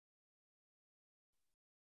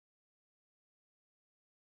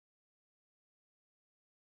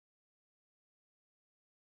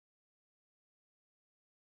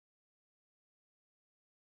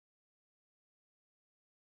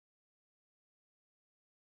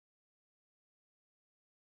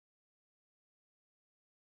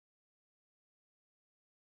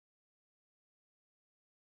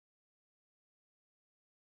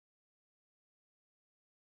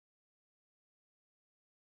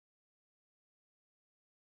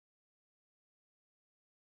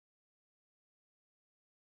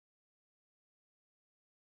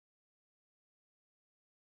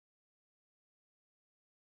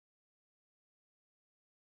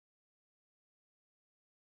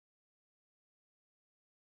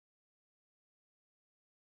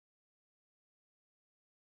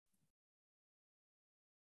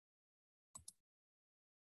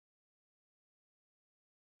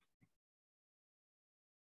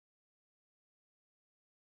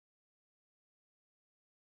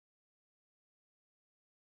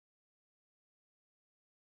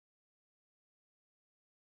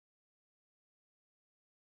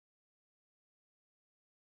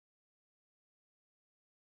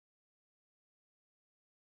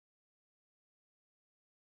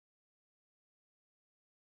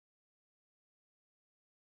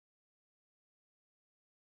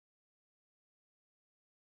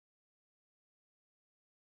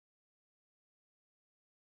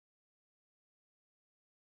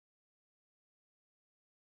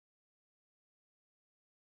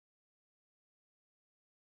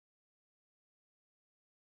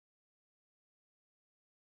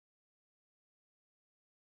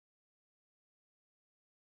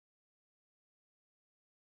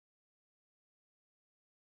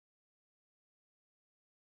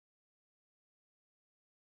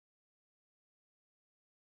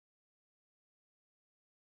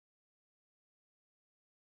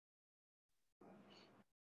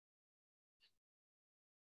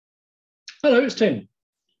Hello, it's Tim.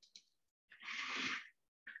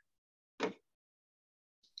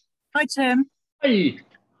 Hi, Tim. Hey.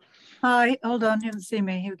 Hi, hold on, you haven't seen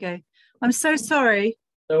me. Here we go. I'm so sorry.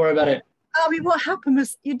 Don't worry about it. I mean, what happened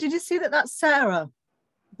was, did you see that Sarah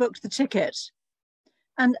booked the ticket?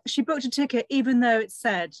 And she booked a ticket even though it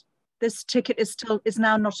said this ticket is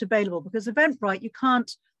now not available, because Eventbrite, you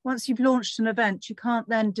can't, once you've launched an event, you can't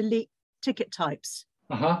then delete ticket types.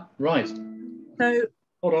 Right. So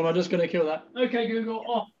hold on, I'm just going to kill that. Okay, Google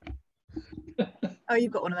off. Oh,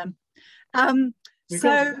 you've got one of them. We've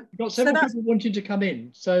got several people wanting to come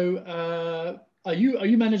in. So are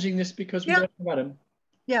you managing this because we don't have Adam?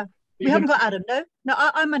 Yeah, we haven't got Adam. No,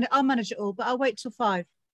 I'll manage it all, but I'll wait till 5.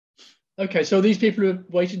 Okay, so these people who are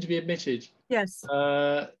waiting to be admitted. Yes.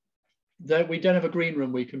 That we don't have a green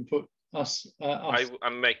room. We can put us.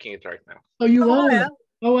 I'm making it right now. Oh, you are. Yeah.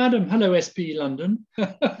 Oh, Adam. Hello, SPE London.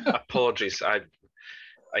 Apologies. I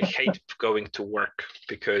hate going to work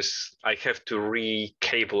because I have to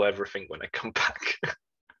re-cable everything when I come back.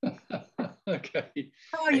 Okay.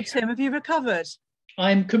 How are you, Tim? Have you recovered?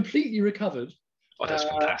 I'm completely recovered. Oh, that's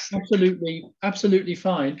fantastic. Absolutely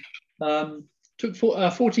fine. Took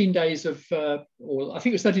 14 days of, or I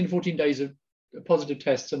think it was 13 or 14 days of positive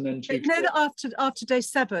tests, and then 2. You know that after day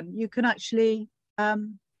 7, you can actually,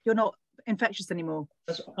 you're not infectious anymore.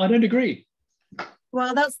 I don't agree.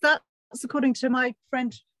 Well, that's according to my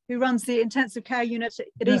friend who runs the intensive care unit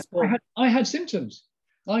at Eastbourne. I had symptoms.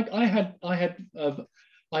 I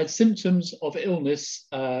had symptoms of illness,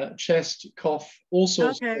 chest, cough, all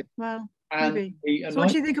sorts. Okay, well, and maybe. So what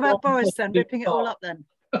do you think about Boris then, ripping it all up then?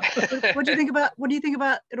 What do you think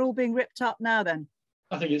about it all being ripped up now then?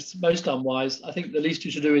 I think it's most unwise. I think the least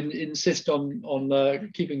you should do is insist on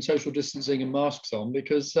keeping social distancing and masks on,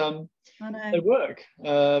 because they work.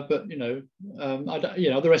 But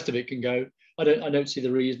the rest of it can go. I don't see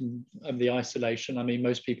the reason of the isolation. I mean,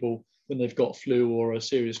 most people, when they've got flu or a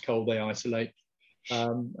serious cold, they isolate,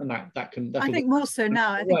 and that can. I think more so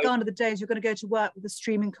now. I think gone are the days you're going to go to work with a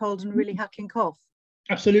streaming cold and a really hacking cough.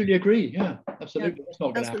 Absolutely agree. Yeah, absolutely.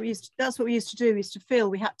 Yeah. That's what we used to do. We used to feel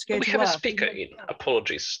we had to go to work. We have a speaker in.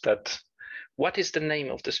 Apologies. What is the name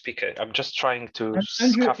of the speaker? I'm just trying to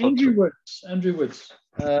Andrew Woods. Andrew Woods.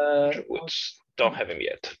 Don't have him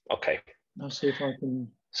yet. Okay. I'll see if I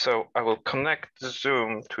can. So I will connect the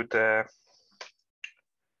Zoom to the,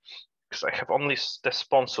 because I have only the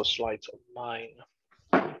sponsor slides on mine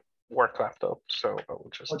work laptop. So I will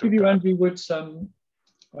just. I'll give you Andrew Woods.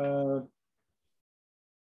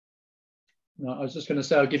 No, I was just going to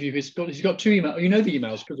say I'll give you his. He's got 2 emails. You know the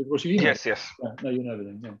emails because of course you email. Yes. Yeah, no, you know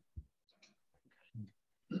them.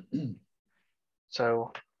 Yeah.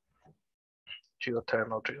 So,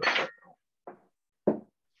 geothermal.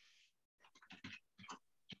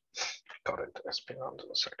 Got it. SPE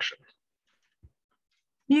London section.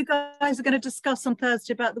 You guys are going to discuss on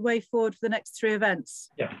Thursday about the way forward for the next 3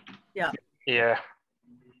 events. Yeah.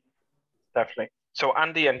 Definitely. So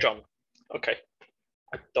Andy and John. Okay.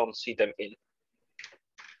 I don't see them in.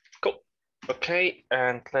 Cool. Okay,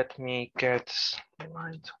 and let me get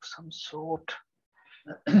lines of some sort.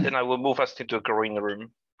 Then I will move us into a green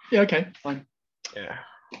room. Yeah, okay, fine. Yeah.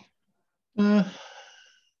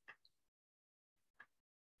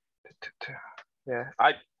 Yeah,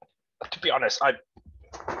 to be honest,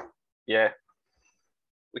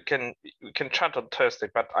 we can chat on Thursday,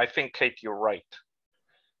 but I think, Kate, you're right.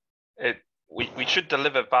 We should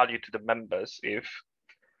deliver value to the members if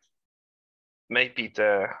maybe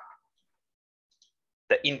the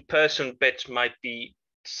in-person bits might be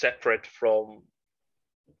separate from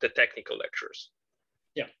the technical lectures.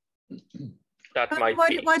 Yeah.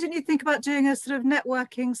 Why didn't you think about doing a sort of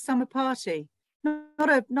networking summer party? Not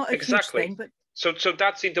a exactly. huge thing, but so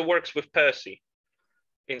that's in the works with Percy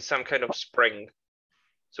in some kind of spring.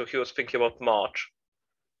 So he was thinking about March.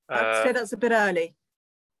 I'd say that's a bit early.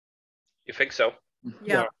 You think so?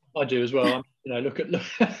 Yeah, I do as well. Look.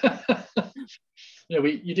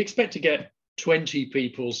 You'd expect to get 20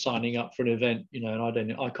 people signing up for an event,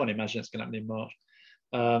 and I can't imagine it's going to happen in March.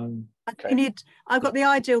 Okay. I've got the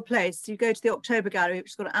ideal place. You go to the October Gallery,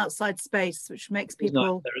 which has got an outside space, which makes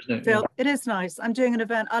people feel it is nice. I'm doing an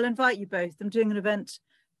event. I'll invite you both. I'm doing an event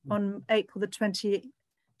on April the 28th.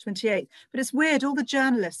 But it's weird. All the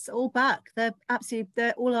journalists are all back.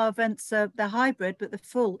 All our events they're hybrid, but they're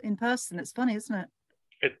full in person. It's funny, isn't it?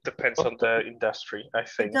 It depends on the industry, I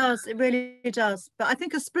think. It does. It really does. But I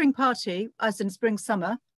think a spring party, as in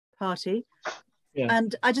spring-summer party. Yeah.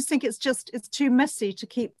 And I just think it's too messy to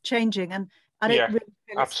keep changing, and I don't really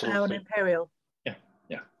feel it's now an Imperial. Yeah.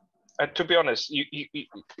 And to be honest, you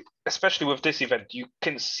especially with this event, you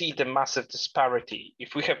can see the massive disparity.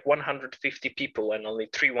 If we have 150 people and only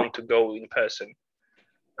 3 want to go in person,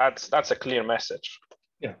 that's a clear message.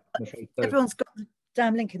 Yeah, I'm afraid so. Everyone's got the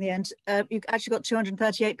damn link in the end. You actually got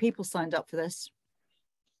 238 people signed up for this.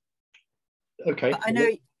 Okay.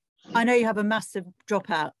 I know you have a massive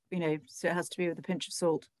dropout, you know, so it has to be with a pinch of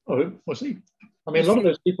salt. Oh, we'll see. I mean, a lot of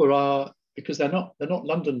those people are, because they're not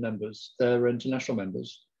London members, they're international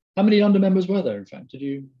members. How many London members were there, in fact? Did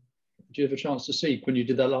you have a chance to see when you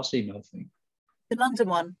did that last email thing? The London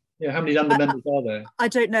one? Yeah, how many London members are there? I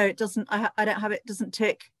don't know. It doesn't, I don't have it, doesn't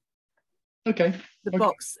tick. Okay. The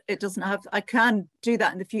box, it doesn't have, I can do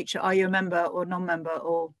that in the future. Are you a member or non-member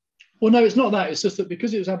or? Well, no, it's not that. It's just that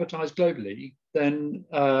because it was advertised globally, then,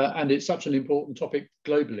 and it's such an important topic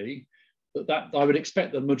globally, that I would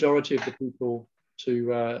expect the majority of the people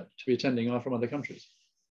to be attending are from other countries.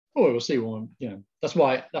 Oh, we'll see. Well, yeah, that's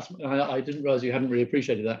why. I didn't realize you hadn't really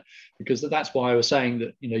appreciated that, because that's why I was saying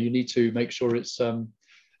that, you know, you need to make sure it's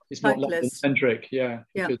not London centric. Yeah.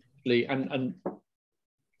 Yeah. And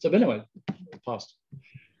so anyway, passed.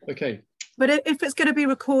 Okay. But if it's going to be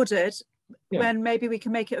recorded, yeah, then maybe we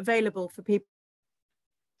can make it available for people.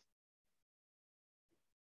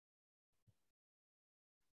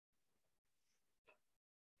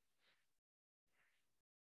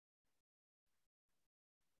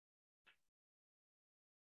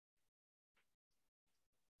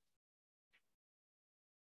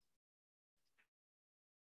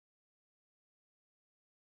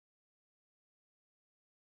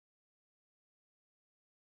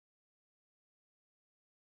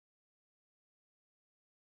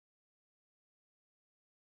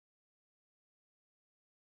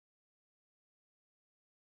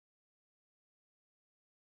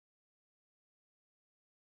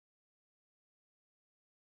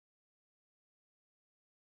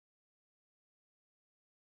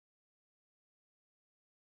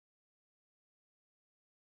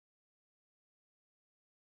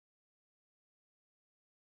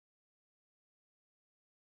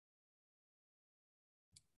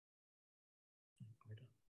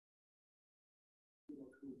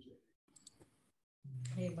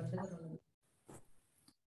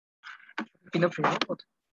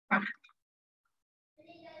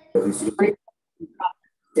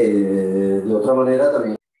 De otra manera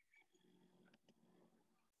también.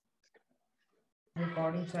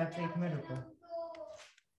 Recording chat 1 minute रुको.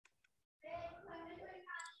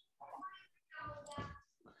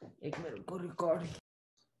 एक minute रुको recording.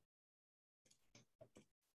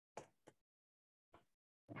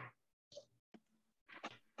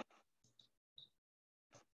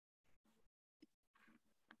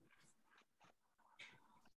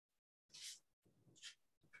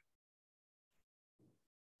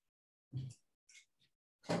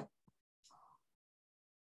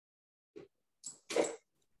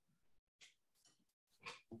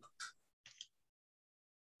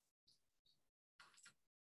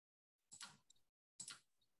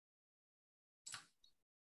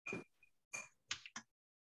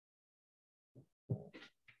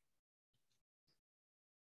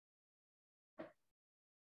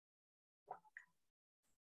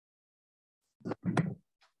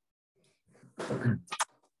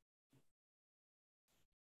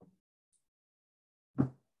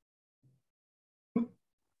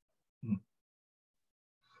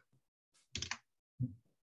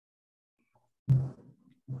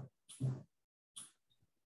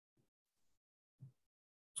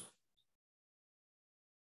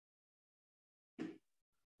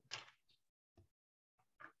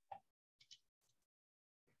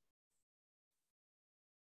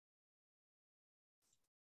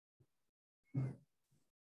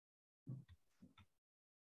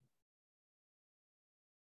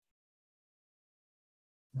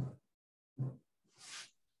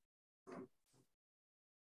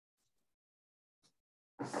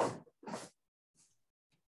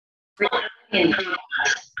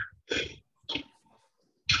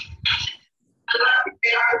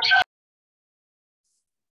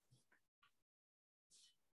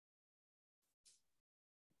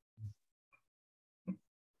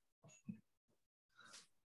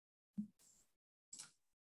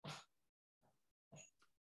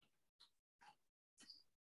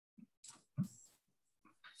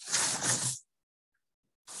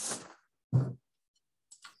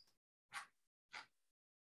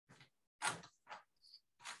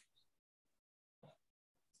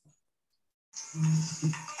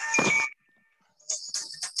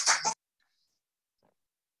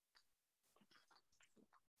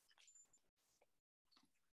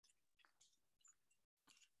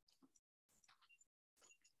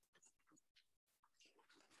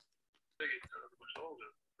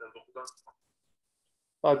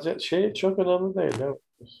 Şey çok önemli değil ya.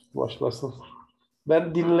 Başlasın.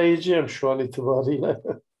 Ben dinleyeceğim şu an itibariyle.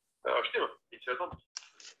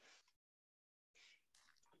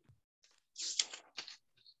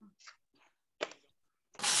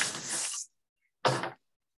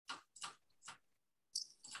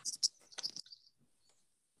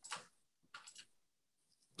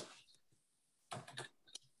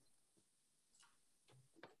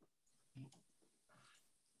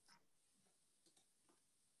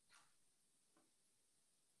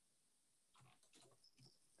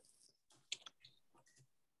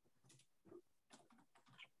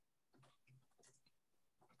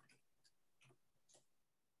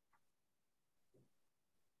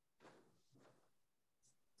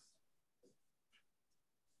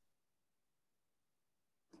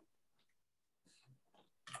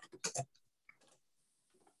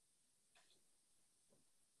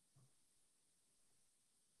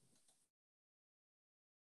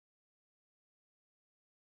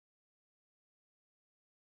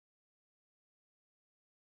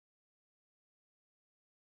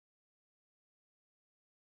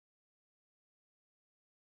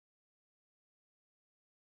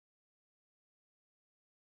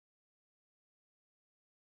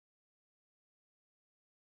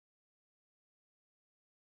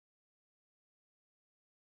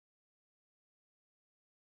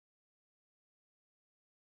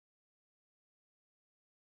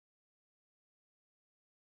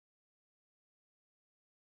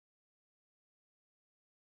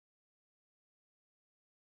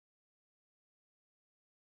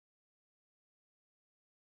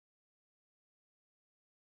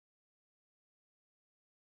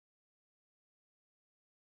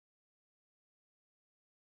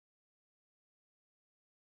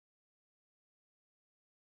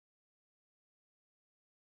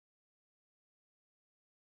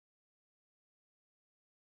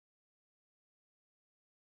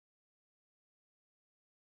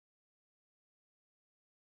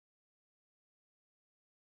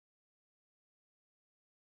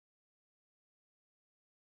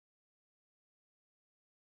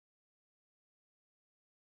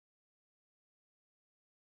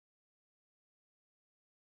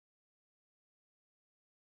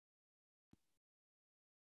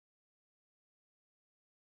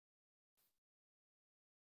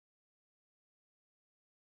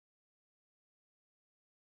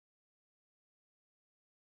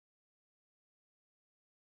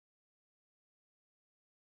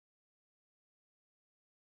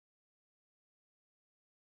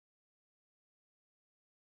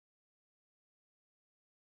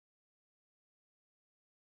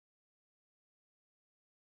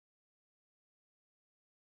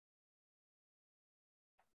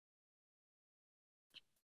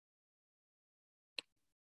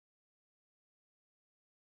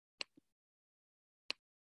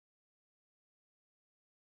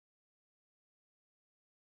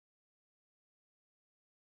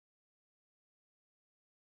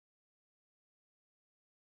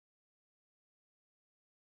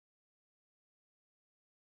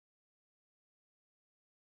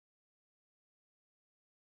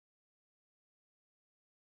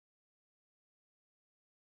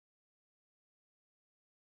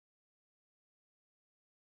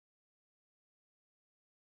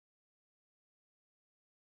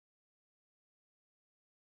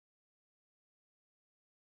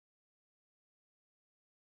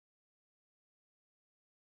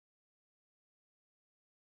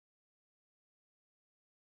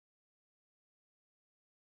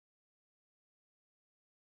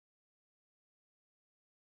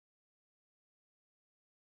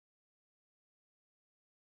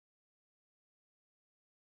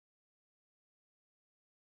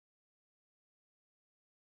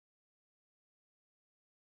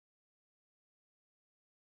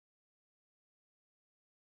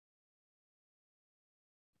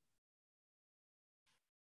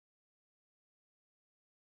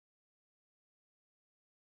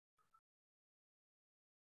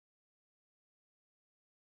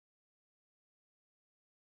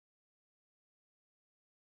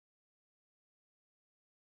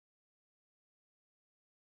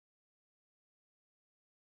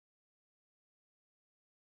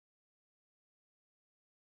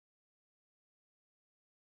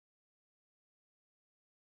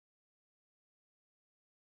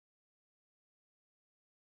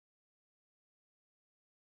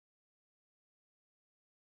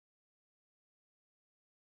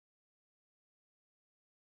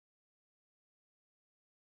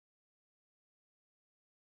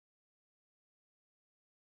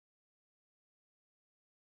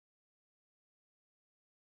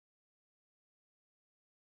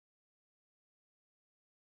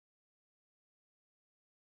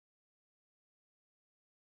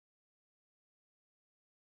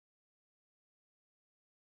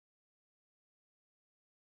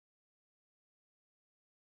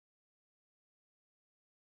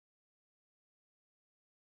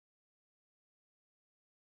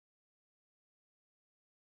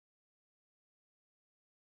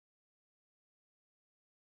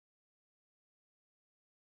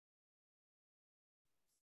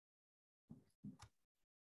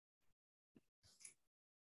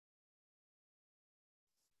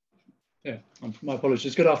 Yeah, my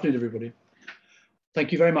apologies. Good afternoon, everybody.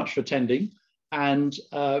 Thank you very much for attending. And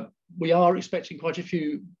we are expecting quite a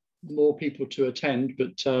few more people to attend,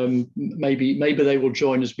 but maybe they will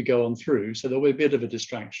join as we go on through. So there'll be a bit of a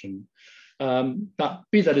distraction. But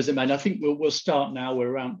be that as it may, I think we'll start now.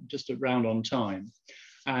 We're just around on time.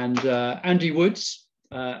 And Andy Woods,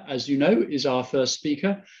 as you know, is our first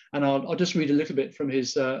speaker. And I'll just read a little bit from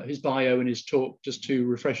his bio and his talk, just to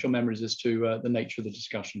refresh your memories as to the nature of the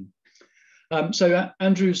discussion. So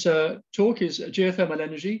Andrew's talk is Geothermal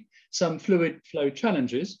Energy, Some Fluid Flow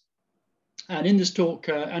Challenges. And in this talk,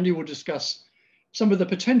 Andy will discuss some of the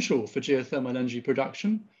potential for geothermal energy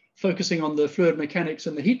production, focusing on the fluid mechanics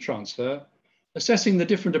and the heat transfer, assessing the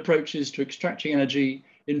different approaches to extracting energy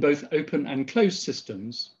in both open and closed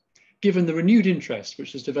systems, given the renewed interest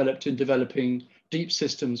which has developed in developing deep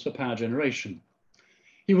systems for power generation.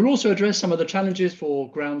 He will also address some of the challenges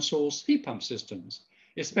for ground source heat pump systems,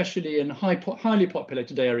 especially in highly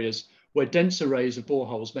populated areas where dense arrays of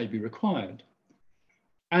boreholes may be required.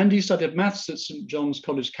 Andy studied maths at St John's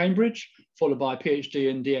College, Cambridge, followed by a PhD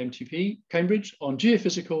in DMTP, Cambridge, on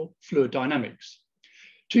geophysical fluid dynamics.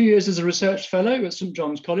 2 years as a research fellow at St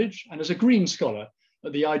John's College and as a Green Scholar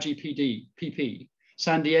at the IGPD PP,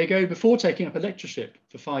 San Diego, before taking up a lectureship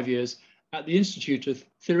for 5 years at the Institute of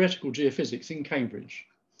Theoretical Geophysics in Cambridge.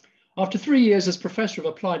 After 3 years as Professor of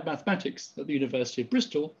Applied Mathematics at the University of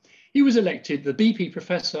Bristol, he was elected the BP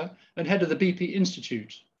Professor and head of the BP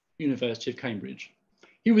Institute, University of Cambridge.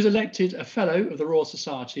 He was elected a Fellow of the Royal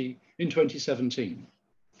Society in 2017.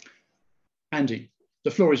 Andy,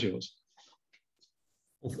 the floor is yours.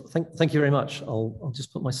 Well, thank you very much. I'll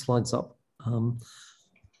just put my slides up.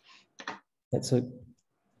 Let's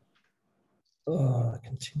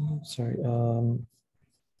continue. Sorry.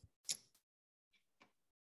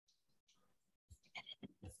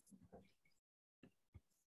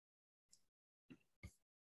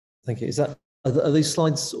 Thank you. Are these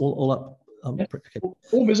slides all up? Yeah. Okay.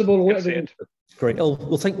 All visible. Great. Oh,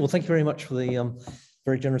 well, thank you very much for the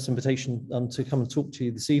very generous invitation to come and talk to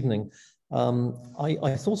you this evening.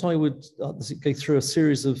 I thought I would go through a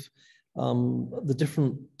series of the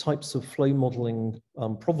different types of flow modeling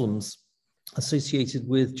problems associated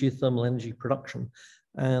with geothermal energy production,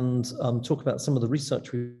 and talk about some of the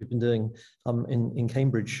research we've been doing in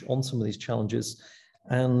Cambridge on some of these challenges,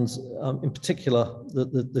 and in particular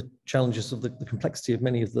the challenges of the complexity of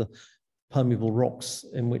many of the permeable rocks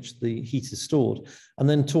in which the heat is stored, and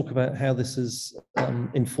then talk about how this is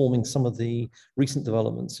informing some of the recent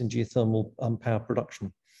developments in geothermal power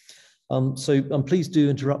production. So please do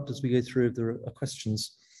interrupt as we go through if there are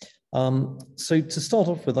questions. So to start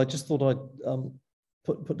off with, I just thought I'd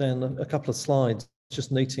put down a couple of slides,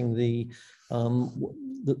 just noting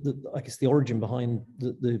I guess the origin behind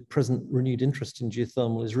the present renewed interest in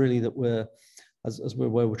geothermal is really that we're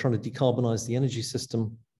trying to decarbonize the energy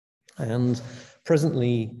system. And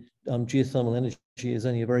presently, geothermal energy is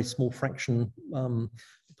only a very small fraction,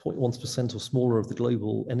 0.1% or smaller of the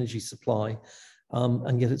global energy supply.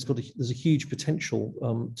 And yet there's a huge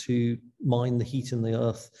potential to mine the heat in the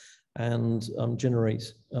earth and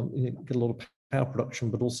generate, get a lot of power production,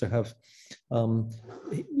 but also have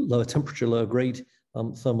lower temperature, lower grade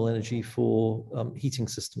thermal energy for heating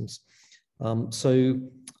systems.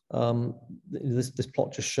 This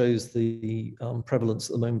plot just shows the prevalence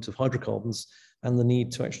at the moment of hydrocarbons and the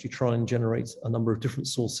need to actually try and generate a number of different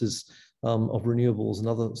sources of renewables and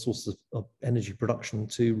other sources of energy production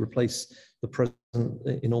to replace the present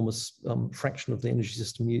enormous fraction of the energy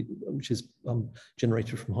system which is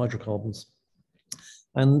generated from hydrocarbons.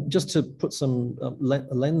 And just to put some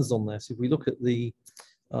lens on this, if we look at the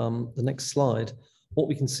next slide, what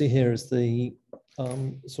we can see here is the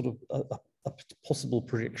sort of a possible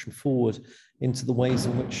projection forward into the ways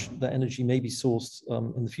in which the energy may be sourced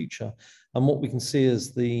in the future. And what we can see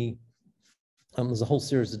is there's a whole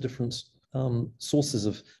series of different sources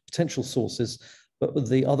of potential sources, but with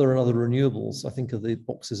the other and other renewables, I think, are the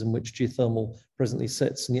boxes in which geothermal presently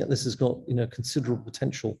sits. And yet this has got considerable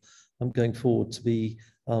potential going forward to be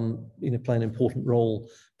play an important role,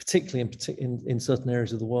 particularly in certain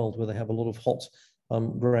areas of the world where they have a lot of hot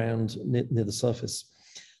ground near the surface.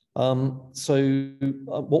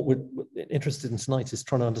 What we're interested in tonight is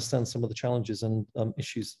trying to understand some of the challenges and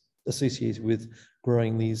issues associated with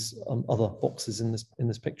growing these other boxes in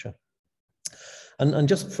this picture. And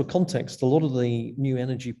just for context, a lot of the new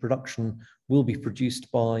energy production will be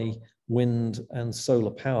produced by wind and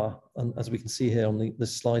solar power. And as we can see here on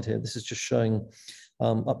this slide here, this is just showing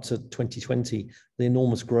up to 2020, the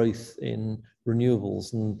enormous growth in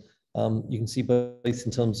renewables. And You can see both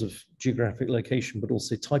in terms of geographic location, but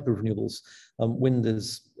also type of renewables. Wind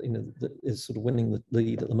is, is sort of winning the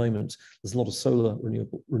lead at the moment. There's a lot of solar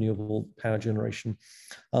renewable power generation,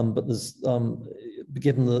 but there's,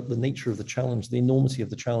 given the nature of the challenge, the enormity of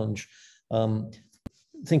the challenge,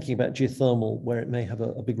 thinking about geothermal, where it may have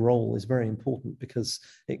a big role, is very important, because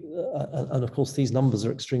and of course these numbers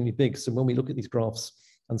are extremely big. So when we look at these graphs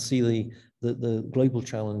and see the global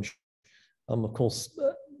challenge, of course,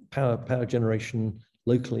 power generation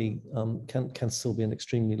locally can still be an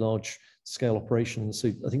extremely large scale operation.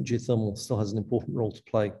 So I think geothermal still has an important role to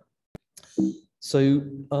play. So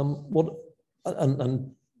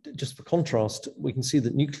and just for contrast, we can see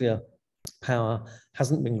that nuclear power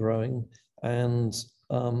hasn't been growing, and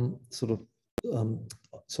sort of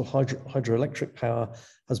hydroelectric power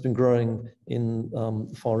has been growing in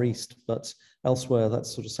the Far East, but elsewhere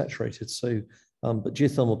that's sort of saturated. So but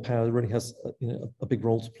geothermal power really has a big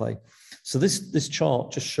role to play. So this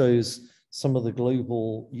chart just shows some of the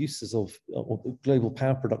global uses of global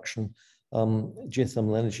power production,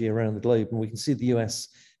 geothermal energy around the globe, and we can see the US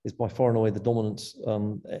is by far and away the dominant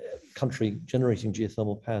country generating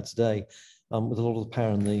geothermal power today, with a lot of the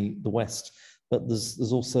power in the West. But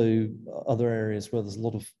there's also other areas where there's a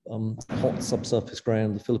lot of hot subsurface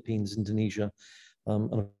ground: the Philippines, Indonesia,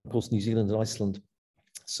 and of course New Zealand and Iceland.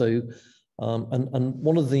 So and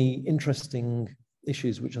one of the interesting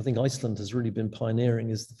issues, which I think Iceland has really been pioneering,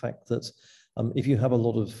 is the fact that if you have a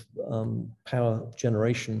lot of power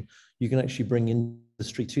generation, you can actually bring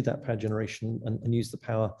industry to that power generation and use the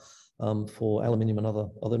power for aluminium and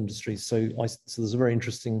other industries. So there's a very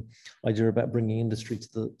interesting idea about bringing industry to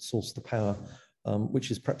the source of the power, which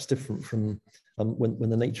is perhaps different from when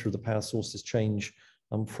the nature of the power sources change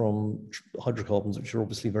from hydrocarbons, which are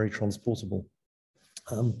obviously very transportable.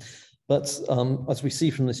 But as we see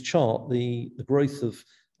from this chart, the growth of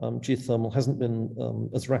geothermal hasn't been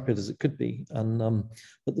as rapid as it could be, and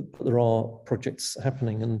but there are projects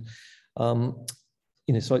happening, and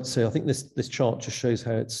so I think this chart just shows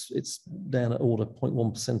how it's down at order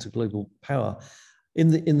 0.1% of global power. In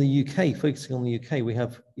the UK, focusing on the UK, we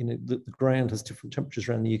have the ground has different temperatures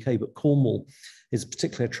around the UK, but Cornwall is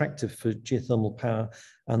particularly attractive for geothermal power,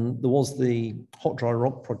 and there was the hot dry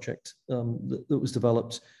rock project that was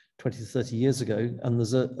developed 20 to 30 years ago, and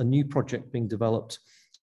there's a new project being developed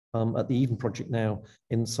at the Eden project now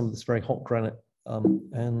in some of this very hot granite.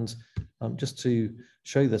 And just to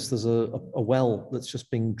show this, there's a well that's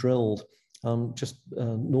just being drilled just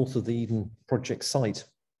north of the Eden project site,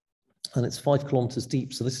 and it's 5 kilometers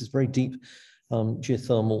deep. So this is very deep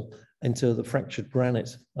geothermal into the fractured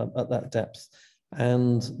granite at that depth.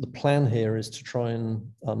 And the plan here is to try and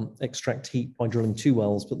extract heat by drilling 2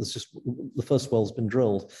 wells, but there's just the first well's been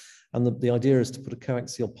drilled, and the idea is to put a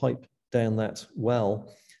coaxial pipe down that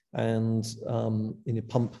well and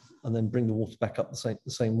pump and then bring the water back up the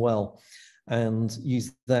same well, and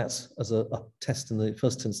use that as a test in the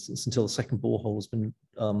first instance until the second borehole has been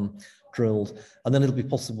drilled, and then it'll be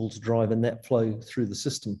possible to drive a net flow through the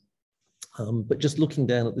system. But just looking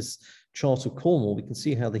down at this chart of Cornwall, we can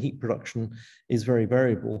see how the heat production is very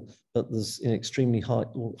variable, but there's extremely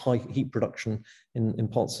high heat production in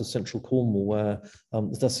parts of central Cornwall, where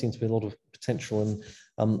there does seem to be a lot of potential.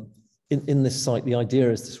 And in this site, the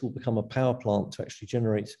idea is this will become a power plant to actually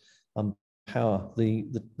generate power. The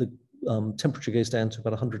temperature goes down to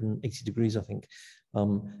about 180 degrees, I think,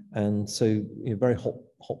 and so very hot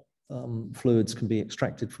fluids can be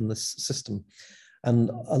extracted from this system.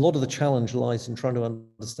 And a lot of the challenge lies in trying to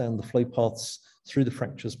understand the flow paths through the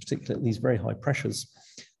fractures, particularly at these very high pressures,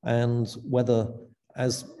 and whether,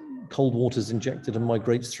 as cold water is injected and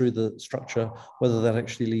migrates through the structure, whether that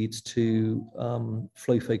actually leads to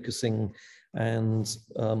flow focusing and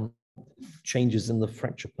changes in the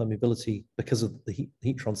fracture permeability because of the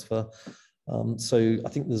heat transfer. So I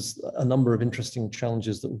think there's a number of interesting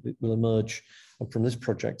challenges that will emerge from this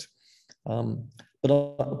project.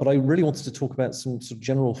 But I really wanted to talk about some sort of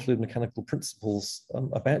general fluid mechanical principles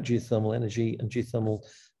about geothermal energy and geothermal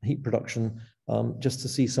heat production, just to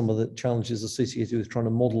see some of the challenges associated with trying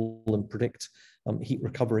to model and predict heat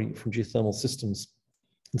recovery from geothermal systems.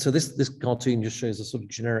 And so this cartoon just shows a sort of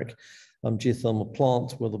generic geothermal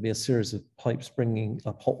plant where there'll be a series of pipes bringing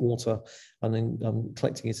up hot water and then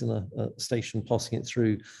collecting it in a station, passing it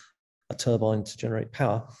through a turbine to generate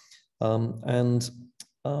power.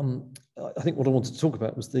 I think what I wanted to talk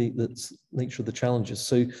about was the nature of the challenges.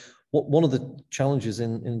 So one of the challenges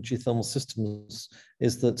in geothermal systems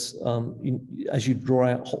is that as you draw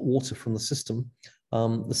out hot water from the system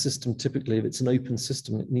typically, if it's an open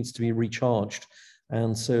system, it needs to be recharged.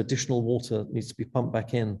 And so additional water needs to be pumped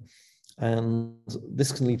back in. And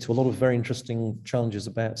this can lead to a lot of very interesting challenges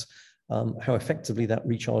about how effectively that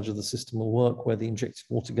recharge of the system will work, where the injected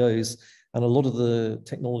water goes. And a lot of the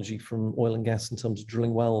technology from oil and gas in terms of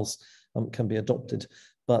drilling wells can be adopted.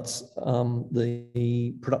 But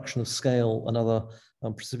the production of scale and other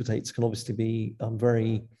precipitates can obviously be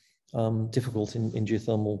very difficult in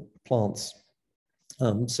geothermal plants.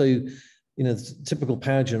 So, you know, the typical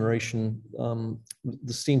power generation,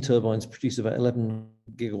 the steam turbines produce about 11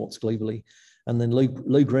 gigawatts globally, and then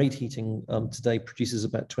low-grade heating today produces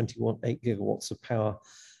about 21.8 gigawatts of power.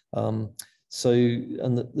 And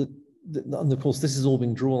of course, this is all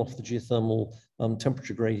being drawn off the geothermal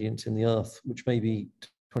temperature gradient in the Earth, which may be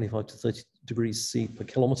 25 to 30 degrees C per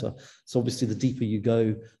kilometer. So obviously, the deeper you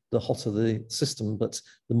go, the hotter the system, but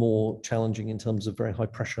the more challenging in terms of very high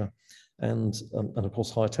pressure and of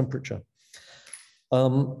course, higher temperature.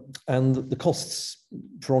 And the costs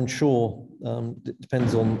for onshore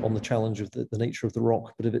depends on the challenge of the nature of the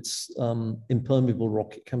rock. But if it's impermeable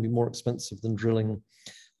rock, it can be more expensive than drilling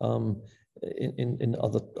in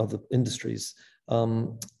other industries.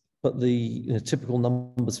 But the typical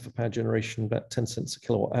numbers for power generation, about 10 cents a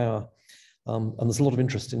kilowatt hour. And there's a lot of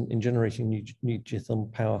interest in generating new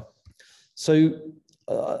geothermal power. So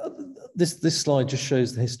this slide just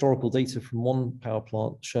shows the historical data from one power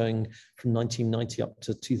plant showing from 1990 up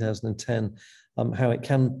to 2010, how it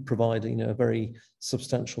can provide a very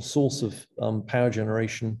substantial source of power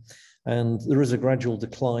generation. And there is a gradual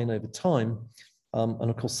decline over time. And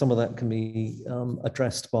of course, some of that can be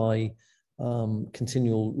addressed by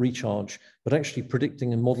continual recharge, but actually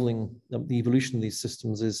predicting and modeling the evolution of these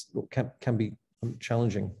systems can be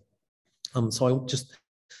challenging.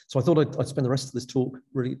 So I thought I'd spend the rest of this talk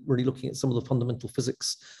really looking at some of the fundamental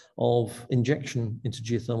physics of injection into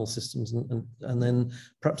geothermal systems, and then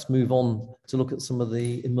perhaps move on to look at some of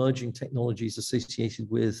the emerging technologies associated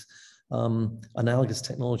with analogous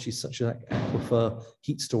technologies such as aquifer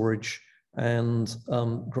heat storage and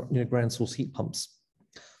ground source heat pumps.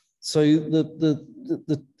 So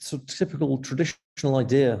the sort of typical traditional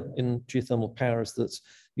idea in geothermal power is that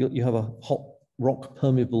you have a hot rock,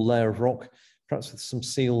 permeable layer of rock, perhaps with some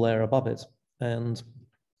seal layer above it, and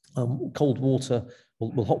cold water,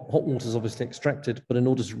 hot water is obviously extracted, but in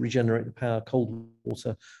order to regenerate the power, cold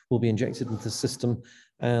water will be injected into the system.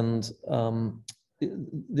 And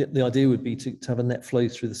the idea would be to have a net flow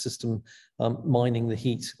through the system, mining the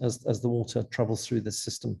heat as the water travels through the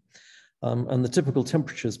system. And the typical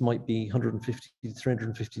temperatures might be 150 to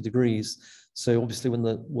 350 degrees. So obviously when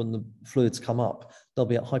the fluids come up, they'll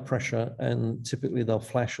be at high pressure, and typically they'll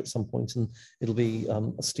flash at some point, and it'll be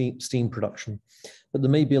a steam production. But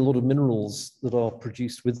there may be a lot of minerals that are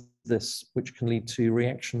produced with this, which can lead to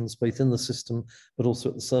reactions both in the system, but also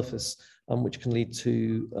at the surface, which can lead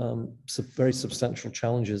to some very substantial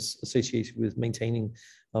challenges associated with maintaining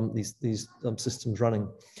these systems running.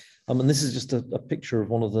 And this is just a picture of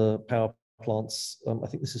one of the power plants. I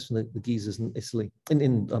think this is from the geysers in Italy,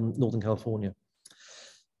 in Northern California.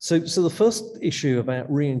 So the first issue about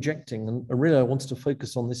re-injecting, and really I wanted to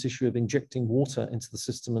focus on this issue of injecting water into the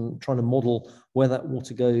system and trying to model where that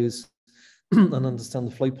water goes and understand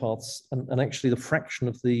the flow paths, and actually the fraction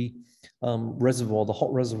of the reservoir, the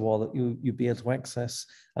hot reservoir that you'd be able to access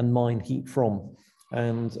and mine heat from.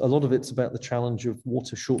 And a lot of it's about the challenge of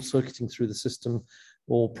water short-circuiting through the system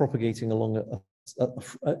or propagating along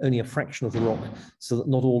only a fraction of the rock, so that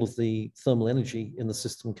not all of the thermal energy in the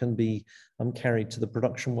system can be carried to the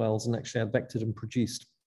production wells and actually advected and produced.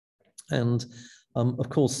 And of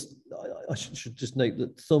course, I should just note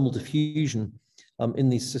that thermal diffusion in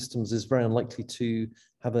these systems is very unlikely to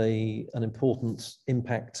have an important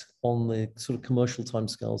impact on the sort of commercial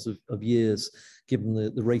timescales of years, given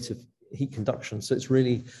the rate of heat conduction. So it's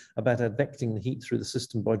really about advecting the heat through the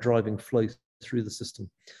system by driving flow through the system.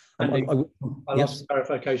 I yes? lost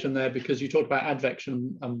clarification there, because you talked about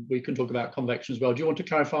advection, and we can talk about convection as well. Do you want to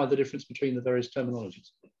clarify the difference between the various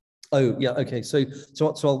terminologies? Oh, yeah, okay. So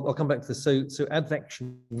I'll come back to this. So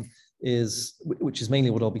advection is, which is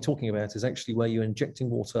mainly what I'll be talking about, is actually where you're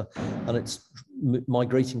injecting water and it's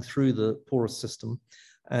migrating through the porous system,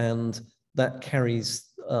 and that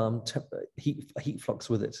carries heat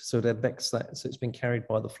flux with it. So it advects that, so it's been carried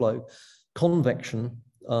by the flow. Convection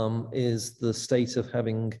is the state of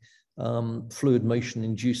having fluid motion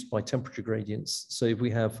induced by temperature gradients. So if we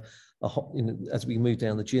have as we move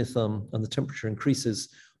down the geotherm and the temperature increases,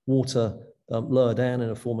 water lower down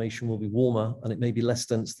in a formation will be warmer, and it may be less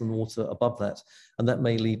dense than water above that, and that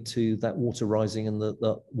may lead to that water rising and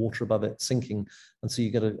the water above it sinking, and so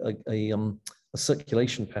you get a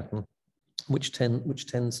circulation pattern which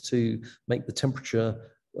tends to make the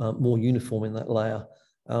temperature more uniform in that layer.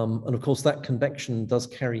 And of course, that convection does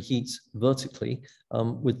carry heat vertically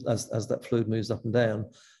as that fluid moves up and down.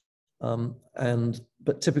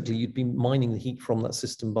 But typically, you'd be mining the heat from that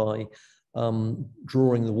system by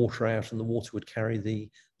drawing the water out, and the water would carry the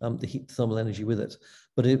heat thermal energy with it.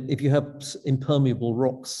 But if you have impermeable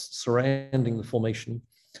rocks surrounding the formation,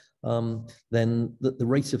 then the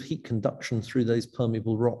rate of heat conduction through those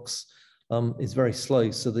permeable rocks is very slow.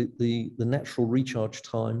 So the natural recharge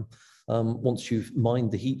time, once you've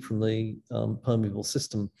mined the heat from the permeable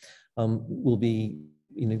system, will be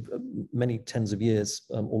many tens of years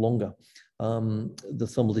or longer. The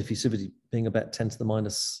thermal diffusivity being about 10 to the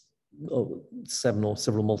minus 7 or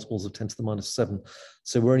several multiples of 10 to the minus 7.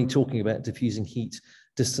 So we're only talking about diffusing heat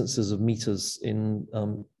distances of meters in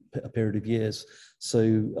a period of years. So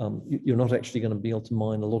you're not actually going to be able to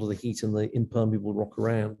mine a lot of the heat in the impermeable rock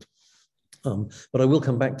around. But I will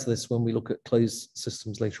come back to this when we look at closed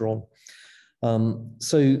systems later on.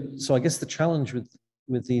 So I guess the challenge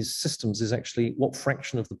with these systems is actually what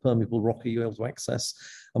fraction of the permeable rock are you able to access,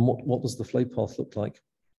 and what does the flow path look like?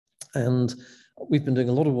 And we've been doing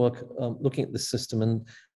a lot of work looking at this system, and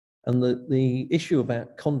the issue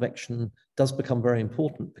about convection does become very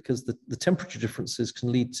important, because the temperature differences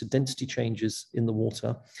can lead to density changes in the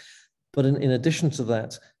water. But in addition to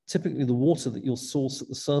that, typically the water that you'll source at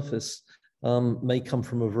the surface may come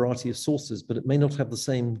from a variety of sources, but it may not have the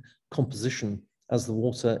same composition as the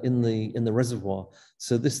water in the reservoir.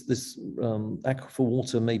 So this aquifer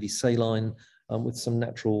water may be saline with some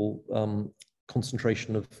natural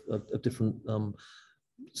concentration of different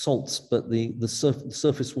salts, but the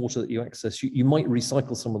surface water that you access, you might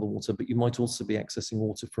recycle some of the water, but you might also be accessing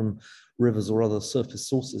water from rivers or other surface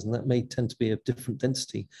sources, and that may tend to be of different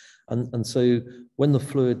density. And so when the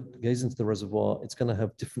fluid goes into the reservoir, it's going to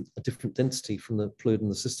have a different density from the fluid in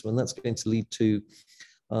the system, and that's going to lead to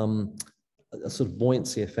a sort of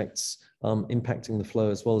buoyancy effects impacting the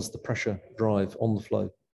flow, as well as the pressure drive on the flow.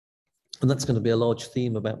 And that's going to be a large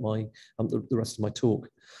theme about my the rest of my talk.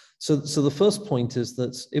 So the first point is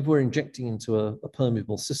that if we're injecting into a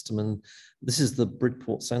permeable system, and this is the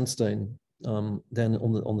Bridport sandstone then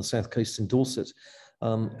on the south coast in Dorset,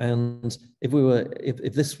 and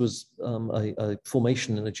if this was a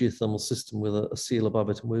formation in a geothermal system with a seal above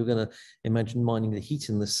it, and we were going to imagine mining the heat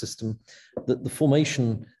in this system, that the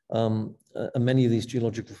formation and many of these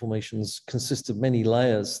geological formations consist of many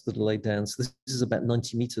layers that are laid down. So this is about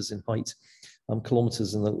 90 meters in height,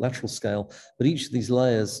 kilometers in the lateral scale, but each of these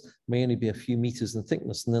layers may only be a few meters in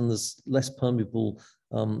thickness, and then there's less permeable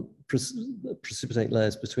precipitate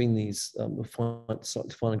layers between these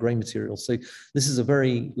slightly finer grain materials. So this is a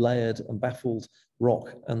very layered and baffled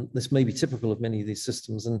rock, and this may be typical of many of these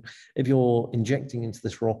systems. And if you're injecting into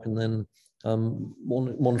this rock and then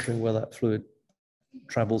monitoring where that fluid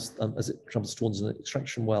travels as it travels towards an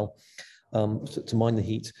extraction well to mine the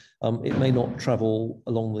heat, it may not travel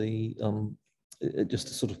along the just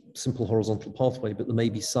a sort of simple horizontal pathway, but there may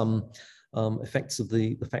be some effects of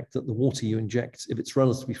the fact that the water you inject, if it's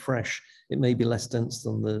relatively fresh, it may be less dense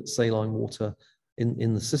than the saline water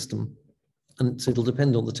in the system. And so it'll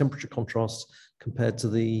depend on the temperature contrast compared to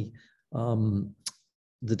the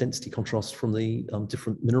density contrast from the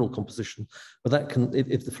different mineral composition. But that can,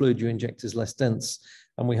 if the fluid you inject is less dense,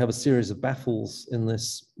 and we have a series of baffles in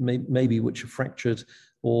this, maybe which are fractured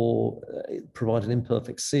or provide an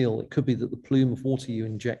imperfect seal, it could be that the plume of water you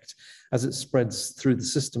inject, as it spreads through the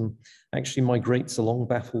system, actually migrates along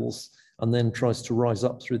baffles and then tries to rise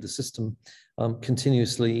up through the system,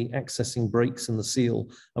 continuously accessing breaks in the seal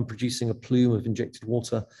and producing a plume of injected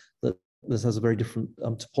water that has a very different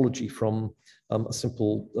topology from a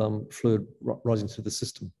simple fluid rising through the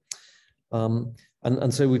system.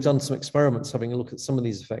 And so we've done some experiments having a look at some of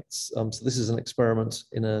these effects. So this is an experiment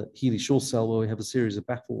in a Healy shore cell where we have a series of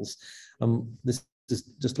baffles. This is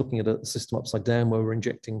just looking at a system upside down where we're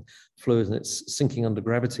injecting fluid and it's sinking under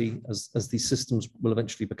gravity, as these systems will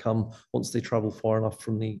eventually become once they travel far enough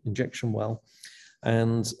from the injection well.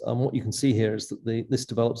 And what you can see here is that this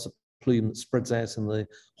develops a plume that spreads out in the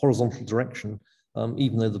horizontal direction,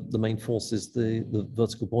 even though the main force is the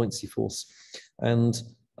vertical buoyancy force. And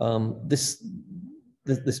this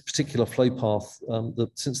particular flow path,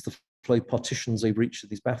 since the flow partitions over each of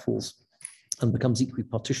these baffles and becomes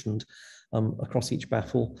equipartitioned across each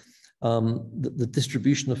baffle, the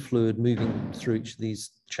distribution of fluid moving through each of these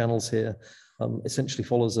channels here essentially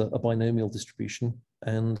follows a binomial distribution.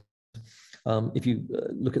 And if you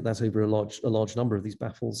look at that over a large number of these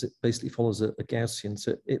baffles, it basically follows a Gaussian.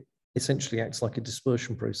 So it essentially acts like a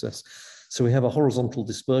dispersion process. So we have a horizontal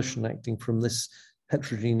dispersion acting from this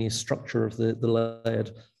heterogeneous structure of the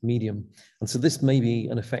layered medium. And so this may be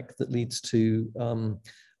an effect that leads to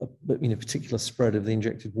a particular spread of the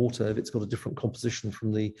injected water if it's got a different composition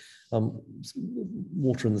from the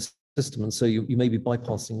water in the system. And so you may be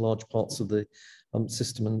bypassing large parts of the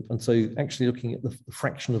system. And so actually looking at the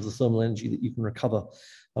fraction of the thermal energy that you can recover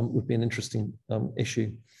would be an interesting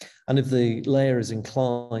issue. And if the layer is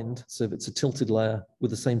inclined, so if it's a tilted layer with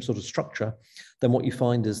the same sort of structure, then what you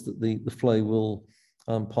find is that the flow will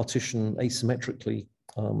partition asymmetrically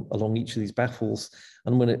along each of these baffles,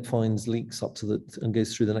 and when it finds leaks up to and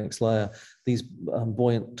goes through the next layer, these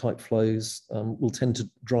buoyant type flows will tend to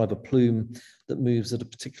drive a plume that moves at a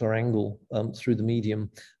particular angle through the medium,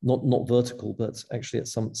 not vertical, but actually at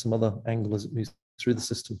some other angle as it moves through the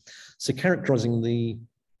system. So characterizing the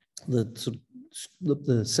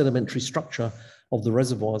sedimentary structure of the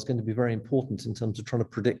reservoir is going to be very important in terms of trying to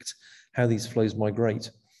predict how these flows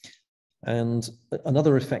migrate. And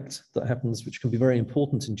another effect that happens, which can be very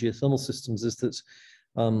important in geothermal systems, is that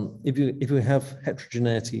if you have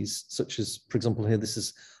heterogeneities, such as, for example, here, this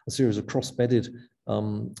is a series of cross-bedded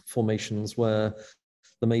formations where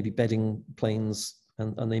there may be bedding planes,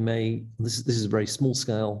 and they may, this is a very small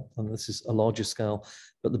scale, and this is a larger scale,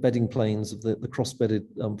 but the bedding planes of the cross-bedded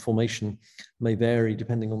formation may vary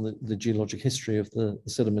depending on the geologic history of the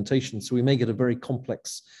sedimentation. So we may get a very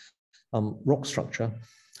complex rock structure.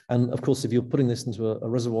 And of course, if you're putting this into a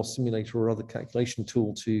reservoir simulator or other calculation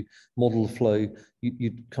tool to model the flow,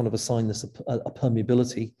 you'd kind of assign this a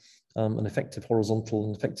permeability, an effective horizontal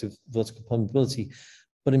and effective vertical permeability.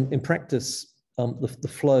 But in practice, the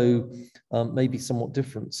flow may be somewhat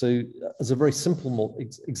different. So as a very simple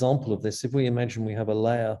example of this, if we imagine we have a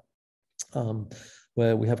layer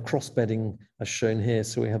where we have cross-bedding as shown here,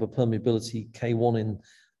 so we have a permeability K1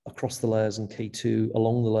 across the layers and K2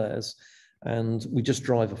 along the layers, and we just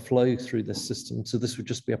drive a flow through this system. So this would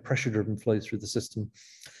just be a pressure-driven flow through the system.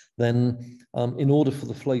 Then in order for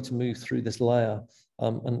the flow to move through this layer,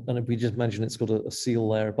 and if we just imagine it's got a seal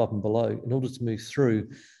layer above and below, in order to move through,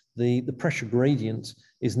 the pressure gradient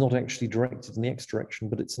is not actually directed in the X direction,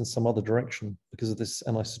 but it's in some other direction because of this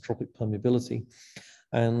anisotropic permeability.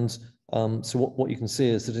 And so what you can see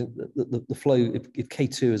is that the flow, if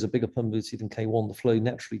K2 is a bigger permeability than K1, the flow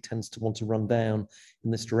naturally tends to want to run down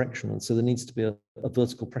in this direction. And so there needs to be a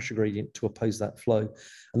vertical pressure gradient to oppose that flow.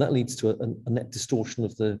 And that leads to a net distortion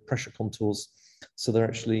of the pressure contours. So they're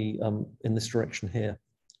actually in this direction here,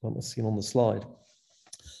 as seen on the slide.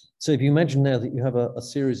 So if you imagine now that you have a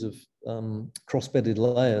series of cross-bedded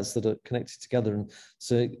layers that are connected together, and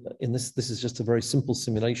so in this is just a very simple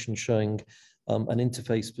simulation showing an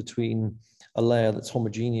interface between a layer that's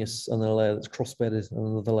homogeneous and a layer that's cross-bedded and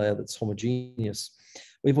another layer that's homogeneous.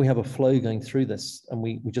 If we have a flow going through this and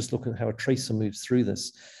we just look at how a tracer moves through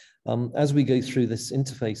this, as we go through this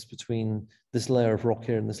interface between this layer of rock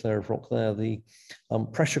here and this layer of rock there, the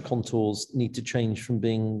pressure contours need to change from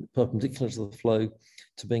being perpendicular to the flow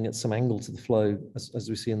to being at some angle to the flow, as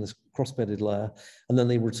we see in this cross-bedded layer, and then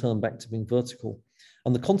they return back to being vertical.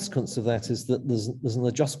 And the consequence of that is that there's an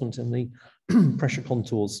adjustment in the pressure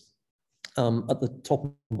contours at the top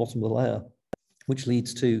and bottom of the layer, which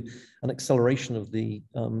leads to an acceleration of the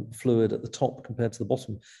fluid at the top compared to the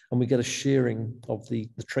bottom. And we get a shearing of the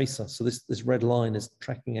tracer. So this red line is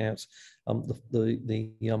tracking out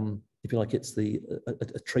if you like, it's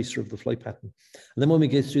a tracer of the flow pattern. And then when we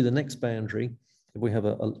go through the next boundary, if we have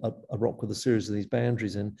a rock with a series of these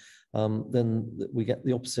boundaries in, then we get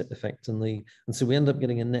the opposite effect. And so we end up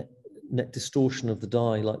getting a net distortion of the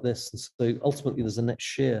dye like this. And so ultimately there's a net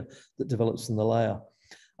shear that develops in the layer.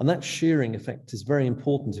 And that shearing effect is very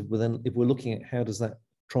important if we're looking at how does that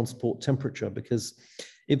transport temperature, because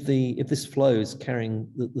if this flow is carrying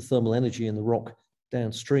the thermal energy in the rock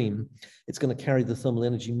downstream, it's going to carry the thermal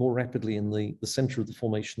energy more rapidly in the center of the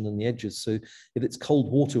formation than the edges. So if it's cold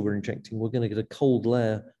water we're injecting, we're going to get a cold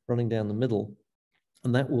layer running down the middle.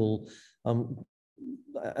 And that will,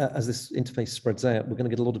 as this interface spreads out, we're going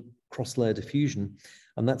to get a lot of cross-layer diffusion.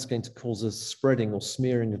 And that's going to cause a spreading or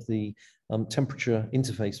smearing of the temperature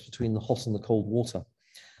interface between the hot and the cold water.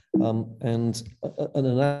 And an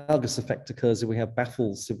analogous effect occurs if we have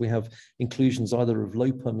baffles, if we have inclusions either of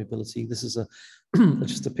low permeability. This is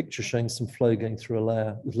just a picture showing some flow going through a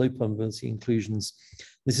layer with low permeability inclusions.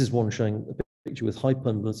 This is one showing a picture with high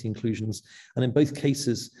permeability inclusions. And in both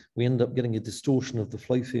cases, we end up getting a distortion of the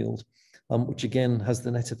flow field, which again has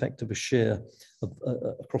the net effect of a shear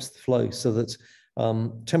across the flow, so that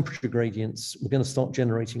temperature gradients, we're going to start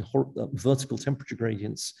generating vertical temperature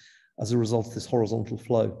gradients as a result of this horizontal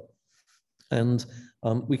flow. And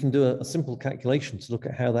we can do a simple calculation to look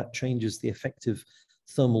at how that changes the effective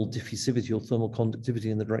thermal diffusivity or thermal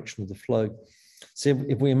conductivity in the direction of the flow. So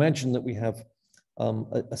if we imagine that we have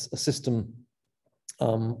a system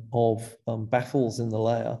of baffles in the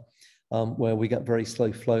layer where we get very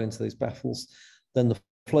slow flow into those baffles, then the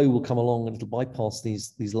flow will come along and it'll bypass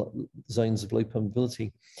these zones of low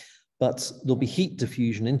permeability. But there'll be heat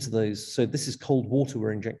diffusion into those. So this is cold water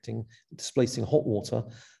we're injecting, displacing hot water.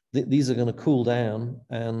 These are going to cool down,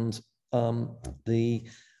 and the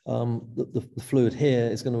fluid here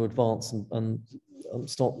is going to advance and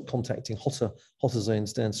start contacting hotter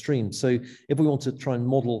zones downstream. So if we want to try and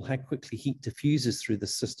model how quickly heat diffuses through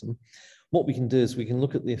this system, what we can do is we can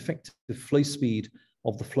look at the effective flow speed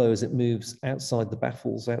of the flow as it moves outside the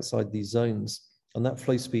baffles, outside these zones. And that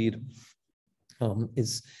flow speed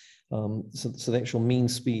is, so the actual mean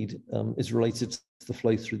speed is related to the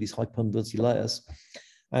flow through these high permeability layers.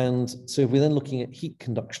 And so if we're then looking at heat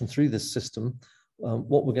conduction through this system,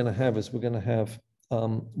 what we're going to have is we're going to have,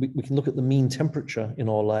 we can look at the mean temperature in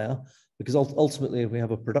our layer, because ultimately if we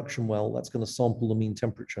have a production well, that's going to sample the mean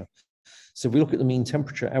temperature. So if we look at the mean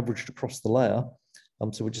temperature averaged across the layer,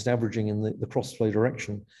 so we're just averaging in the cross flow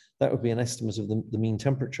direction, that would be an estimate of the mean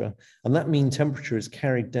temperature. And that mean temperature is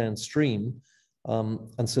carried downstream.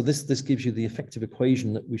 And so this gives you the effective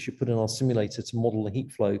equation that we should put in our simulator to model the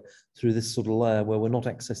heat flow through this sort of layer where we're not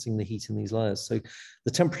accessing the heat in these layers. So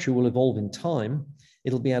the temperature will evolve in time.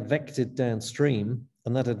 It'll be advected downstream,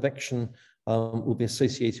 and that advection will be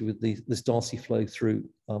associated with this Darcy flow through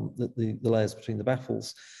the layers between the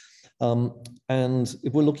baffles. And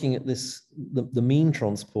if we're looking at this, the mean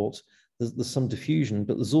transport, there's some diffusion,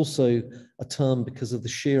 but there's also a term because of the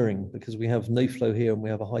shearing, because we have no flow here and we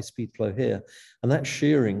have a high speed flow here. And that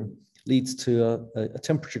shearing leads to a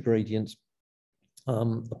temperature gradient,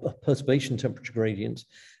 a perturbation temperature gradient,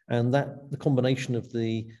 and the combination of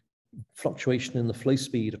the fluctuation in the flow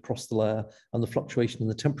speed across the layer and the fluctuation in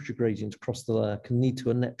the temperature gradient across the layer can lead to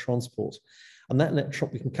a net transport. And that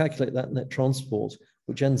we can calculate that net transport,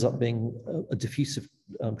 which ends up being a diffusive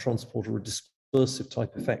transport or a dispersive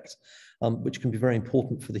type effect, which can be very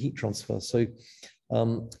important for the heat transfer. So,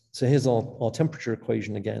 so here's our temperature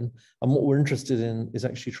equation again. And what we're interested in is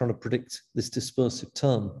actually trying to predict this dispersive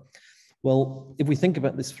term. Well, if we think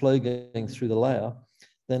about this flow going through the layer,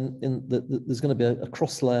 then there's going to be a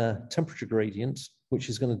cross-layer temperature gradient, which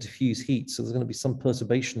is going to diffuse heat. So there's going to be some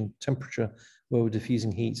perturbation temperature where we're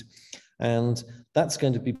diffusing heat. And that's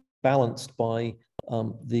going to be balanced by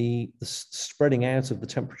the spreading out of the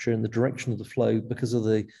temperature in the direction of the flow because of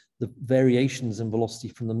the variations in velocity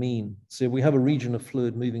from the mean. So if we have a region of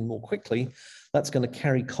fluid moving more quickly, that's going to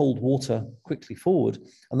carry cold water quickly forward,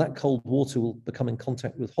 and that cold water will become in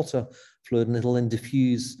contact with hotter fluid and it'll then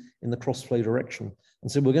diffuse in the cross-flow direction.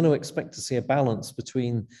 And so we're going to expect to see a balance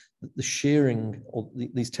between the shearing or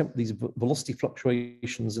these velocity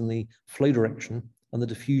fluctuations in the flow direction and the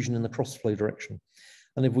diffusion in the cross-flow direction.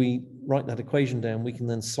 And if we write that equation down, we can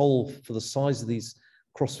then solve for the size of these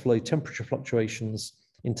cross-flow temperature fluctuations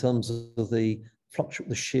in terms of the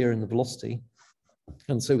shear and the velocity.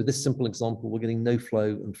 And so with this simple example, we're getting no flow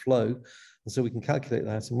and flow. And so we can calculate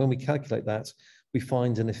that. And when we calculate that, we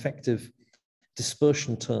find an effective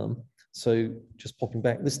dispersion term. So just popping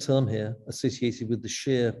back, this term here associated with the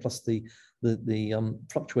shear plus the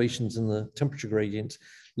fluctuations in the temperature gradient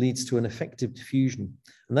leads to an effective diffusion.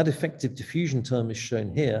 And that effective diffusion term is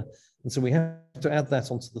shown here. And so we have to add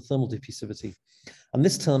that onto the thermal diffusivity. And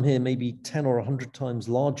this term here may be 10 or 100 times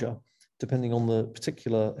larger, depending on the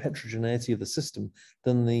particular heterogeneity of the system,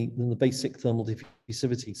 than the basic thermal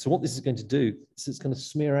diffusivity. So what this is going to do is it's going to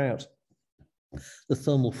smear out the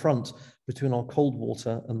thermal front between our cold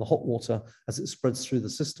water and the hot water as it spreads through the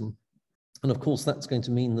system. And of course, that's going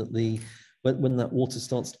to mean that when that water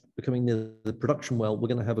starts becoming near the production well, we're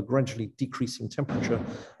going to have a gradually decreasing temperature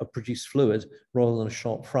of produced fluid rather than a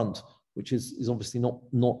sharp front, which is obviously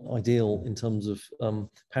not ideal in terms of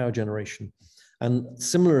power generation. And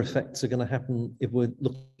similar effects are going to happen if we're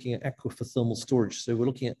looking at aquifer thermal storage. So we're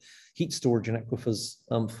looking at heat storage in aquifers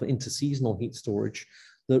for interseasonal heat storage.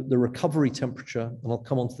 The recovery temperature, and I'll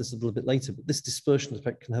come on to this a little bit later, but this dispersion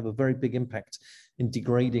effect can have a very big impact in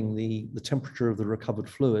degrading the temperature of the recovered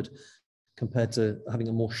fluid compared to having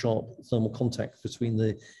a more sharp thermal contact between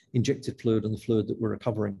the injected fluid and the fluid that we're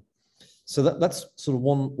recovering. So that's sort of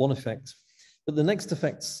one effect. But the next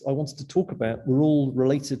effects I wanted to talk about were all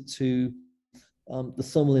related to the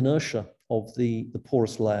thermal inertia of the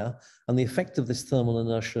porous layer and the effect of this thermal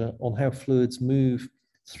inertia on how fluids move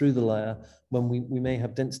through the layer when we may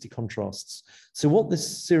have density contrasts. So what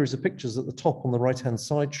this series of pictures at the top on the right-hand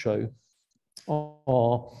side show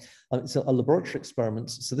are, it's a laboratory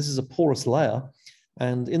experiment. So this is a porous layer,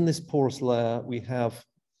 And in this porous layer, we have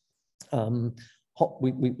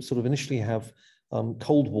we sort of initially have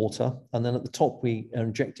cold water, and then at the top we are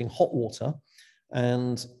injecting hot water.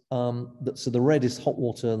 And so the red is hot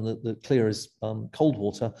water and the clear is cold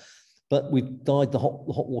water, but we've dyed the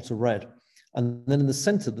hot water red. And then in the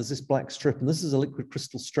center, there's this black strip, and this is a liquid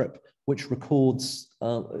crystal strip, which records,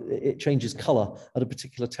 it changes color at a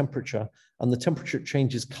particular temperature. And the temperature it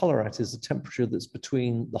changes color at is the temperature that's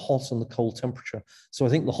between the hot and the cold temperature. So I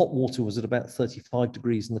think the hot water was at about 35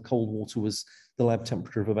 degrees and the cold water was the lab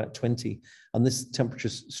temperature of about 20. And this temperature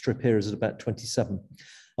strip here is at about 27.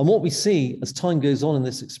 And what we see as time goes on in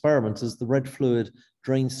this experiment, as the red fluid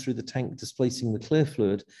drains through the tank, displacing the clear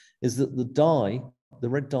fluid, is that the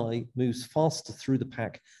red dye moves faster through the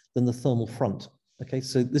pack than the thermal front. Okay,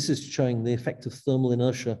 so this is showing the effect of thermal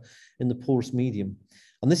inertia in the porous medium.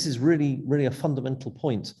 And this is really, really a fundamental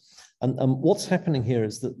point. And what's happening here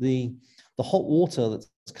is that the hot water that's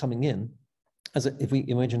coming in, if we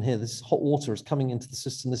imagine here, this hot water is coming into the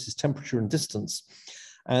system, this is temperature and distance.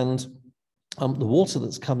 And the water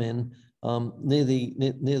that's come in near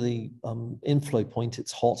the inflow point,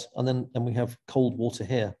 it's hot, and we have cold water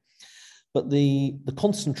here. But the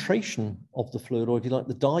concentration of the fluid, or if you like,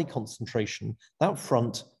 the dye concentration, that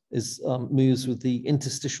front is moves with the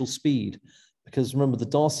interstitial speed, because remember the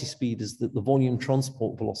Darcy speed is the volume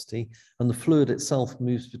transport velocity, and the fluid itself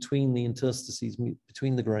moves between the interstices,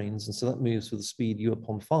 between the grains, and so that moves with the speed u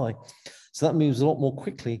upon phi. So that moves a lot more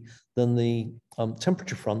quickly than the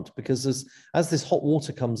temperature front, because as this hot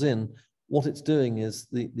water comes in, what it's doing is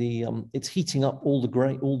it's heating up all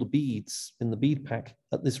the beads in the bead pack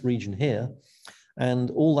at this region here,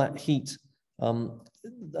 and all that heat, and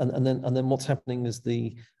then what's happening is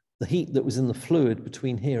the heat that was in the fluid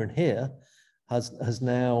between here and here has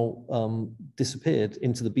now disappeared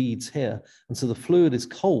into the beads here, and so the fluid is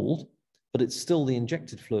cold, but it's still the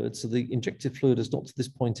injected fluid. So the injected fluid is not to this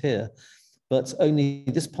point here, but only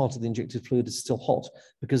this part of the injected fluid is still hot,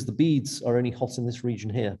 because the beads are only hot in this region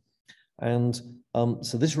here. And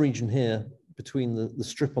so this region here, between the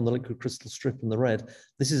strip on the liquid crystal strip and the red,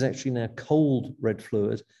 this is actually now cold red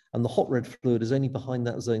fluid, and the hot red fluid is only behind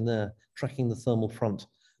that zone there, tracking the thermal front.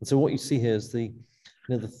 And so what you see here is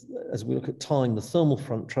as we look at time, the thermal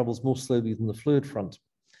front travels more slowly than the fluid front.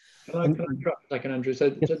 Can I interrupt a second, Andrew?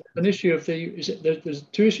 So an issue of there's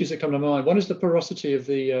two issues that come to mind. One is the porosity of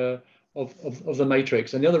the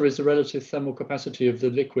matrix, and the other is the relative thermal capacity of the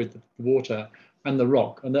liquid, the water, and the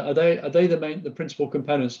rock. And are they the principal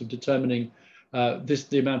components of determining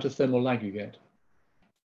the amount of thermal lag you get?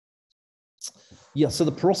 Yeah, so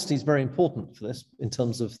the porosity is very important for this in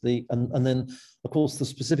terms of and then of course the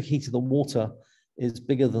specific heat of the water is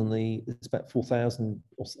bigger than it's about 4,000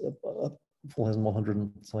 or 4,100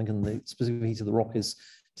 and something, and the specific heat of the rock is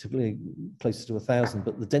typically closer to 1,000,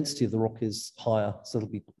 but the density of the rock is higher, so it'll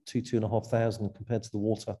be 2,500 compared to the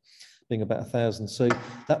water being about 1,000. So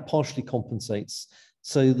that partially compensates.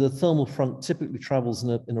 So the thermal front typically travels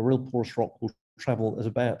in a real porous rock will travel at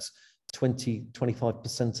about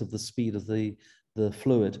 20–25% of the speed of the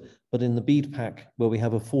fluid, but in the bead pack where we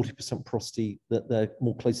have a 40% porosity, that they're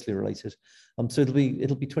more closely related. So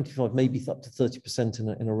it'll be 25, maybe up to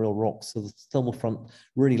 30% in a real rock. So the thermal front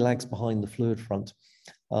really lags behind the fluid front.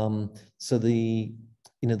 So the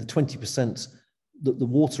 20%, the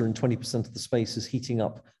water in 20% of the space is heating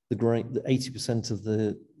up the 80% of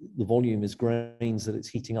the volume is grains that it's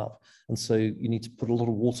heating up, and so you need to put a lot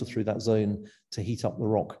of water through that zone to heat up the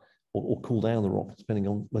rock or cool down the rock, depending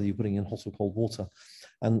on whether you're putting in hot or cold water.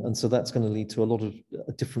 And so that's going to lead to a lot of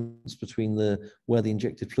a difference between where the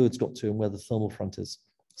injected fluid's got to and where the thermal front is.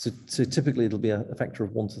 So typically it'll be a factor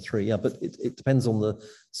of 1 to 3, yeah, but it depends on the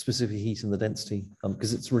specific heat and the density,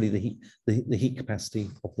 because it's really the heat capacity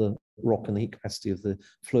of the rock and the heat capacity of the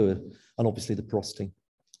fluid, and obviously the porosity.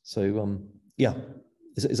 So yeah,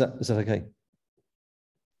 is that okay?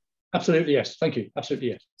 Absolutely, yes. Thank you.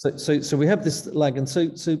 Absolutely, yes. So we have this lag, and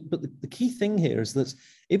but the key thing here is that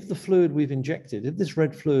if the fluid we've injected, if this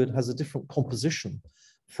red fluid has a different composition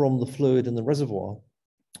from the fluid in the reservoir,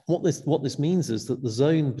 what this means is that the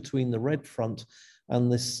zone between the red front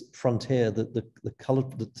and this front here, the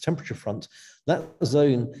temperature front, that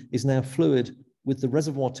zone is now fluid with the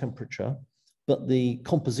reservoir temperature, but the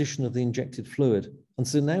composition of the injected fluid. And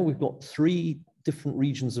so now we've got 3 different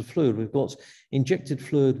regions of fluid. We've got injected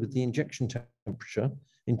fluid with the injection temperature,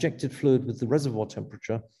 injected fluid with the reservoir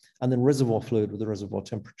temperature, and then reservoir fluid with the reservoir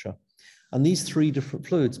temperature. And these 3 different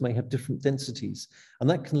fluids may have different densities, and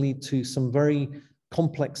that can lead to some very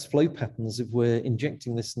complex flow patterns if we're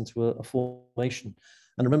injecting this into a formation.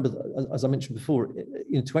 And remember, as I mentioned before,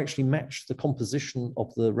 to actually match the composition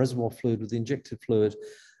of the reservoir fluid with the injected fluid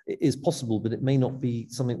is possible, but it may not be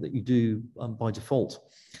something that you do by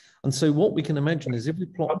default. And so what we can imagine is if we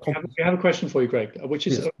plot... We have a question for you, Greg, which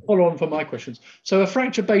is a follow-on from my questions. So a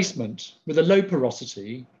fracture basement with a low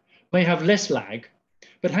porosity may have less lag,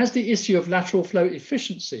 but has the issue of lateral flow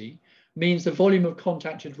efficiency means the volume of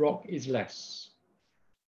contacted rock is less?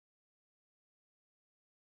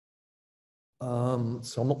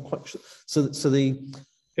 So I'm not quite sure. So the...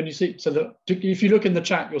 Can you see? So if you look in the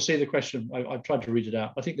chat, you'll see the question. I've tried to read it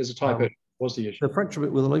out. I think there's a typo. What's the issue? The fracture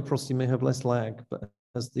bit with a low porosity may have less lag, but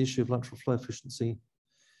has the issue of lateral flow efficiency.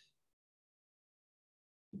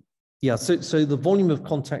 Yeah, so the volume of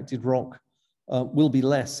contacted rock will be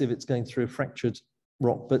less if it's going through a fractured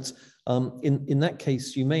rock, but in that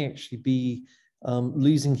case, you may actually be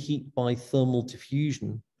losing heat by thermal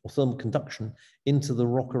diffusion or thermal conduction into the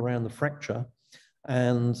rock around the fracture,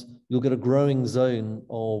 and you'll get a growing zone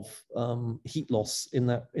of heat loss in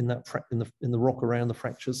the rock around the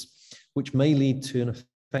fractures, which may lead to an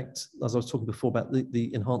effect, as I was talking before, about the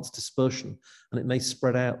enhanced dispersion, and it may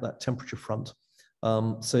spread out that temperature front.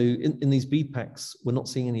 So in these bead packs, we're not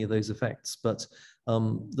seeing any of those effects, but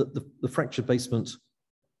the fracture basement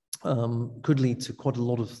could lead to quite a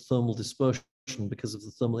lot of thermal dispersion because of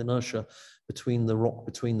the thermal inertia between the rock,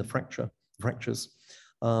 between the fractures.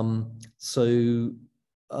 So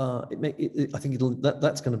I think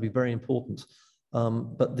that's going to be very important.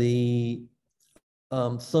 But the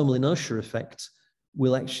thermal inertia effect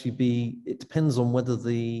will actually be, it depends on whether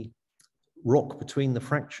the rock between the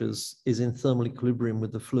fractures is in thermal equilibrium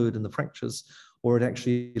with the fluid in the fractures, or it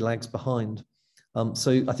actually lags behind.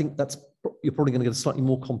 So I think you're probably going to get a slightly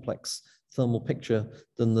more complex thermal picture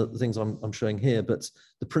than the things I'm showing here, but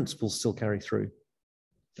the principles still carry through.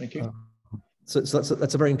 Thank you. So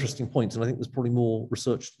that's a very interesting point, and I think there's probably more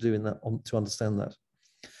research to do in that to understand that.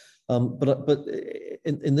 But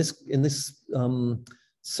in this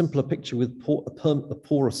simpler picture with a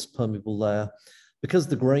porous permeable layer, because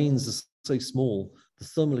the grains are so small, the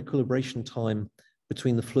thermal equilibration time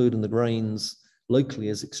between the fluid and the grains locally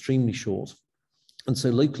is extremely short. And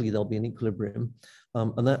so locally there'll be an equilibrium,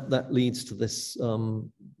 and that leads to this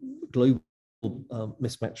global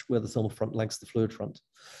mismatch where the thermal front lags the fluid front.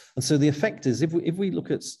 And so the effect is, if we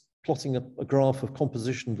look at plotting a graph of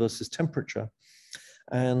composition versus temperature,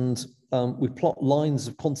 and we plot lines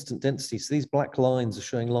of constant density. So these black lines are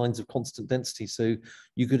showing lines of constant density. So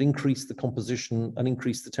you could increase the composition and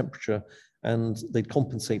increase the temperature, and they'd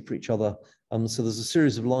compensate for each other. So there's a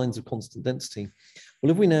series of lines of constant density.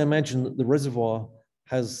 Well, if we now imagine that the reservoir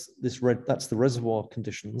has this red, that's the reservoir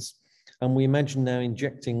conditions, and we imagine now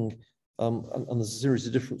injecting, and there's a series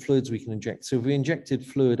of different fluids we can inject. So if we injected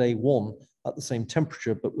fluid A1 at the same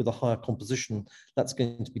temperature, but with a higher composition, that's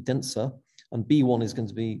going to be denser, and B1 is going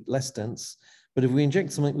to be less dense. But if we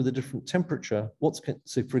inject something with a different temperature,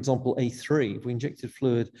 so for example, A3, if we injected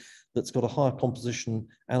fluid that's got a higher composition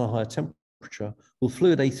and a higher temperature, well,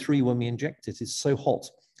 fluid A3, when we inject it, is so hot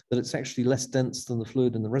that it's actually less dense than the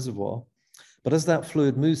fluid in the reservoir. But as that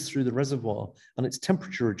fluid moves through the reservoir and its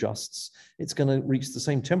temperature adjusts, it's going to reach the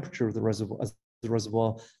same temperature of the reservoir as the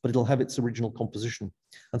reservoir, but it'll have its original composition.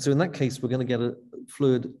 And so in that case, we're going to get a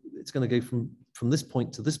fluid, it's going to go from this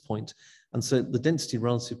point to this point. And so the density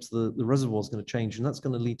relative to the reservoir is going to change, and that's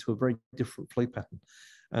going to lead to a very different flow pattern.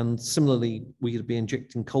 And similarly, we could be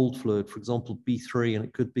injecting cold fluid, for example, B3, and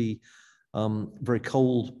it could be very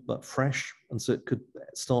cold but fresh. And so it could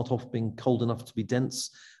start off being cold enough to be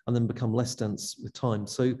dense and then become less dense with time.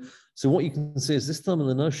 So what you can see is this thermal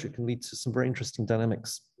inertia can lead to some very interesting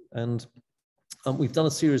dynamics. And we've done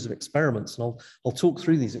a series of experiments, and I'll talk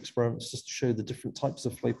through these experiments just to show the different types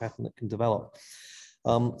of flow pattern that can develop.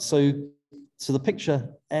 So the picture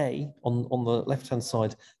A on the left-hand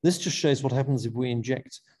side, this just shows what happens if we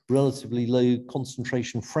inject relatively low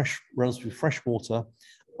concentration relatively fresh water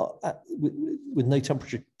with no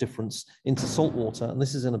temperature difference into salt water, and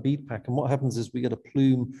this is in a bead pack. And what happens is we get a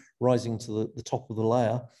plume rising to the top of the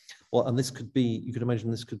layer. Well, and this could be, you could imagine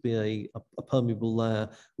this could be a permeable layer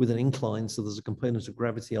with an incline, so there's a component of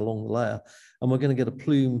gravity along the layer, and we're going to get a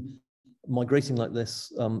plume migrating like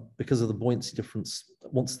this because of the buoyancy difference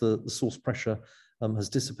once the source pressure has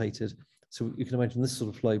dissipated. So you can imagine this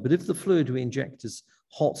sort of flow. But if the fluid we inject is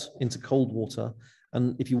hot into cold water,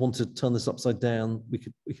 and if you want to turn this upside down, we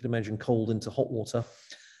could imagine cold into hot water,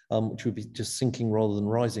 which would be just sinking rather than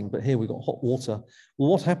rising. But here we've got hot water.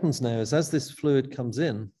 Well, what happens now is as this fluid comes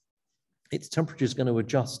in, its temperature is going to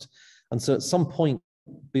adjust. And so at some point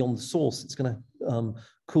beyond the source, it's going to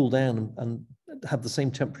cool down and have the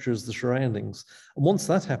same temperature as the surroundings. And once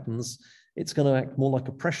that happens, it's going to act more like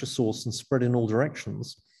a pressure source and spread in all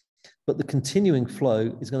directions. But the continuing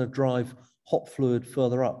flow is going to drive hot fluid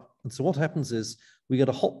further up. And so what happens is we get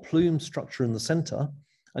a hot plume structure in the center.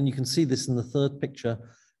 And you can see this in the third picture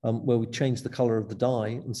where we change the color of the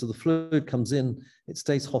dye. And so the fluid comes in, it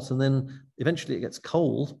stays hot, and then eventually it gets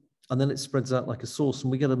cold, and then it spreads out like a sauce.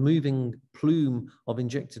 And we get a moving plume of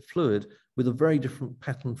injected fluid with a very different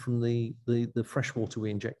pattern from the fresh water we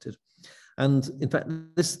injected. And in fact,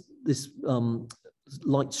 this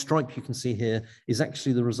light stripe you can see here is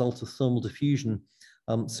actually the result of thermal diffusion.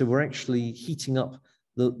 So we're actually heating up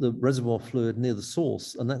the reservoir fluid near the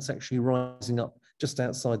source, and that's actually rising up just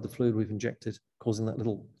outside the fluid we've injected, causing that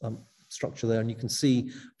little structure there. And you can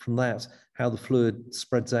see from that how the fluid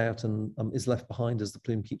spreads out and is left behind as the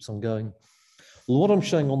plume keeps on going. Well, what I'm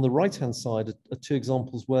showing on the right-hand side are two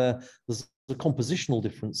examples where there's a compositional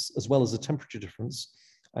difference as well as a temperature difference.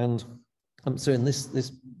 And so in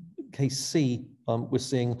this case C, we're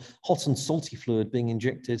seeing hot and salty fluid being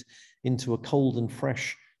injected into a cold and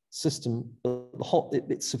fresh system.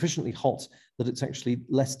 It's sufficiently hot that it's actually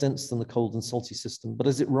less dense than the cold and salty system. But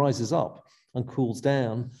as it rises up and cools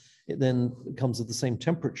down, it then comes at the same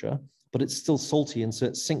temperature, but it's still salty, and so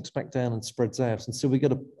it sinks back down and spreads out. And so we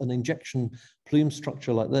get an injection plume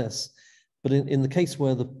structure like this. But in the case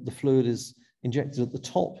where the fluid is injected at the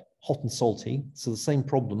top, hot and salty, so the same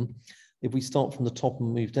problem, if we start from the top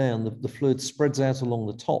and move down, the fluid spreads out along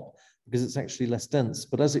the top because it's actually less dense.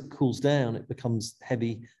 But as it cools down, it becomes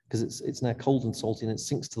heavy because it's now cold and salty, and it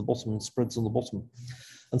sinks to the bottom and spreads on the bottom.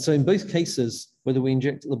 And so in both cases, whether we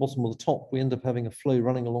inject at the bottom or the top, we end up having a flow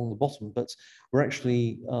running along the bottom, but we're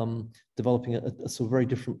actually developing a sort of very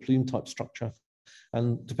different plume type structure.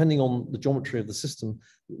 And depending on the geometry of the system,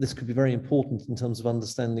 this could be very important in terms of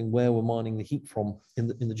understanding where we're mining the heat from in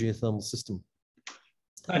the geothermal system.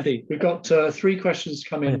 Andy, we've got 3 questions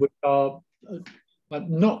come in, which are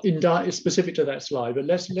not specific to that slide, but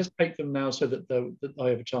let's take them now so that I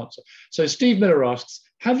have a chance. So Steve Miller asks,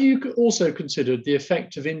 have you also considered the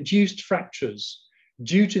effect of induced fractures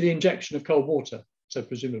due to the injection of cold water? So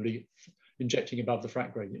presumably injecting above the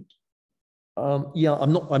frac gradient. Yeah,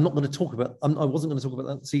 I'm not going to talk about. I wasn't going to talk about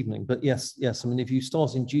that this evening, but yes. I mean, if you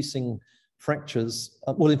start inducing fractures,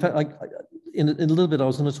 well, in fact, in a little bit, I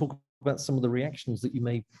was going to talk about some of the reactions that you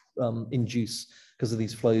may induce because of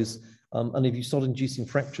these flows. And if you start inducing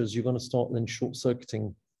fractures, you're going to start then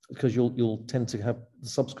short-circuiting because you'll tend to have the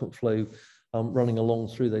subsequent flow running along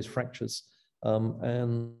through those fractures,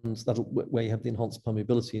 and that'll where you have the enhanced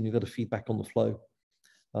permeability, and you've got a feedback on the flow.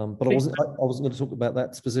 But I wasn't going to talk about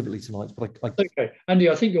that specifically tonight. But okay, Andy,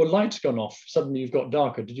 I think your light's gone off. Suddenly you've got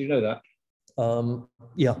darker. Did you know that?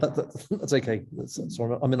 Yeah, that's okay.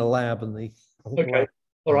 Sorry, I'm in a lab, and okay.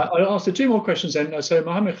 All right, I'll ask 2 more questions then. So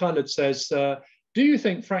Mohammed Khalid says, do you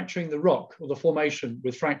think fracturing the rock or the formation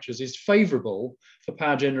with fractures is favourable for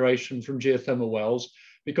power generation from geothermal wells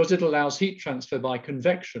because it allows heat transfer by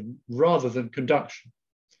convection rather than conduction?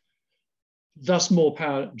 Thus, more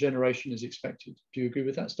power generation is expected. Do you agree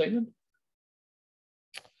with that statement?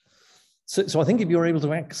 So I think if you're able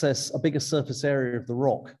to access a bigger surface area of the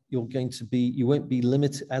rock, you won't be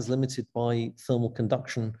limited by thermal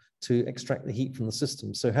conduction to extract the heat from the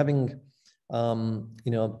system. So having a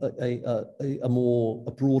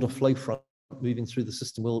broader flow front moving through the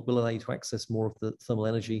system will allow you to access more of the thermal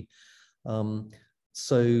energy.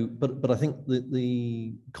 But I think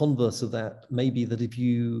the converse of that may be that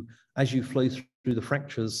as you flow through the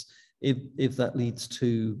fractures, if that leads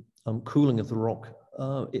to cooling of the rock,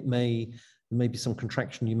 there may be some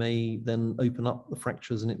contraction. You may then open up the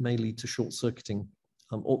fractures, and it may lead to short circuiting,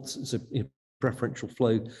 preferential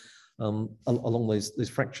flow along those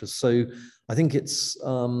fractures. So I think it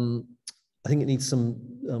needs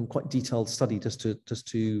some quite detailed study just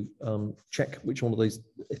to check which one of those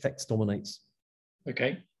effects dominates.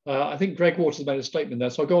 Okay, I think Greg Waters made a statement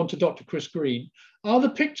there, so I'll go on to Dr. Chris Green. Are the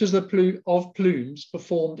pictures of plumes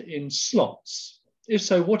performed in slots? If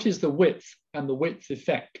so, what is the width and the width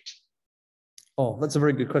effect? Oh, that's a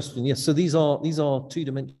very good question. Yes, so these are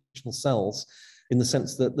 2-dimensional cells in the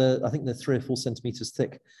sense that I think they're 3 or 4 centimeters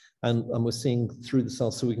thick, and we're seeing through the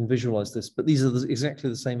cells, so we can visualize this. But these are exactly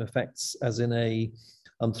the same effects as in a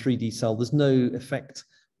 3D cell. There's no effect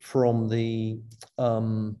from the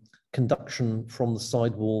conduction from the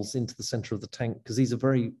sidewalls into the center of the tank, because these are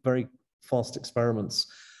very, very fast experiments.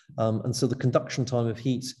 And so the conduction time of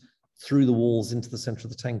heat through the walls into the center of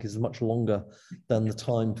the tank is much longer than the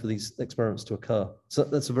time for these experiments to occur. So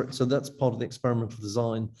that's part of the experimental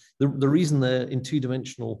design. The reason they're in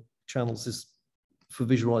 2-dimensional channels is for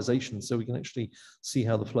visualization, so we can actually see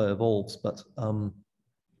how the flow evolves. But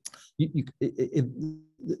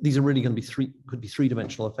these are really going to be could be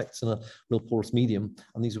three-dimensional effects in a real porous medium,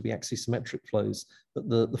 and these will be axisymmetric flows, but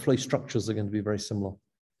the flow structures are going to be very similar.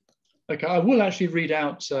 Okay, I will actually read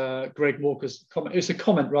out Greg Walker's comment. It's a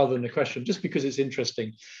comment rather than a question, just because it's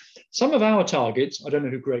interesting. Some of our targets, I don't know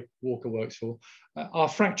who Greg Walker works for, are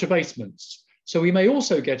fracture basements. So we may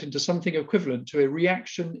also get into something equivalent to a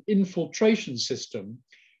reaction infiltration system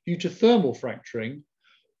due to thermal fracturing,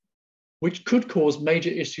 which could cause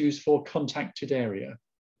major issues for contacted area.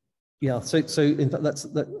 Yeah, so in fact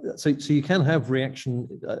so you can have reactions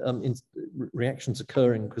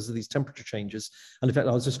occurring because of these temperature changes, and in fact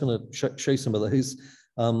I was just going to show some of those.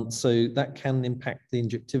 So that can impact the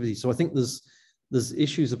injectivity. So I think there's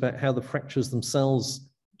issues about how the fractures themselves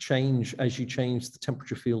change as you change the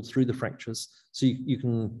temperature field through the fractures. So you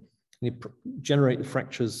can generate the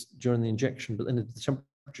fractures during the injection, but then if the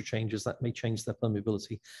temperature changes, that may change their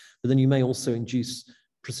permeability. But then you may also induce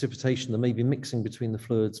precipitation. There may be mixing between the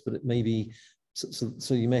fluids, but it may be,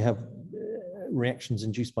 so you may have reactions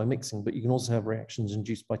induced by mixing, but you can also have reactions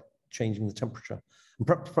induced by changing the temperature. And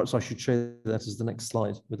perhaps I should show that as the next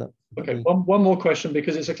slide. With that. Okay, one more question,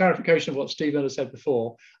 because it's a clarification of what Stephen has said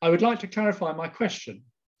before. I would like to clarify my question.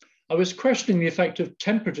 I was questioning the effect of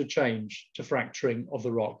temperature change to fracturing of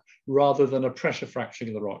the rock rather than a pressure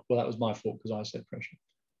fracturing of the rock. Well, that was my fault because I said pressure.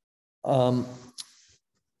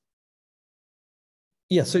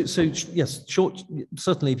 Yeah, so yes,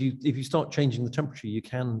 certainly if you start changing the temperature, you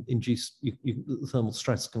can induce the thermal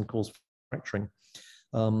stress can cause fracturing.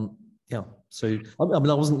 Yeah, so I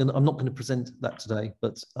mean, I'm not going to present that today,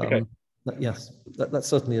 but okay. Yes, that's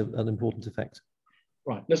certainly an important effect.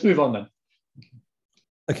 Right, let's move on then.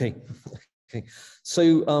 Okay.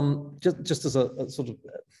 So just as a sort of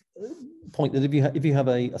point, that if you have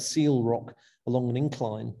a seal rock along an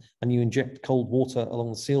incline and you inject cold water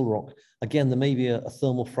along the seal rock, again there may be a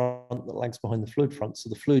thermal front that lags behind the fluid front. So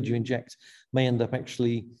the fluid you inject may end up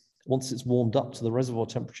actually, once it's warmed up to the reservoir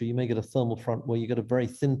temperature, you may get a thermal front where you get a very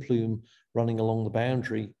thin plume running along the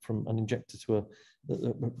boundary from an injector to a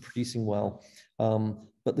producing well.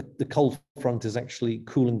 But the cold front is actually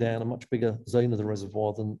cooling down a much bigger zone of the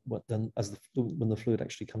reservoir than when the fluid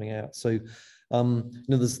actually coming out. So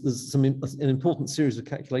there's an important series of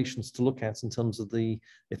calculations to look at in terms of the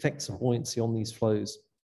effects of buoyancy on these flows.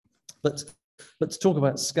 But to talk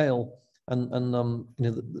about scale, and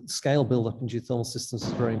the scale build-up in geothermal systems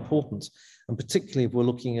is very important, and particularly if we're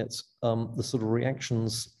looking at the sort of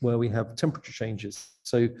reactions where we have temperature changes.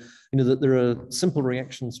 So that there are simple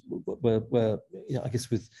reactions where I guess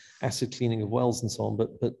with acid cleaning of wells and so on,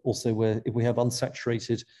 but also where if we have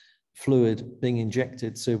unsaturated fluid being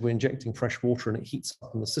injected, so if we're injecting fresh water and it heats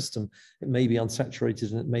up in the system, it may be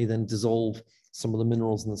unsaturated and it may then dissolve some of the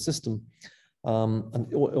minerals in the system.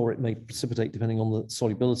 Or it may precipitate depending on the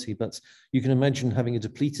solubility. But you can imagine having a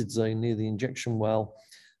depleted zone near the injection well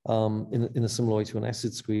in a similar way to an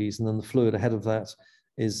acid squeeze, and then the fluid ahead of that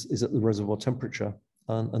is at the reservoir temperature,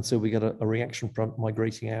 and so we get a reaction front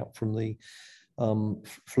migrating out from the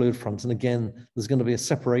fluid front. And again, there's going to be a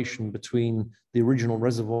separation between the original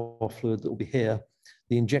reservoir fluid that will be here,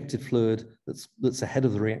 the injected fluid that's ahead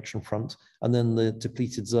of the reaction front, and then the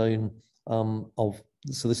depleted zone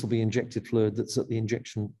so this will be injected fluid that's at the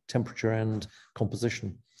injection temperature and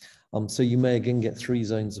composition. So you may again get three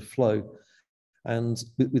zones of flow. And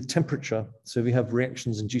with temperature, so if you have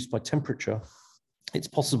reactions induced by temperature, it's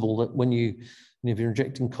possible that when if you're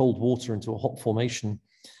injecting cold water into a hot formation,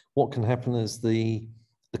 what can happen is the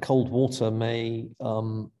cold water may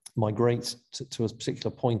migrate to a particular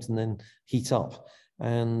point and then heat up,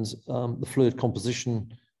 and the fluid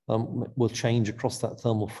composition will change across that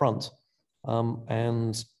thermal front.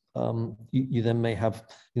 You then may have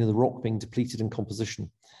the rock being depleted in composition,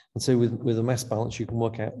 and so with a mass balance you can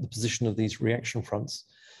work out the position of these reaction fronts.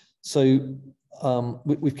 So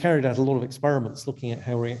we've carried out a lot of experiments looking at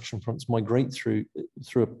how reaction fronts migrate through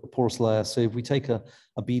a porous layer. So if we take a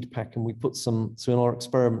bead pack and we put so in our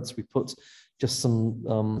experiments we put just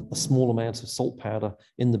a small amount of salt powder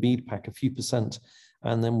in the bead pack, a few percent,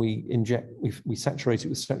 and then we saturate it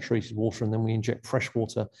with saturated water, and then we inject fresh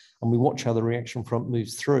water, and we watch how the reaction front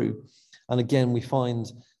moves through. And again, we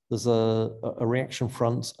find there's a reaction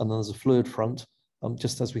front and then there's a fluid front,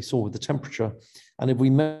 just as we saw with the temperature. And if we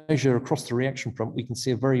measure across the reaction front, we can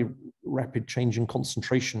see a very rapid change in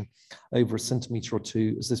concentration over a centimetre or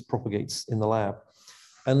two as this propagates in the lab.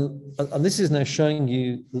 And this is now showing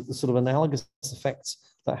you the sort of analogous effects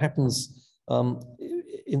that happens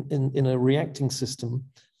in a reacting system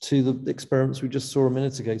to the experiments we just saw a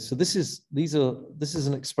minute ago. So this is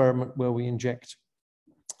an experiment where we inject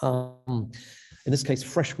in this case,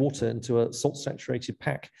 fresh water into a salt-saturated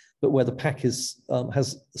pack, but where the pack is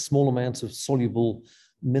has a small amount of soluble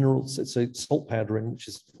minerals, so salt powder in, which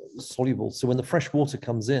is soluble. So when the fresh water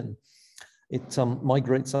comes in, it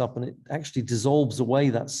migrates up and it actually dissolves away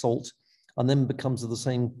that salt and then becomes of the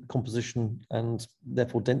same composition and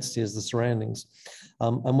therefore density as the surroundings.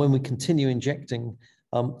 And when we continue injecting,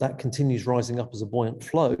 that continues rising up as a buoyant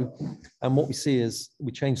flow. And what we see is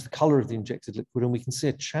we change the color of the injected liquid and we can see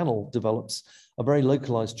a channel develops, a very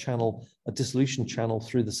localized channel, a dissolution channel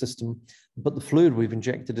through the system. But the fluid we've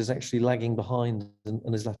injected is actually lagging behind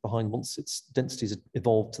and is left behind once its densities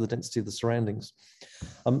evolved to the density of the surroundings.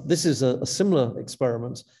 This is a similar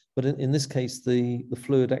experiment, but in this case, the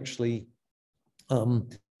fluid actually,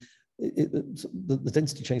 the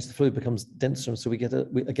density change, the fluid becomes denser. And so we get a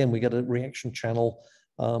reaction channel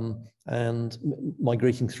and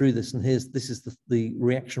migrating through this. And this is the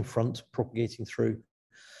reaction front propagating through.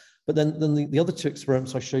 But then the other two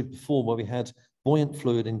experiments I showed before, where we had buoyant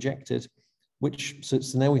fluid injected, so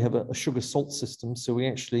now we have a sugar salt system. So we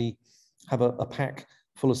actually have a pack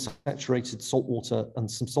full of saturated salt water and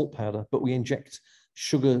some salt powder, but we inject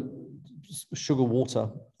sugar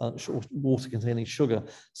water, water containing sugar,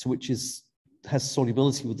 so which has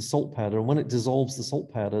solubility with the salt powder. And when it dissolves the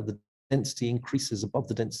salt powder, the density increases above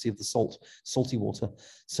the density of the salty water.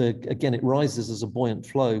 So again, it rises as a buoyant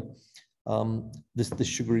flow. This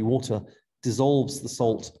sugary water dissolves the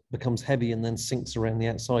salt, becomes heavy, and then sinks around the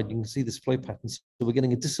outside. You can see this flow pattern. So we're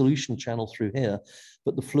getting a dissolution channel through here,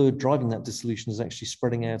 but the fluid driving that dissolution is actually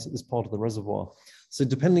spreading out at this part of the reservoir. So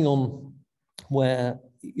depending on where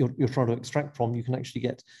you're trying to extract from, you can actually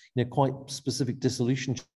get quite specific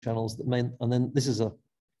dissolution channels that may, and then this is a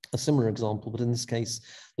similar example, but in this case,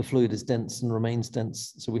 the fluid is dense and remains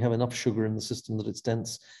dense. So we have enough sugar in the system that it's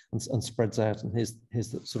dense and spreads out. And here's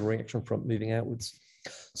the sort of reaction front moving outwards.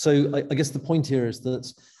 So I guess the point here is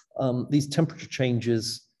that these temperature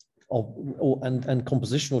changes and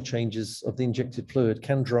compositional changes of the injected fluid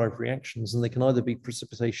can drive reactions, and they can either be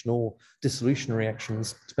precipitation or dissolution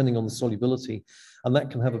reactions, depending on the solubility. And that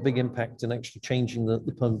can have a big impact in actually changing the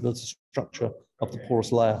permeability structure of the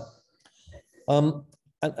porous layer. And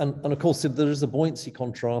of course, if there is a buoyancy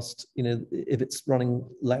contrast, if it's running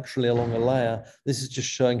laterally along a layer, this is just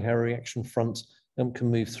showing how a reaction front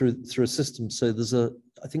can move through a system. So there's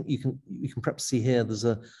I think you can perhaps see here, there's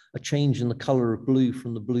a change in the color of blue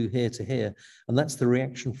from the blue here to here. And that's the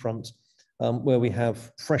reaction front where we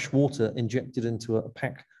have fresh water injected into a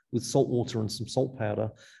pack with salt water and some salt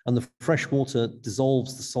powder. And the fresh water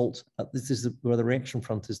dissolves the salt. This is where the reaction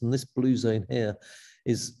front is. And this blue zone here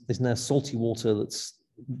is now salty water that's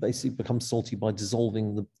basically becomes salty by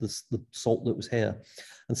dissolving the salt that was here.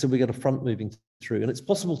 And so we get a front moving through. And it's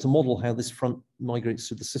possible to model how this front migrates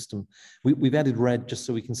through the system. We've added red just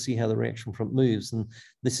so we can see how the reaction front moves. And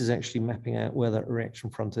this is actually mapping out where that reaction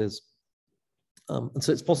front is. And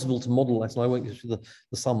so it's possible to model that. And I won't go through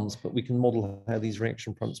the sums, but we can model how these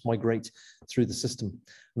reaction fronts migrate through the system.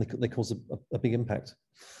 And they cause a big impact.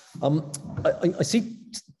 I see,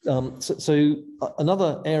 so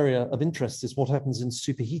another area of interest is what happens in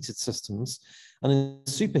superheated systems. And in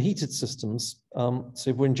superheated systems, so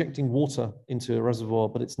if we're injecting water into a reservoir,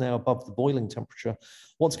 but it's now above the boiling temperature,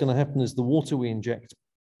 what's going to happen is the water we inject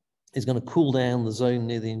is going to cool down the zone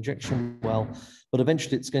near the injection well, but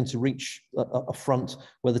eventually it's going to reach a front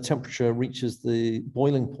where the temperature reaches the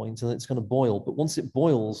boiling point and it's going to boil. But once it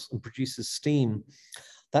boils and produces steam,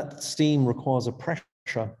 that steam requires a pressure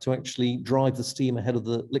to actually drive the steam ahead of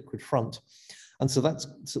the liquid front. And so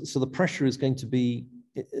the pressure is going to be,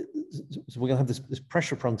 so we're going to have this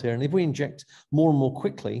pressure front here. And if we inject more and more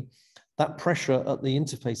quickly, that pressure at the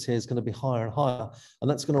interface here is going to be higher and higher. And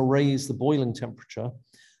that's going to raise the boiling temperature.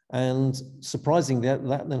 And surprisingly,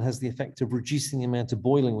 that then has the effect of reducing the amount of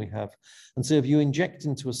boiling we have. And so if you inject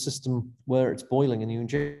into a system where it's boiling and you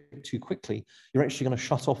inject too quickly, you're actually going to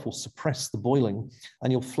shut off or suppress the boiling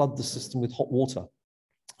and you'll flood the system with hot water.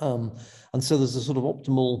 And so there's a sort of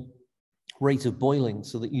optimal rate of boiling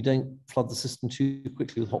so that you don't flood the system too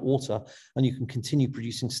quickly with hot water and you can continue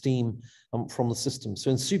producing steam from the system.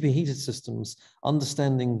 So in superheated systems,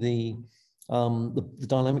 understanding the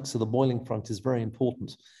dynamics of the boiling front is very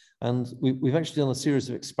important. And we've actually done a series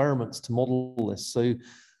of experiments to model this. So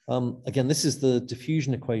again, this is the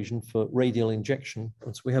diffusion equation for radial injection.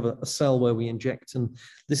 And so we have a cell where we inject, and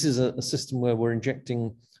this is a system where we're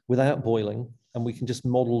injecting without boiling, and we can just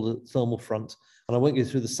model the thermal front. And I won't go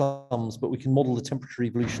through the sums, but we can model the temperature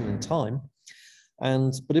evolution in time.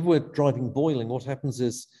 But if we're driving boiling, what happens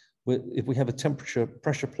is, if we have a temperature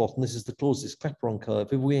pressure plot, and this is the Clausius-Clapeyron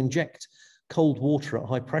curve, if we inject cold water at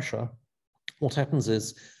high pressure, what happens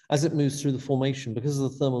is, as it moves through the formation, because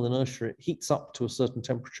of the thermal inertia, it heats up to a certain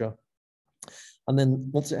temperature. And then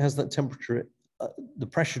once it has that temperature, the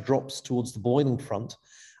pressure drops towards the boiling front.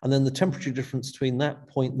 And then the temperature difference between that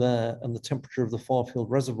point there and the temperature of the far-field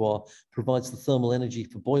reservoir provides the thermal energy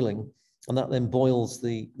for boiling. And that then boils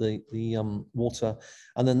the water.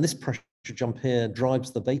 And then this pressure jump here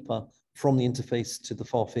drives the vapor from the interface to the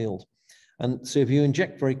far field. And so if you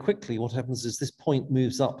inject very quickly, what happens is this point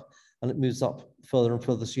moves up, and it moves up further and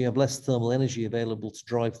further. So you have less thermal energy available to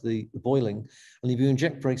drive the boiling. And if you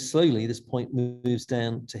inject very slowly, this point moves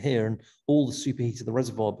down to here, and all the superheat of the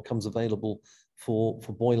reservoir becomes available for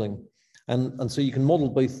boiling. And so you can model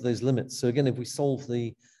both of those limits. So again, if we solve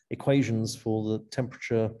the equations for the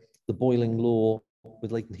temperature, the boiling law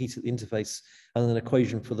with latent heat at the interface, and an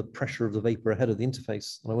equation for the pressure of the vapor ahead of the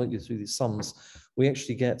interface, and I won't go through these sums, we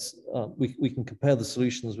actually get, we can compare the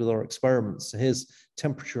solutions with our experiments. So here's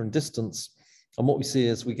temperature and distance. And what we see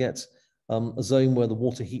is we get a zone where the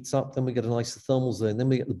water heats up, then we get an isothermal zone, then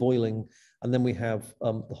we get the boiling, and then we have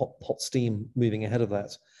the hot steam moving ahead of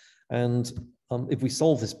that. And if we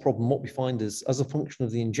solve this problem, what we find is, as a function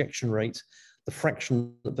of the injection rate, the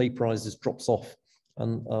fraction that vaporizes drops off.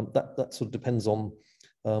 And that sort of depends on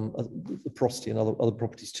the porosity and other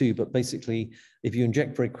properties too. But basically, if you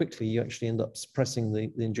inject very quickly, you actually end up suppressing the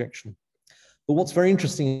injection. But what's very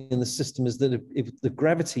interesting in this system is that if the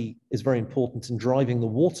gravity is very important in driving the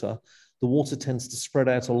water tends to spread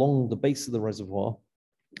out along the base of the reservoir.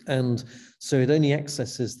 And so it only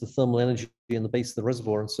accesses the thermal energy in the base of the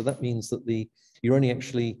reservoir. And so that means that you're only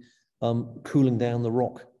actually cooling down the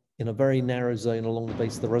rock in a very narrow zone along the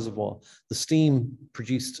base of the reservoir. The steam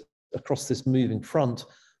produced across this moving front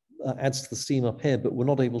adds to the steam up here, but we're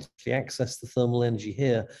not able to access the thermal energy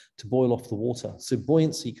here to boil off the water. So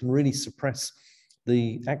buoyancy can really suppress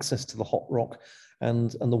the access to the hot rock,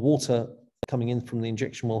 and the water coming in from the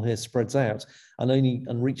injection well here spreads out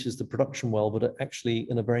and reaches the production well, but actually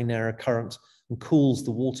in a very narrow current, and cools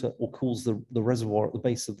the water or cools the reservoir at the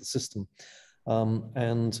base of the system.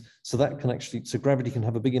 And so that can actually, so gravity can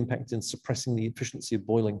have a big impact in suppressing the efficiency of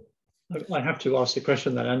boiling. I have to ask the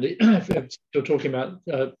question then, Andy. If you're talking about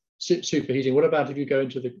superheating, what about if you go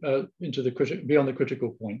into the beyond the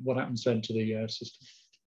critical point? What happens then to the system?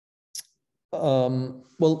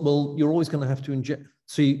 Well, you're always going to have to inject.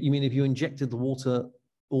 So you mean if you injected the water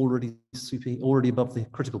already above the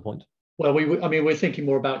critical point? Well, we're thinking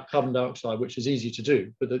more about carbon dioxide, which is easy to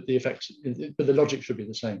do, but the effects, but the logic should be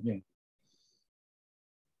the same. Yeah.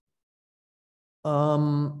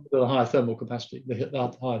 The higher thermal capacity,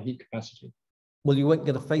 the higher heat capacity. Well, you won't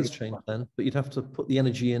get a phase change then, but you'd have to put the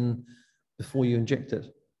energy in before you inject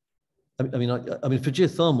it. I mean, for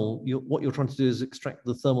geothermal, what you're trying to do is extract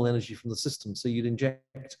the thermal energy from the system. So you'd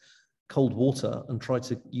inject cold water and try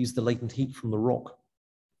to use the latent heat from the rock.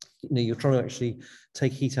 You're trying to actually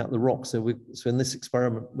take heat out of the rock. So in this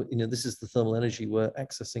experiment, this is the thermal energy we're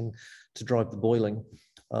accessing to drive the boiling.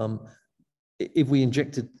 If we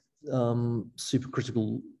injected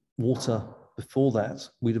supercritical water before that,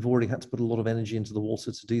 we'd have already had to put a lot of energy into the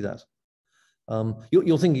water to do that.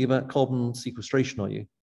 You're thinking about carbon sequestration, are you?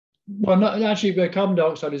 Well, no, actually, carbon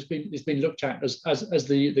dioxide has been looked at as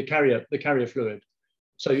the carrier fluid.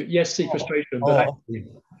 So yes, sequestration, but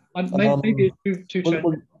maybe it's too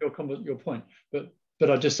challenging your point. But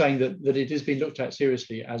I'm just saying that it is being looked at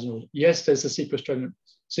seriously as yes, there's a sequestration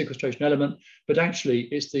element, but actually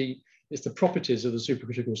it's the properties of the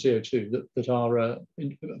supercritical CO2 that are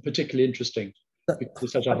particularly interesting because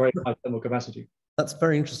it's such a very high thermal capacity. That's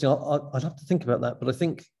very interesting. I'd have to think about that, but I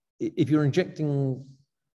think if you're injecting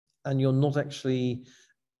and you're not actually,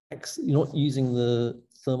 you're not using the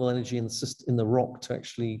thermal energy in the rock to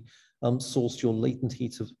actually source your latent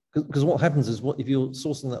heat of, because what happens is if you're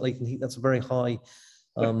sourcing that latent heat, that's a very high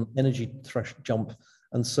energy threshold jump,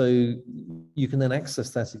 and so you can then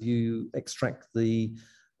access that if you extract the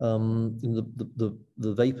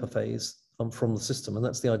vapor phase from the system, and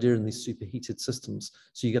that's the idea in these superheated systems.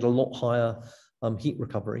 So you get a lot higher heat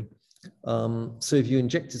recovery. So if you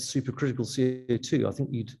injected supercritical CO2,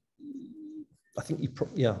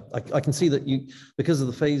 I can see that because of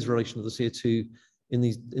the phase relation of the CO2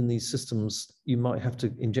 in these systems, you might have to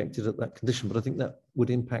inject it at that condition. But I think that would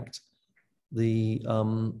impact the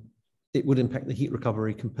heat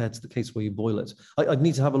recovery compared to the case where you boil it. I'd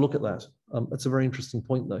need to have a look at that. That's a very interesting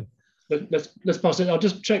point, though. Let's pass it. I'll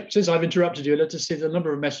just check, since I've interrupted you, let's just see the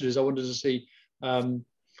number of messages I wanted to see.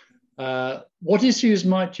 What issues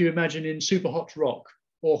might you imagine in super hot rock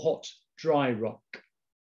or hot dry rock?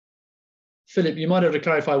 Philip, you might have to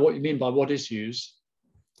clarify what you mean by what issues.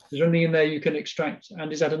 Is there anything in there you can extract?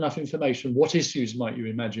 And is that enough information? What issues might you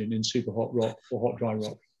imagine in super hot rock or hot dry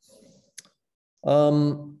rock?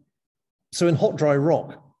 So in hot dry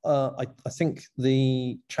rock, I think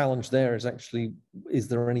the challenge there is actually, is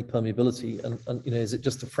there any permeability? And you know, is it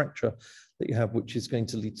just a fracture that you have, which is going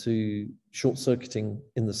to lead to short circuiting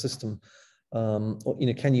in the system? Or, you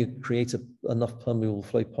know, can you create enough permeable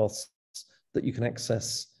flow paths that you can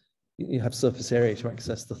access, you have surface area to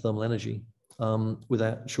access the thermal energy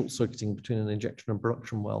without short circuiting between an injection and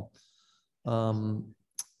production well?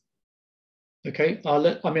 Okay,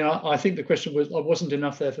 I think the question wasn't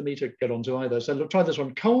enough there for me to get onto either. So look, try this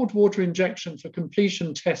one. Cold water injection for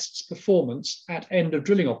completion tests performance at end of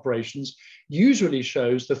drilling operations usually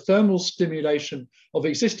shows the thermal stimulation of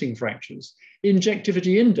existing fractures.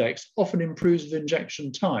 Injectivity index often improves with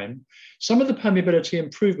injection time. Some of the permeability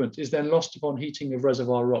improvement is then lost upon heating of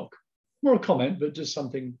reservoir rock. More a comment, but just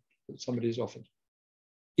something that somebody's offered.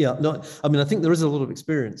 Yeah, no, I mean, I think there is a lot of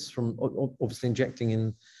experience from obviously injecting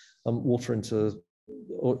in water into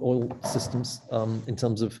oil systems in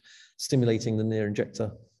terms of stimulating the near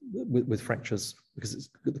injector with fractures, because it's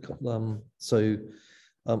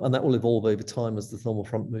and that will evolve over time as the thermal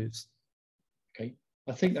front moves. Okay,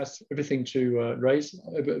 I think that's everything to raise.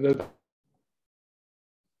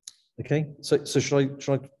 Okay, so should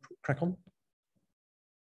I crack on?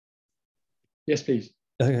 Yes, please.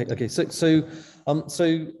 Okay. So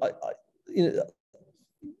you know,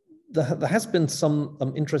 there has been some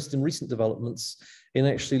interest in recent developments in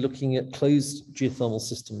actually looking at closed geothermal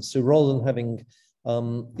systems. So rather than having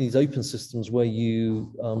these open systems where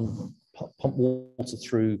you pump water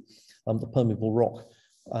through the permeable rock,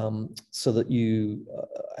 so that you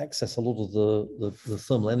access a lot of the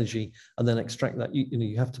thermal energy and then extract that,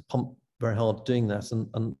 you have to pump very hard doing that.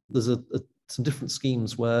 And there's some different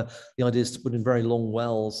schemes where the idea is to put in very long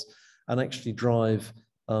wells and actually drive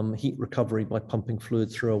heat recovery by pumping fluid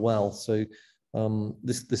through a well. So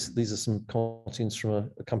these are some cartoons from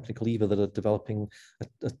a company called EVA that are developing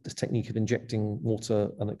a technique of injecting water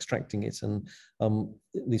and extracting it. And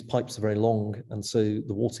these pipes are very long, and so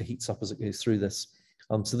the water heats up as it goes through this.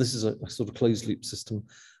 So this is a sort of closed loop system.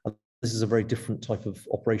 This is a very different type of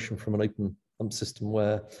operation from an open system,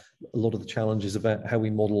 where a lot of the challenge is about how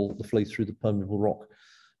we model the flow through the permeable rock.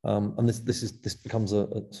 And this becomes a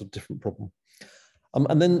sort of different problem.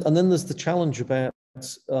 And then there's the challenge about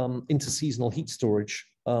interseasonal heat storage,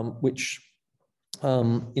 which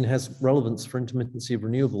has relevance for intermittency of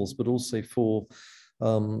renewables, but also for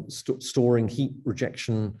storing heat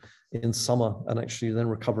rejection in summer and actually then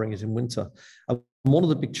recovering it in winter. And one of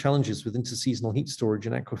the big challenges with interseasonal heat storage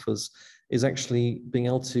in aquifers is actually being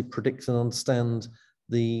able to predict and understand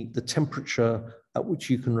the temperature at which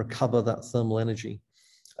you can recover that thermal energy.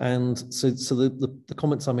 And so the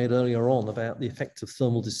comments I made earlier on about the effect of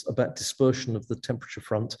about dispersion of the temperature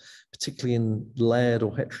front, particularly in layered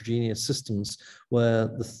or heterogeneous systems where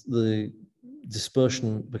the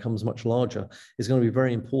dispersion becomes much larger, is going to be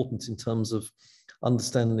very important in terms of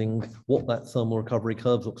understanding what that thermal recovery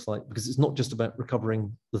curve looks like, because it's not just about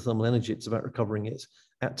recovering the thermal energy, it's about recovering it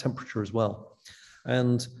at temperature as well.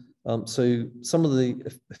 And so some of the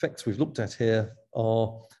effects we've looked at here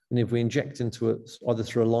are, if we inject into it either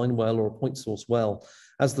through a line well or a point source well,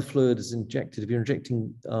 as the fluid is injected, if you're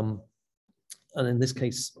injecting, and in this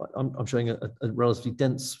case, I'm showing a relatively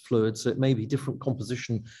dense fluid, so it may be different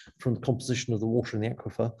composition from the composition of the water in the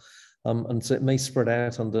aquifer. And so it may spread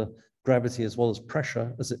out under gravity as well as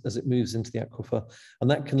pressure as it moves into the aquifer.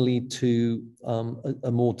 And that can lead to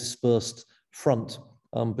a more dispersed front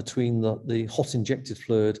between the hot injected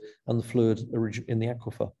fluid and the fluid in the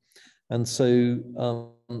aquifer. And so,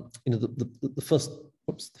 the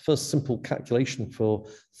first simple calculation for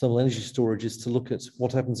thermal energy storage is to look at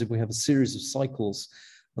what happens if we have a series of cycles,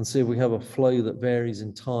 and so if we have a flow that varies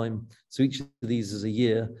in time. So each of these is a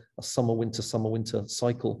year, a summer, winter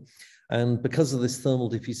cycle. And because of this thermal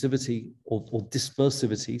diffusivity or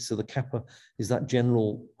dispersivity, so the kappa is that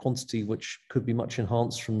general quantity which could be much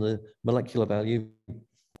enhanced from the molecular value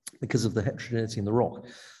because of the heterogeneity in the rock,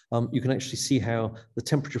 you can actually see how the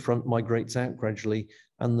temperature front migrates out gradually,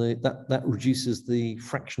 and that reduces the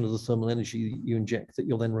fraction of the thermal energy you inject that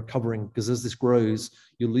you're then recovering, because as this grows,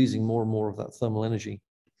 you're losing more and more of that thermal energy.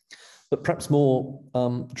 But perhaps more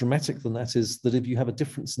dramatic than that is that if you have a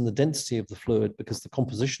difference in the density of the fluid because the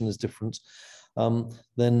composition is different,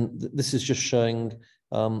 then this is just showing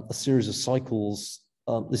a series of cycles.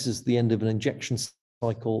 This is the end of an injection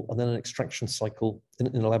cycle and then an extraction cycle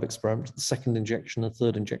in a lab experiment, the second injection and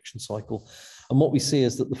third injection cycle. And what we see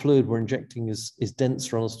is that the fluid we're injecting is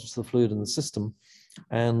dense relative to the fluid in the system.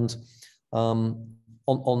 And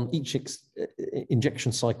on each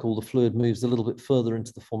injection cycle, the fluid moves a little bit further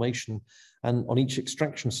into the formation, and on each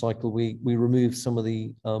extraction cycle, we remove some of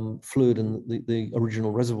the fluid and the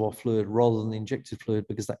original reservoir fluid rather than the injected fluid,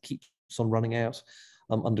 because that keeps on running out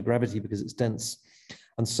under gravity because it's dense.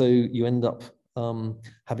 And so you end up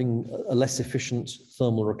having a less efficient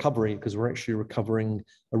thermal recovery, because we're actually recovering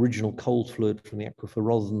original cold fluid from the aquifer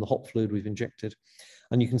rather than the hot fluid we've injected.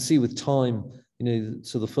 And you can see with time,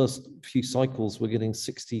 so the first few cycles, we're getting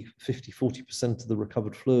 60, 50, 40% of the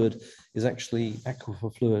recovered fluid is actually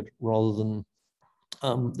aquifer fluid rather than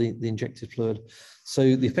the injected fluid.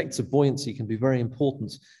 So the effects of buoyancy can be very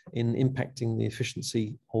important in impacting the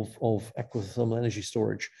efficiency of aquifer thermal energy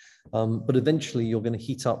storage. But eventually you're going to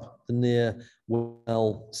heat up the near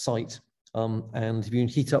well site. And if you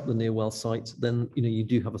heat up the near well site, then you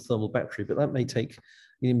do have a thermal battery, but that may take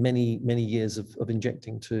many, many years of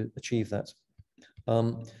injecting to achieve that.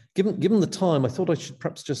 Given the time, I thought I should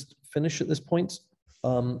perhaps just finish at this point,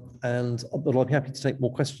 but I'll be happy to take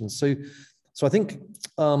more questions. So I think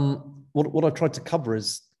what I've tried to cover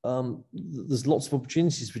is there's lots of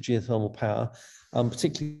opportunities for geothermal power,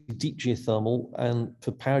 particularly deep geothermal and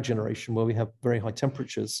for power generation where we have very high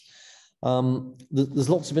temperatures. There's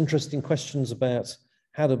lots of interesting questions about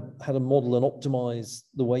how to model and optimize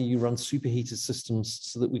the way you run superheated systems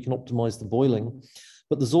so that we can optimize the boiling.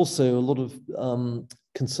 But there's also a lot of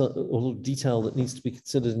detail that needs to be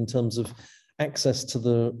considered in terms of access to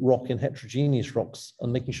the rock in heterogeneous rocks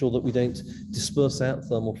and making sure that we don't disperse out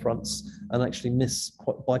thermal fronts and actually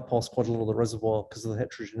bypass quite a lot of the reservoir because of the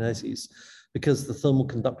heterogeneities, because the thermal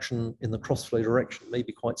conduction in the crossflow direction may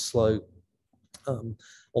be quite slow on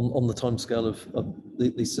the timescale of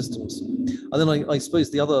these systems. And then I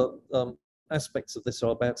suppose the other aspects of this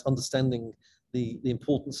are about understanding the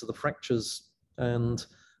importance of the fractures and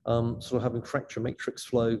sort of having fracture matrix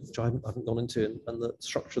flow, which I haven't gone into, and the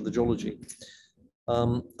structure of the geology.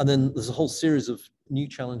 And then there's a whole series of new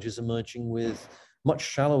challenges emerging with much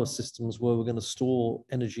shallower systems where we're going to store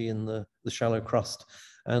energy in the shallow crust.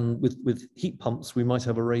 And with heat pumps, we might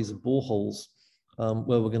have arrays of boreholes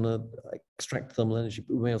where we're going to extract thermal energy,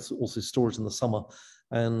 but we may also store it in the summer.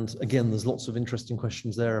 And again, there's lots of interesting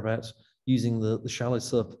questions there about using the shallow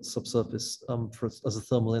subsurface as a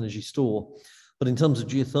thermal energy store. But in terms of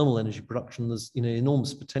geothermal energy production, there's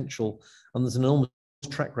enormous potential, and there's an enormous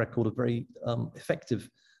track record of very effective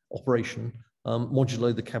operation,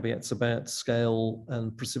 modulo the caveats about scale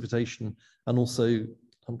and precipitation, and also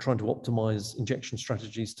trying to optimize injection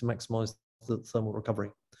strategies to maximize the thermal recovery.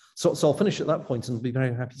 So I'll finish at that point and be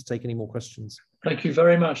very happy to take any more questions. Thank you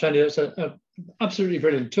very much, Andy. It's absolutely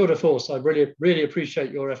brilliant. Tour de force. I really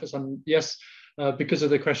appreciate your efforts. And yes, because of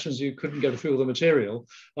the questions, you couldn't go through all the material.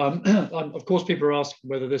 Of course, people are asking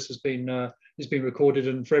whether this has been recorded,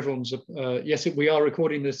 and for everyone's, yes, we are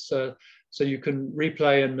recording this, so you can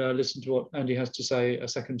replay and listen to what Andy has to say a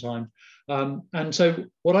second time. And so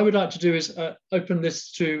what I would like to do is open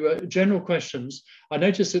this to general questions. I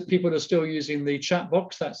notice that people are still using the chat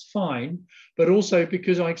box. That's fine. But also,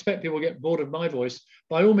 because I expect people get bored of my voice,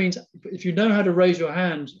 by all means, if you know how to raise your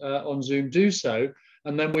hand on Zoom, do so.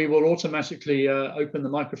 And then we will automatically open the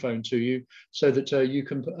microphone to you so that you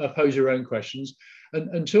can pose your own questions. And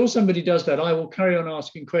until somebody does that, I will carry on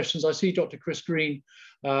asking questions. I see Dr. Chris Green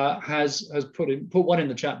has put one in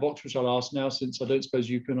the chat box, which I'll ask now, since I don't suppose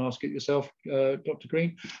you can ask it yourself, Dr.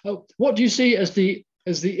 Green. What do you see as the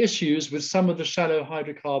issues with some of the shallow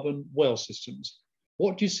hydrocarbon well systems?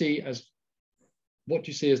 What do you see as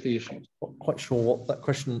the issues? Not quite sure what that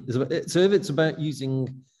question is about. So if it's about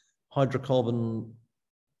using hydrocarbon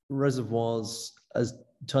reservoirs as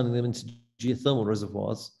turning them into geothermal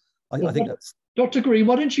reservoirs, I think that's. Dr. Green,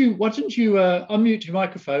 why don't you unmute your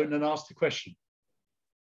microphone and ask the question?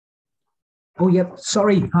 Oh, yep.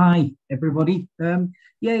 Sorry. Hi, everybody.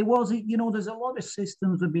 Yeah, it was. There's a lot of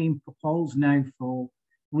systems that are being proposed now for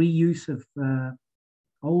reuse of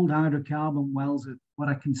old hydrocarbon wells at what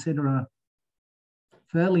I consider a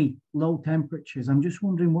fairly low temperatures. I'm just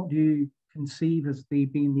wondering, what do you conceive as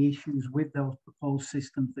being the issues with those proposed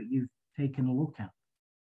systems that you've taken a look at?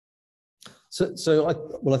 So I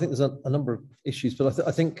think there's a number of issues, but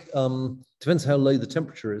I think depends how low the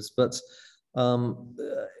temperature is. But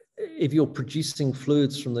if you're producing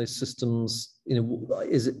fluids from those systems,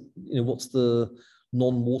 is it what's the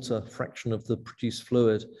non-water fraction of the produced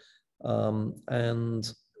fluid,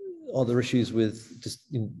 and are there issues with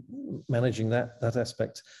just managing that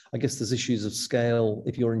aspect? I guess there's issues of scale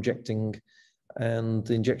if you're injecting and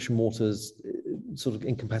the injection water is sort of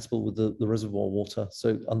incompatible with the reservoir water.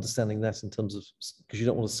 So understanding that in terms of, because you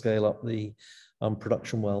don't want to scale up the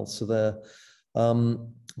production wells. So there,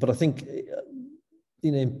 but I think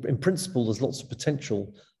you know, in principle, there's lots of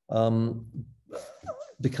potential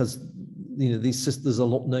because, you know, there's a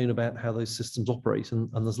lot known about how those systems operate, and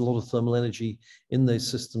there's a lot of thermal energy in those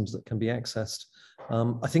systems that can be accessed.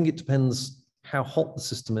 I think it depends how hot the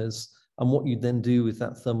system is and what you then do with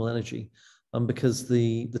that thermal energy, because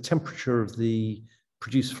the temperature of the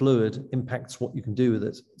produced fluid impacts what you can do with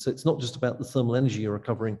it. So it's not just about the thermal energy you're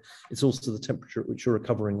recovering, it's also the temperature at which you're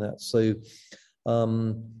recovering that. So,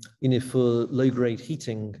 you know, for low-grade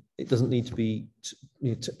heating, it doesn't need to be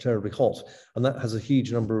terribly hot, and that has a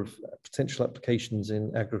huge number of potential applications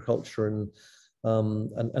in agriculture and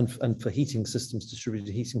for heating systems,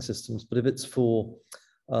 distributed heating systems. But if it's for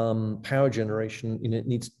power generation, you know,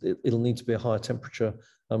 it'll need to be a higher temperature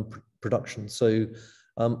production. So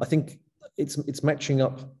I think it's matching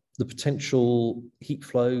up the potential heat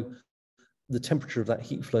flow, the temperature of that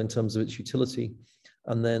heat flow in terms of its utility,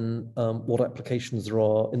 and then what applications there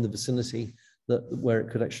are in the vicinity where it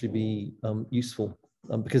could actually be useful.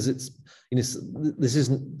 Because it's, you know, this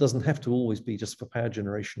doesn't have to always be just for power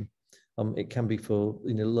generation. It can be for,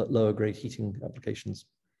 you know, lower grade heating applications.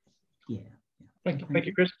 Yeah. Thank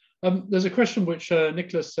you, Chris. There's a question which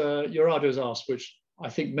Nicholas Urado has asked, which I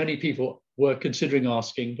think many people were considering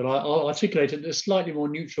asking, but I'll articulate it in a slightly more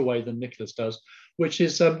neutral way than Nicholas does, which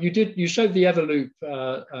is you showed the Everloop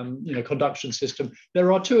you know, conduction system.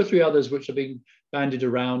 There are 2 or 3 others which are being bandied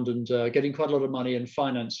around and getting quite a lot of money and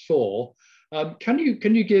finance for. Can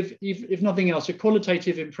you give, if nothing else, a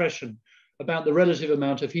qualitative impression about the relative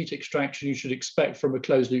amount of heat extraction you should expect from a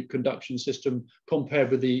closed loop conduction system compared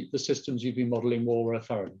with the systems you've been modeling more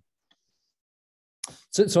thoroughly?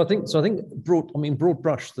 So I think broad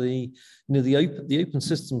brush, the open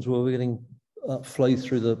systems where we're getting flow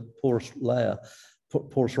through the porous layer,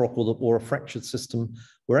 porous rock, or a fractured system,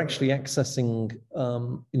 we're actually accessing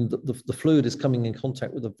the fluid is coming in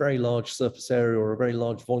contact with a very large surface area or a very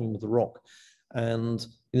large volume of the rock, and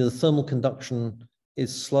you know, the thermal conduction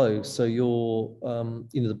is slow. So you're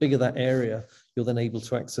you know, the bigger that area, you're then able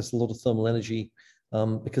to access a lot of thermal energy.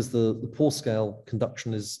 Because the pore scale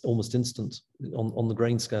conduction is almost instant on the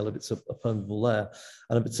grain scale if it's a permeable layer,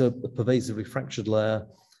 and if it's a pervasively fractured layer,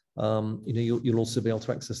 you know, you'll also be able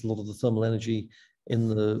to access a lot of the thermal energy in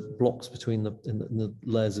the blocks between in the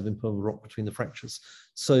layers of impermeable rock between the fractures.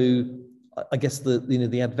 So I guess the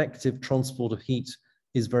advective transport of heat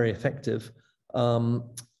is very effective, and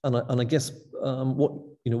I guess what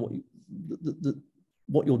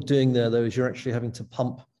you're doing there though is you're actually having to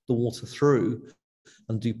pump the water through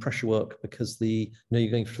and do pressure work, because you're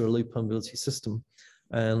going through a low permeability system,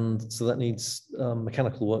 and so that needs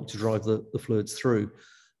mechanical work to drive the fluids through.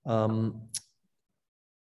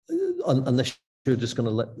 Unless you're just going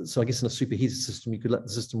to so I guess in a superheated system you could let the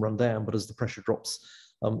system run down, but as the pressure drops,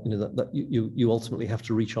 you know, you ultimately have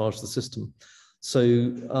to recharge the system. So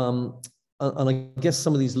and I guess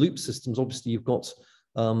some of these loop systems, obviously you've got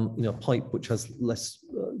you know, a pipe which has less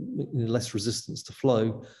resistance to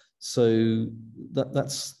flow. So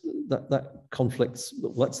that conflicts,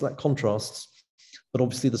 that contrasts, but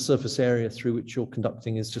obviously the surface area through which you're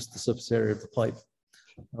conducting is just the surface area of the pipe.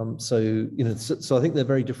 So you know, so I think they're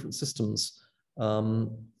very different systems,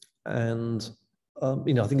 and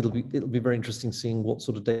you know, I think it'll be very interesting seeing what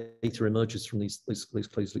sort of data emerges from these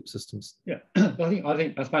closed loop systems. Yeah, I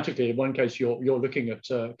think mathematically, in one case you're looking at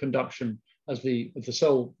conduction as the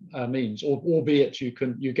sole means, albeit you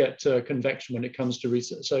get convection when it comes to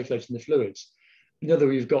recirculating the fluids. In the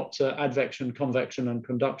other, you've got advection, convection, and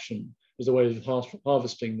conduction as a way of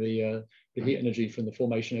harvesting the heat energy from the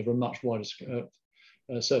formation over a much wider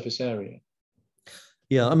surface area.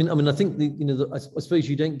 Yeah, I mean, I think I suppose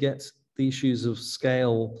you don't get the issues of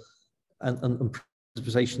scale and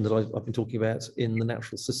precipitation that I've been talking about in the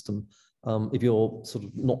natural system. If you're sort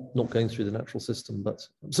of not going through the natural system, but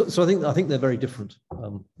so I think they're very different.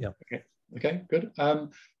 Yeah. Okay, good.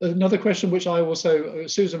 Another question which I also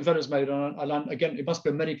Susan Venner's made, and again it must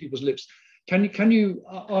be on many people's lips. Can you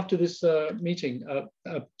after this meeting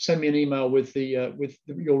send me an email with the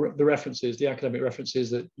references, the academic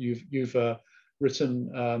references that you've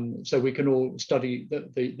written, so we can all study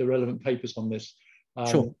the relevant papers on this.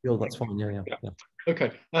 Sure, that's fine. Yeah.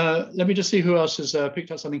 Okay, let me just see who else has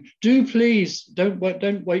picked up something. Do please don't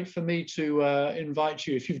wait for me to invite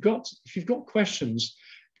you. If you've got questions,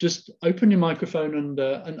 just open your microphone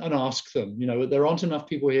and ask them. You know, there aren't enough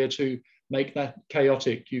people here to make that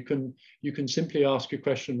chaotic. You can simply ask a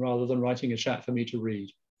question rather than writing a chat for me to read.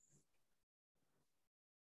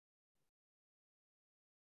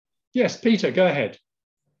 Yes, Peter, go ahead.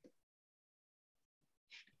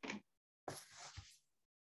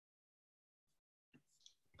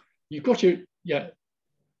 You've got your, yeah.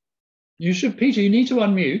 You should, Peter, you need to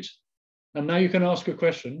unmute. And now you can ask a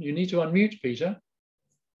question. You need to unmute, Peter,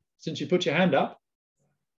 since you put your hand up.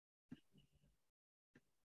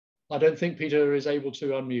 I don't think Peter is able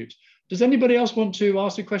to unmute. Does anybody else want to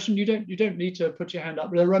ask a question? You don't need to put your hand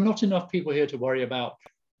up. There are not enough people here to worry about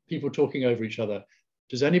people talking over each other.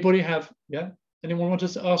 Does anybody have, yeah? Anyone want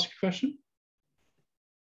to ask a question?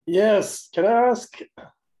 Yes, can I ask?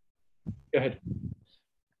 Go ahead.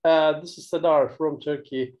 This is Sadar from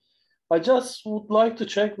Turkey. I just would like to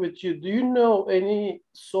check with you. Do you know any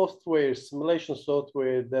software, simulation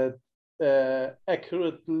software that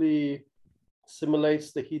accurately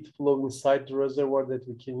simulates the heat flow inside the reservoir that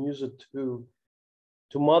we can use it to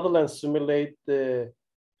model and simulate the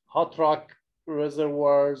hot rock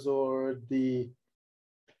reservoirs or the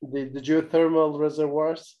geothermal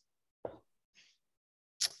reservoirs?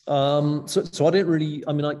 So I don't really,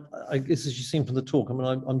 I mean, I guess as you've seen from the talk, I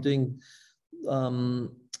mean, I'm doing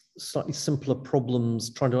slightly simpler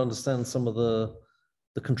problems, trying to understand some of the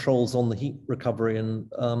controls on the heat recovery. And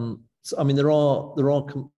so, I mean,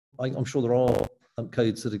 I'm sure there are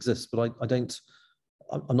codes that exist, but I don't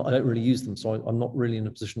really use them. So I'm not really in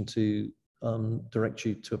a position to direct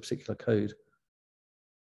you to a particular code.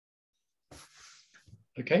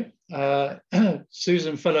 Okay.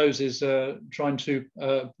 Susan Fellows is trying to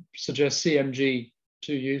suggest CMG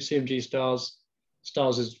to you. CMG stars.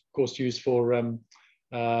 Stars is, of course, used for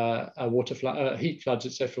water flood, heat floods,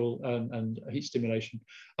 etc., and heat stimulation.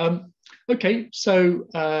 Okay, so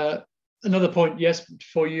another point, yes,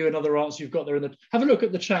 for you, another answer you've got there. Have a look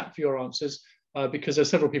at the chat for your answers, because there's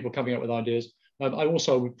several people coming up with ideas. I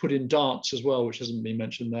also would put in darts as well, which hasn't been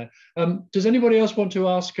mentioned there. Does anybody else want to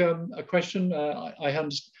ask a question? Adam,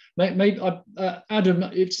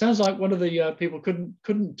 it sounds like one of the people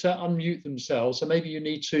couldn't unmute themselves, so maybe you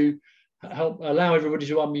need to help allow everybody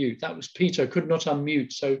to unmute. That was Peter, could not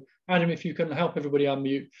unmute. So Adam, if you can help everybody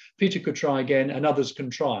unmute, Peter could try again and others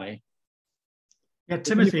can try. Yeah,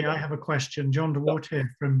 Timothy, I have a question. John DeWart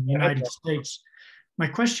here from United States. My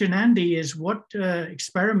question, Andy, is what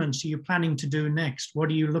experiments are you planning to do next? What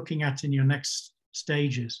are you looking at in your next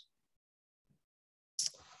stages?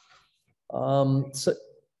 So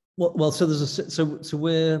we've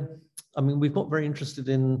got very interested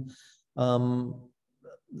in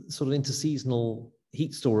sort of interseasonal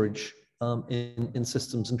heat storage in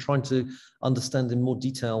systems and trying to understand in more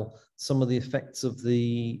detail some of the effects of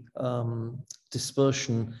the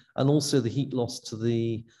dispersion and also the heat loss to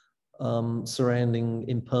the surrounding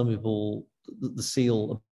impermeable, the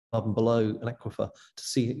seal above and below an aquifer, to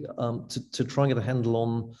see to try and get a handle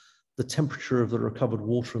on the temperature of the recovered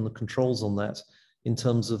water and the controls on that in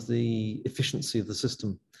terms of the efficiency of the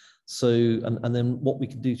system. So and then what we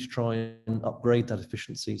can do to try and upgrade that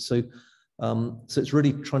efficiency. So it's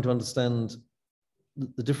really trying to understand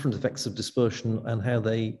the different effects of dispersion and how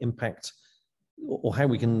they impact, or how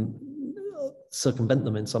we can circumvent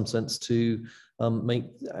them in some sense to make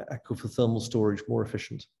aquifer thermal storage more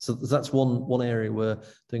efficient. So that's one area we're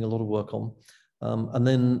doing a lot of work on. And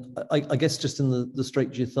then I guess just in the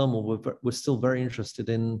straight geothermal, we're still very interested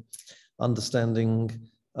in understanding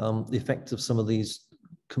the effect of some of these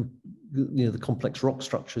the complex rock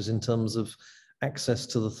structures in terms of access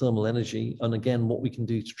to the thermal energy, and again what we can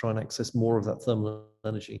do to try and access more of that thermal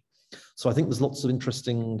energy. So I think there's lots of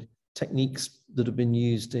interesting techniques that have been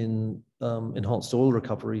used in enhanced oil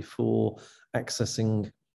recovery for accessing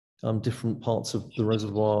different parts of the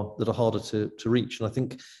reservoir that are harder to reach. And I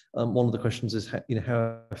think one of the questions is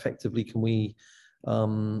how effectively can we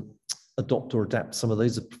adopt or adapt some of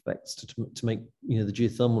those effects to make the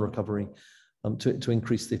geothermal recovery to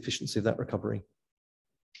increase the efficiency of that recovery,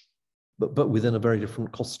 but within a very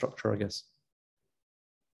different cost structure, I guess.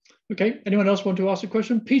 Okay, anyone else want to ask a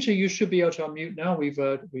question? Peter, you should be able to unmute now. We've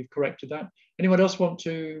corrected that. Anyone else want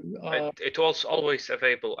to? It was always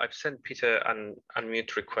available. I've sent Peter an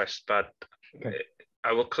unmute request, but okay.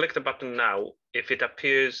 I will click the button now. If it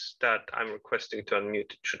appears that I'm requesting to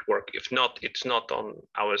unmute, it should work. If not, it's not on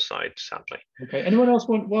our side, sadly. Okay, anyone else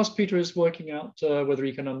whilst Peter is working out whether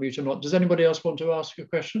he can unmute or not, does anybody else want to ask a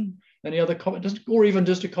question? Any other comment, or even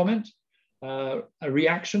just a comment? A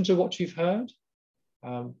reaction to what you've heard?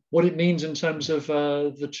 What it means in terms of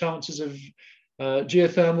the chances of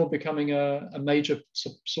geothermal becoming a major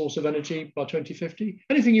source of energy by 2050?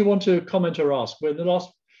 Anything you want to comment or ask? We're in the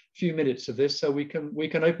last few minutes of this, so we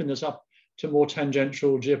can open this up to more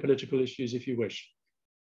tangential geopolitical issues if you wish.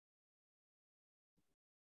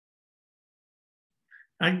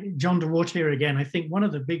 John DeWart here again. I think one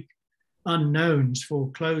of the big unknowns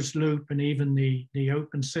for closed loop and even the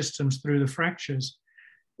open systems through the fractures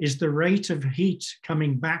is the rate of heat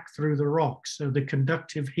coming back through the rock, so the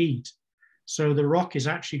conductive heat. So the rock is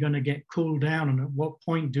actually going to get cooled down, and at what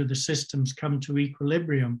point do the systems come to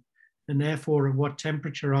equilibrium? And therefore, at what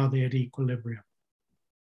temperature are they at equilibrium?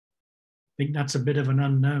 I think that's a bit of an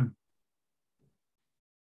unknown.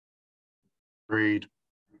 Agreed.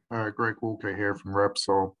 Greg Walker here from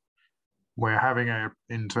Repsol. We're having an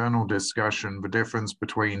internal discussion, the difference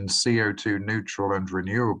between CO2 neutral and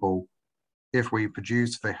renewable. If we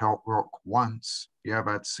produce the hot rock once, yeah,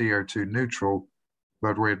 that's CO2 neutral,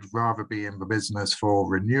 but we'd rather be in the business for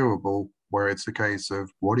renewable, where it's a case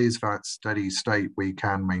of what is that steady state we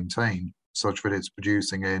can maintain, such that it's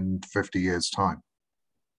producing in 50 years' time.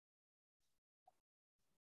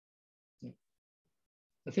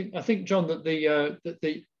 I think, John, that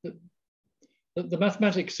the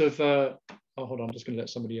mathematics of oh, hold on, I'm just going to let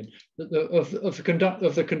somebody in. Of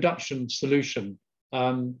the conduction solution,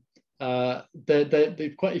 they're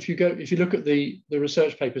quite. If you look at the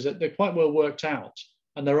research papers, they're quite well worked out,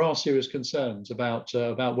 and there are serious concerns about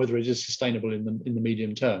whether it is sustainable in the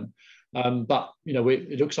medium term. But you know,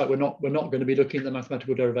 it looks like we're not going to be looking at the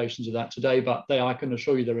mathematical derivations of that today. But I can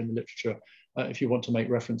assure you, they're in the literature if you want to make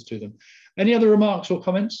reference to them. Any other remarks or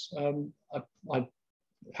comments? I'm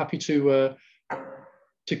happy to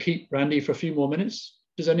keep Randy for a few more minutes.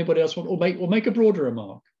 Does anybody else want, or make a broader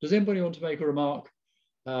remark? Does anybody want to make a remark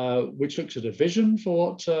which looks at a vision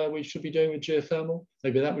for what we should be doing with geothermal?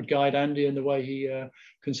 Maybe that would guide Andy in the way he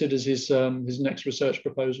considers his next research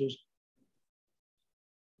proposals.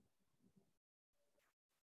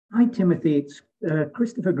 Hi, Timothy. It's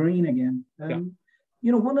Christopher Green again.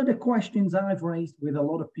 You know, one of the questions I've raised with a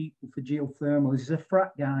lot of people for geothermal is, as a frac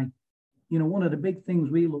guy, you know, one of the big things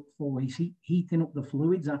we look for is heating up the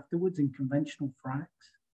fluids afterwards in conventional fracs.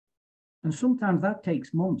 And sometimes that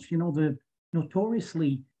takes months. You know, the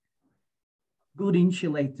notoriously good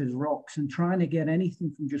insulators, rocks, and trying to get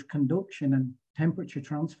anything from just conduction and temperature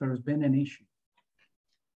transfer has been an issue.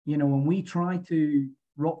 You know, when we try to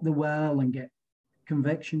rock the well and get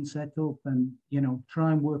convection set up and, you know,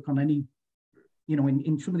 try and work on any, you know,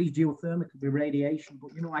 in some of these geothermal, it could be radiation,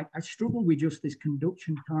 but, you know, I struggle with just this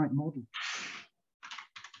conduction type model.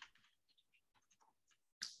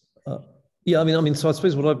 Yeah, I mean, so I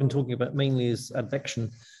suppose what I've been talking about mainly is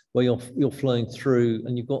advection, where you're flowing through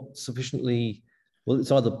and you've got sufficiently, well,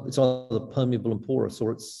 it's either permeable and porous,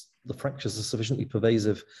 or it's the fractures are sufficiently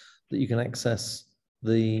pervasive that you can access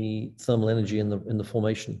the thermal energy in the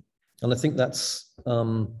formation. And I think that's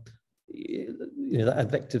you know, that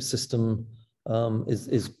advective system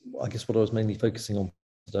is I guess what I was mainly focusing on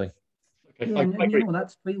today. Okay. Yeah, and you know,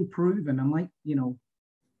 that's field proven. And like, you know,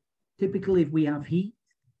 typically if we have heat,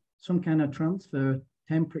 some kind of transfer,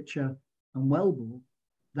 temperature and well bore,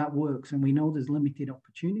 that works. And we know there's limited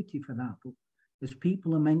opportunity for that. But as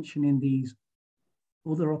people are mentioning these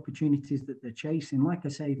other opportunities that they're chasing, like I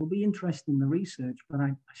say, it'll be interesting in the research, but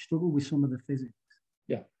I struggle with some of the physics.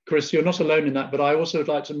 Yeah, Chris, you're not alone in that, but I also would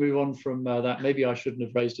like to move on from that. Maybe I shouldn't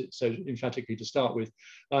have raised it so emphatically to start with.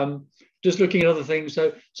 Just looking at other things.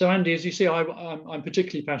 So Andy, as you see, I'm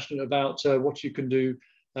particularly passionate about what you can do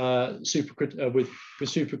with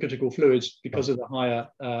supercritical fluids because of the higher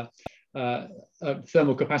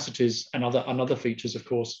thermal capacities and other features, of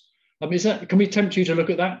course. Can we tempt you to look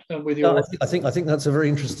at that with your? Yeah, I think that's a very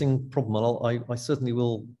interesting problem, and I certainly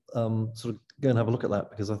will sort of go and have a look at that,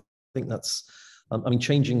 because I think that's. I mean,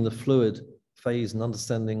 changing the fluid phase and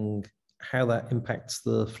understanding how that impacts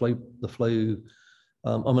the flow.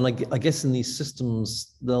 I mean, I guess in these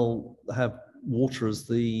systems, they'll have water as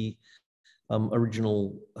the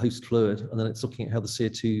original host fluid, and then it's looking at how the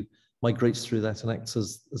CO2 migrates through that and acts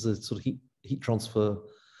as a sort of heat transfer.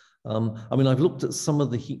 I mean, I've looked at some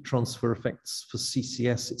of the heat transfer effects for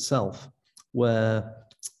CCS itself, where,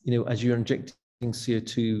 you know, as you're injecting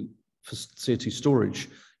CO2 for CO2 storage,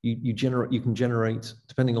 you can generate,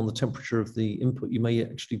 depending on the temperature of the input, you may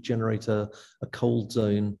actually generate a cold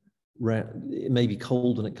zone. It may be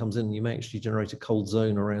cold when it comes in. You may actually generate a cold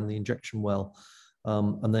zone around the injection well,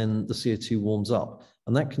 and then the CO2 warms up,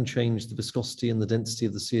 and that can change the viscosity and the density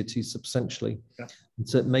of the CO2 substantially. Yeah. And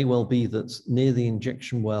so it may well be that near the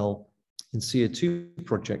injection well in CO2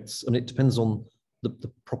 projects, and it depends on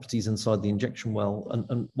the properties inside the injection well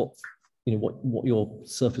and what, you know, what your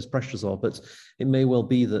surface pressures are, but it may well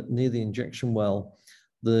be that near the injection well,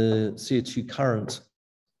 the CO2 current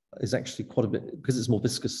is actually quite a bit, because it's more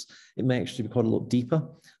viscous, it may actually be quite a lot deeper,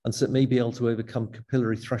 and so it may be able to overcome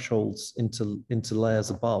capillary thresholds into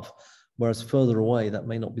layers above, whereas further away that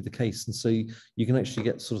may not be the case. And so you can actually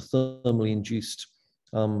get sort of thermally induced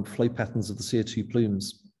flow patterns of the CO2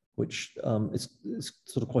 plumes, which is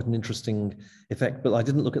sort of quite an interesting effect. But I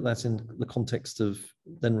didn't look at that in the context of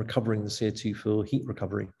then recovering the CO2 for heat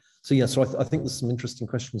recovery. So yeah, so I think there's some interesting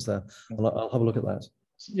questions there, and I'll have a look at that.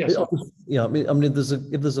 Yes. Yeah, I mean,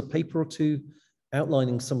 if there's a paper or two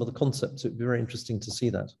outlining some of the concepts, it'd be very interesting to see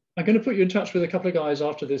that. I'm going to put you in touch with a couple of guys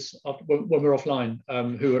after this, when we're offline,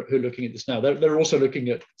 who are looking at this now. They're also looking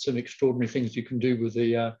at some extraordinary things you can do with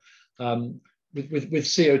the with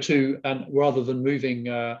CO2, and rather than moving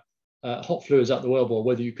hot fluids out the wellbore,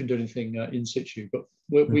 whether you can do anything in situ. But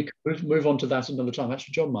we can move on to that another time.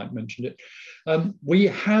 Actually, John might mention it. We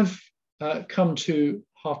have come to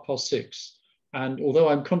 6:30, and although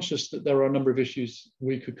I'm conscious that there are a number of issues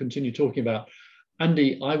we could continue talking about,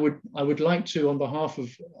 Andy, I would like to, on behalf of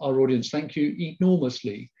our audience, thank you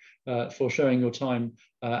enormously for showing your time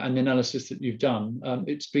and the analysis that you've done.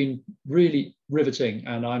 It's been really riveting,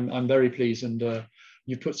 and I'm very pleased. And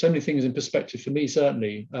you've put so many things in perspective for me,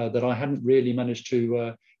 certainly, that I hadn't really managed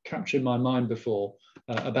to capture in my mind before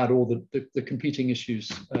about all the competing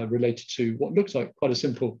issues related to what looks like quite a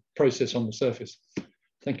simple process on the surface.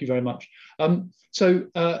 Thank you very much.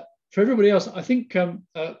 For everybody else, I think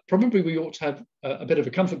probably we ought to have a bit of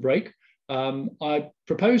a comfort break. I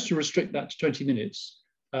propose to restrict that to 20 minutes,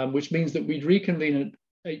 which means that we'd reconvene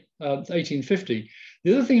at 18:50.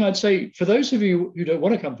 The other thing I'd say, for those of you who don't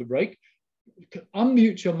want a comfort break,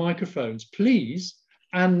 unmute your microphones, please,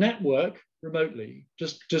 and network remotely.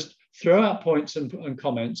 Just throw out points and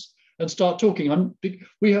comments and start talking.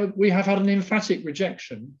 We have had an emphatic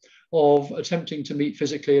rejection of attempting to meet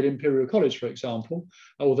physically at Imperial College, for example,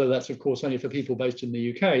 although that's of course only for people based in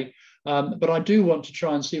the UK. But I do want to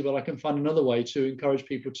try and see whether I can find another way to encourage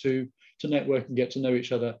people to network and get to know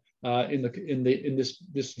each other in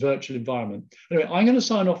this virtual environment. Anyway, I'm going to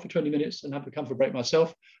sign off for 20 minutes and have a comfort break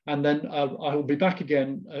myself, and then I will be back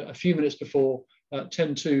again a few minutes before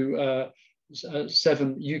 10 to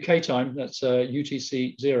 7 UK time. That's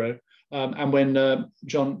UTC 0. And when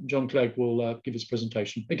John Clegg will give his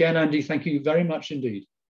presentation. Again, Andy, thank you very much indeed.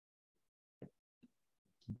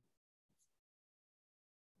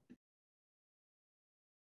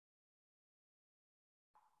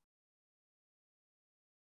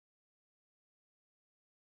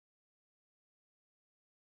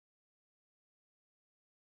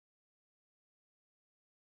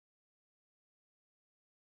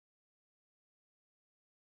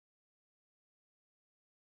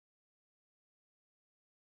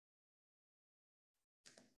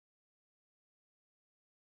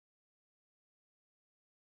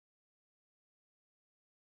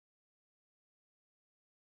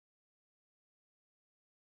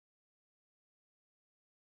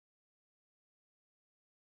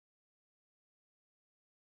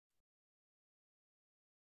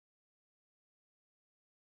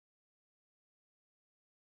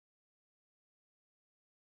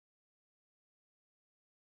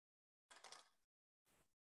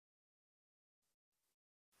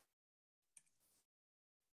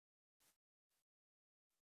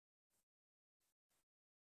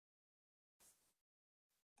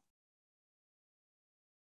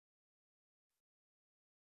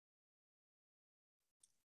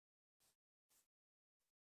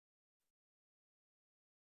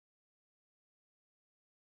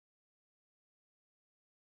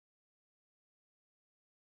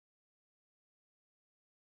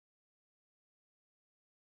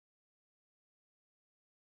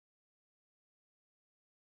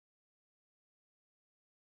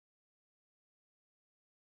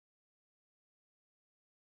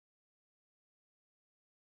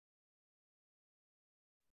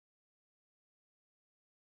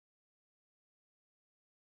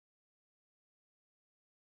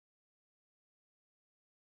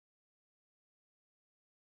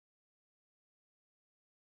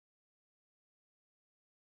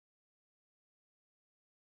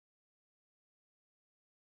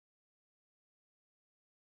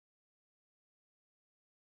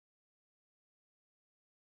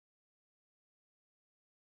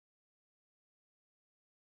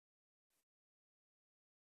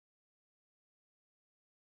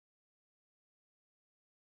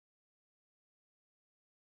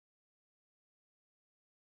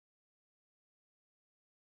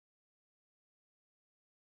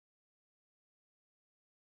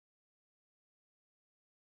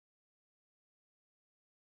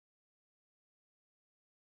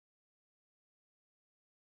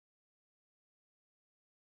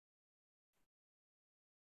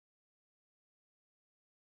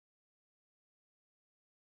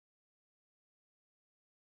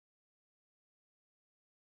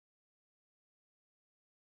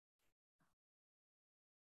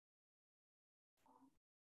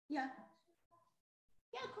 Yeah.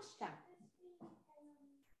 Yeah, of course you can.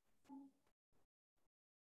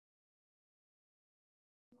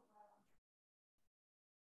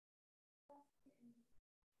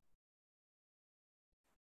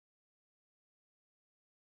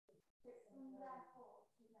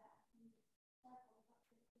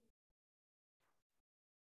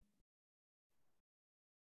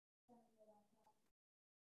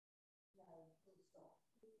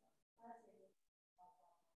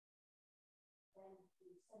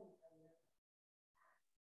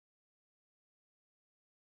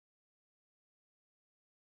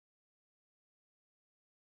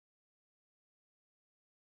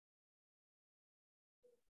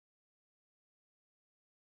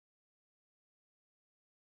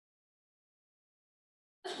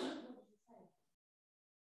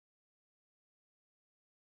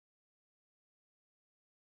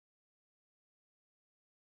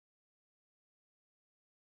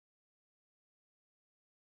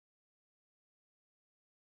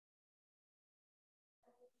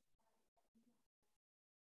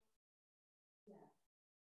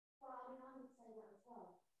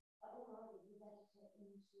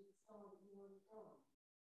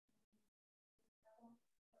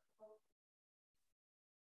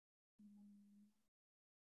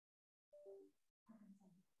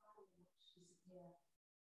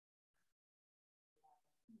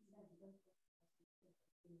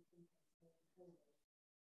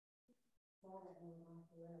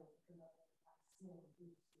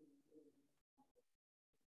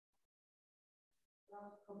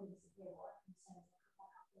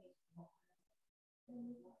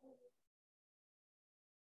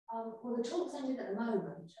 Well, the talk's ended at the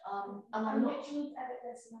moment, and I'm not.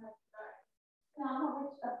 No, I'm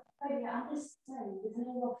not. Baby, I'm just saying, there's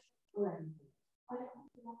no rush or anything.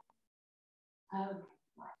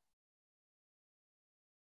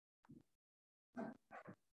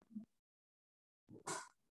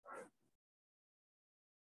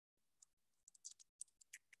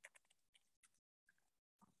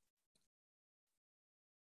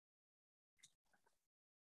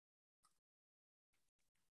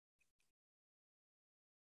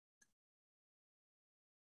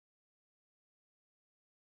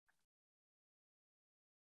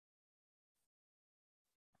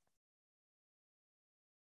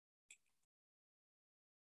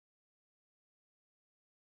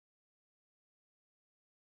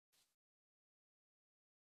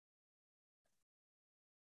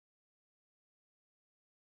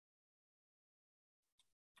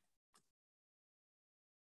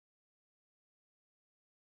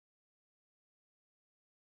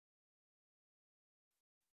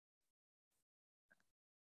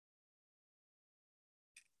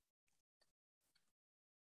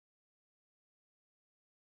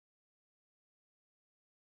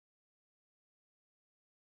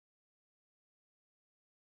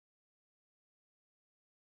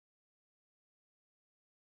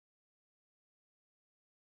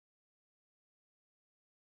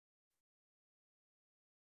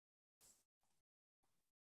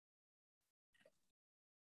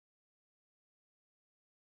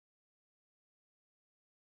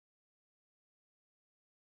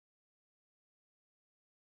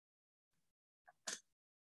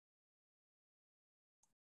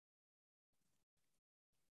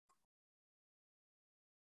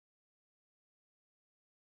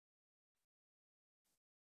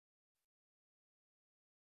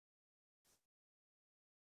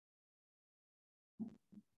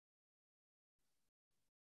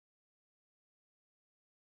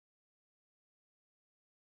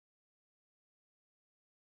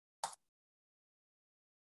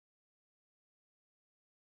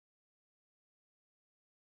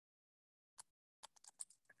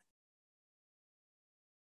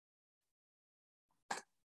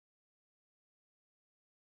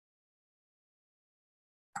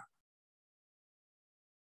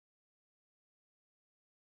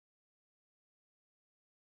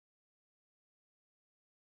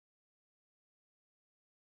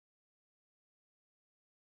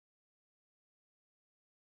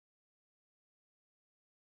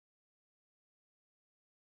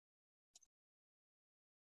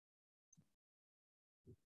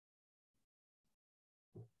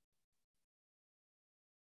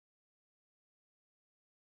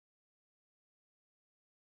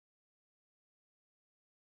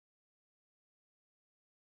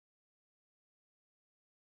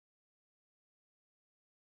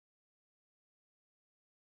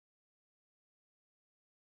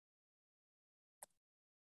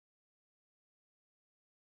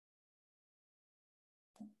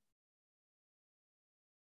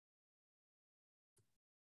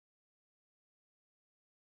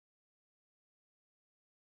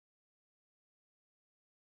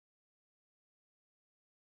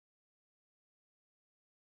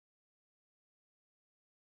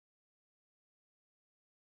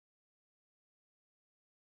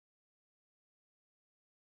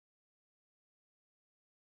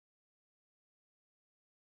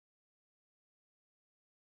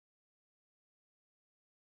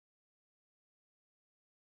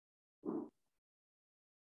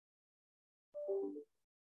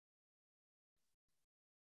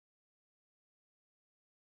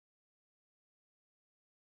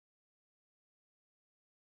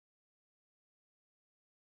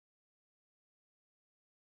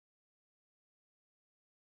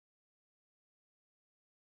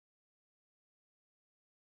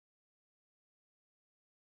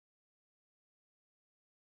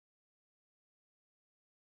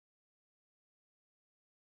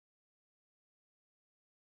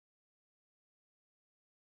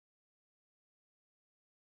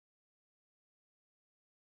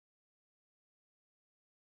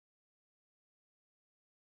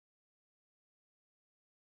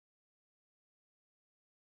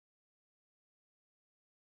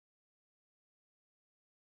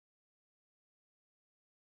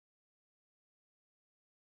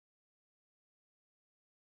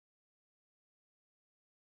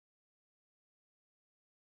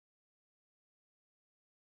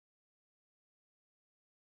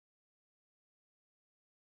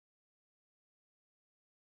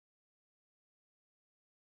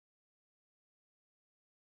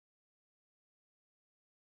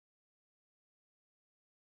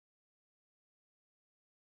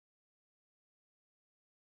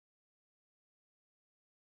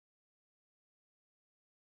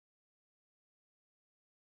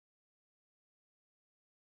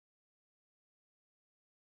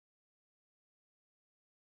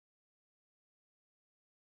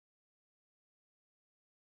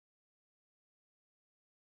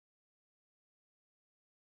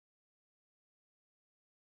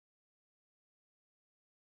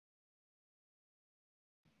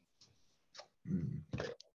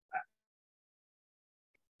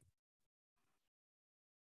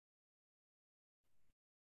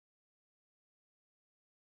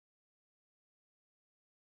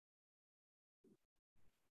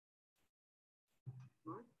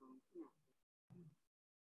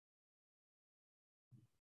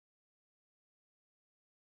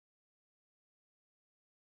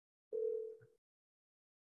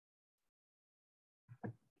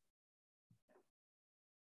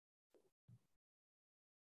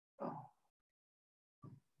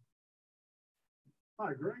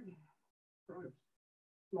 Hi, Greg. Right.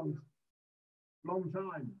 Long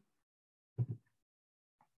time.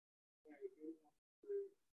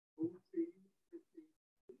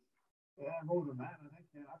 Yeah, more than that, I think.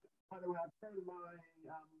 Yeah. By the way, I've turned my,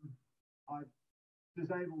 I've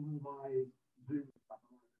disabled all my Zoom stuff.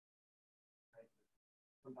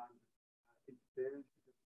 Sometimes interference.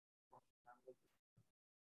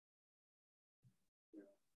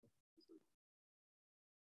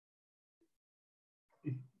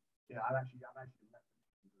 Yeah, I've actually left the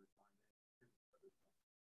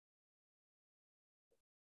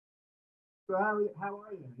So how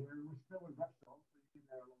are you? We're still in Bristol, so you've been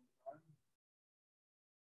there a long time.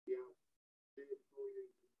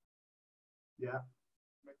 Yeah.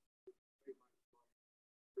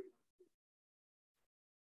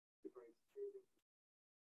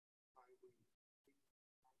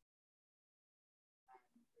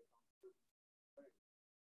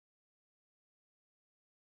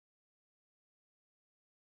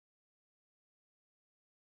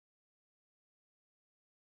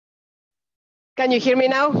 Can you hear me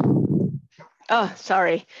now? Oh,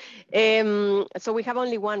 sorry. So we have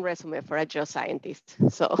only one resume for a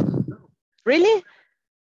geoscientist. So, really?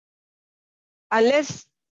 Unless,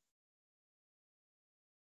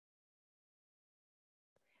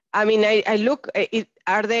 I mean, I look,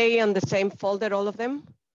 are they on the same folder, all of them?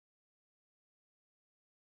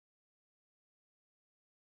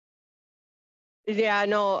 Yeah,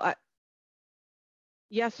 no,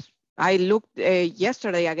 yes, I looked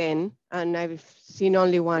yesterday again and I've seen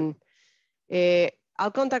only one.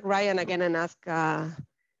 I'll contact Ryan again and ask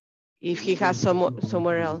if he has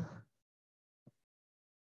somewhere else.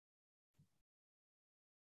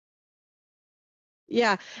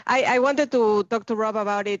 Yeah, I wanted to talk to Rob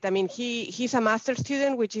about it. I mean, he's a master's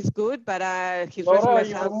student, which is good, but his Laura, resume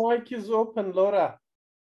your sounds... mic is open, Laura.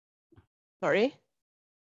 Sorry?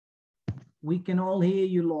 We can all hear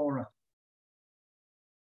you, Laura.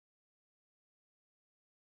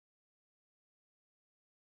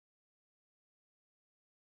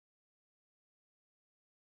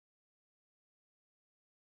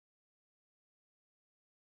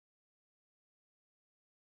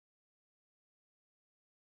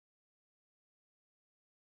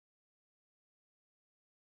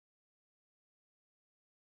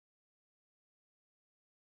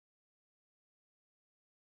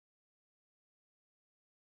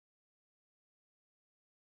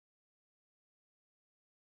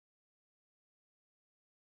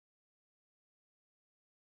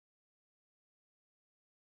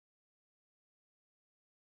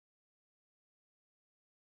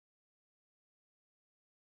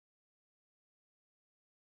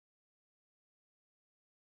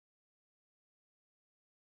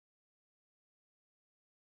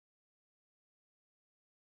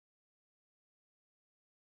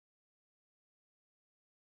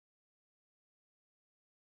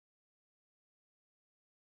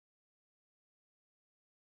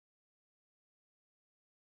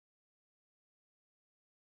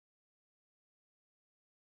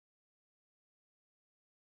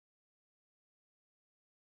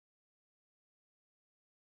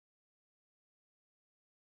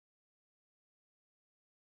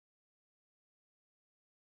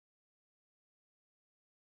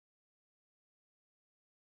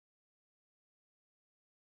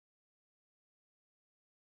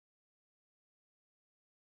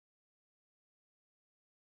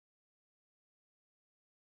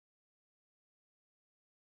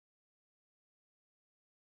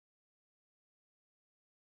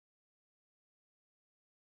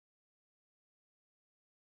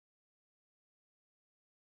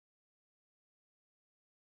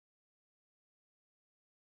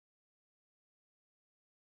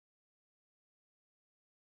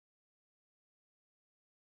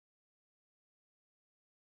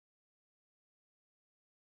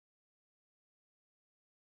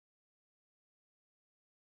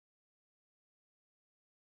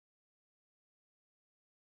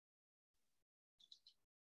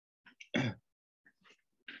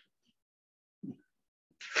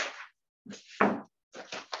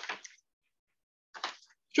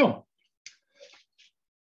 Sure.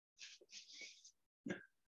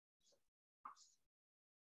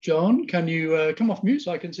 John, can you come off mute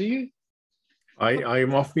so I can see you? I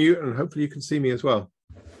am off mute, and hopefully you can see me as well.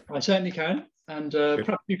 I certainly can. And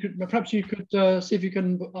perhaps you could see if you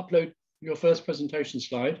can upload your first presentation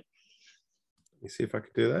slide. Let me see if I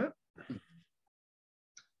could do that.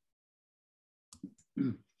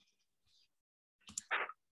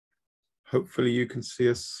 Hopefully you can see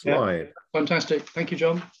a slide. Yeah, fantastic. Thank you,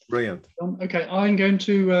 John. Brilliant. Okay, I'm going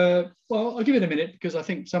to, well, I'll give it a minute because I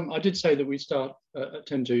think I did say that we start at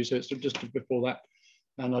 10 to, so it's just before that.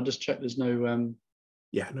 And I'll just check there's no...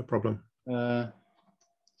 yeah, no problem.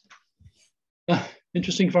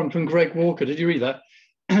 Interesting from Greg Walker. Did you read that?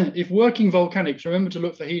 If working volcanics, remember to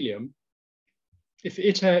look for helium. If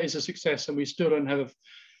ITER is a success and we still don't have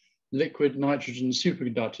liquid nitrogen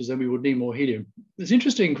superconductors, then we would need more helium. It's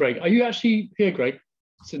interesting, Greg. Are you actually here, Greg?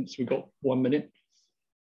 Since we've got 1 minute.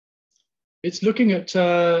 It's looking at,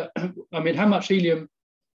 I mean, how much helium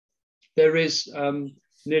there is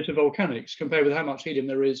near to volcanics compared with how much helium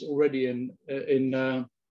there is already in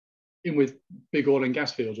with big oil and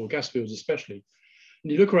gas fields, or gas fields especially.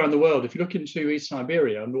 And you look around the world, if you look into East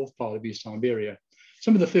Siberia, north part of East Siberia,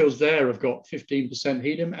 some of the fields there have got 15%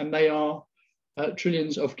 helium, and they are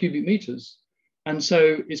trillions of cubic meters. And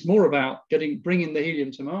so it's more about bringing the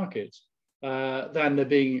helium to market than there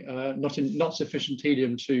being not sufficient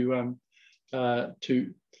helium to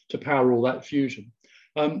power all that fusion.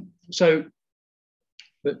 So,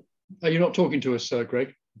 but are you not talking to us,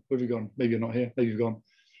 Greg? Where have you gone? Maybe you're not here. Maybe you've gone.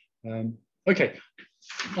 Okay,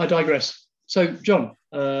 I digress. So, John,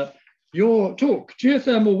 your talk,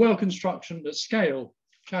 Geothermal Well Construction at Scale,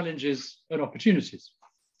 Challenges and Opportunities.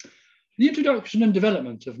 The introduction and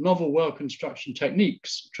development of novel well construction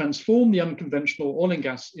techniques transformed the unconventional oil and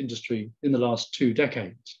gas industry in the last 2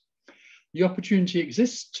 decades. The opportunity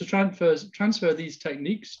exists to transfer these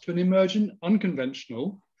techniques to an emerging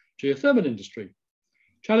unconventional geothermal industry.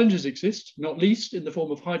 Challenges exist, not least in the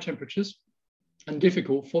form of high temperatures and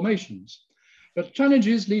difficult formations. But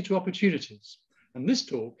challenges lead to opportunities. And this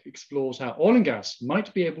talk explores how oil and gas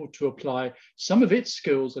might be able to apply some of its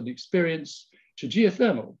skills and experience to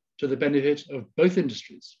geothermal to the benefit of both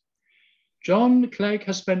industries. John Clegg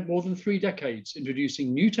has spent more than 3 decades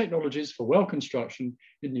introducing new technologies for well construction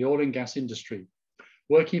in the oil and gas industry,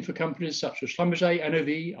 working for companies such as Schlumberger,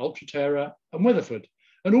 NOV, Ultraterra, and Weatherford,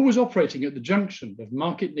 and always operating at the junction of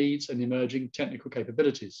market needs and emerging technical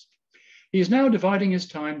capabilities. He is now dividing his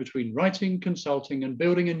time between writing, consulting, and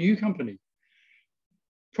building a new company,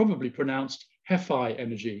 probably pronounced Hephae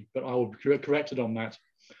Energy, but I will be corrected on that,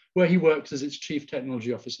 where he works as its Chief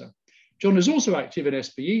Technology Officer. John is also active in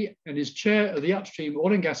SPE and is chair of the Upstream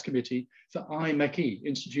Oil and Gas Committee for IMechE,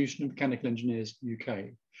 Institution of Mechanical Engineers,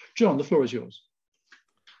 UK. John, the floor is yours.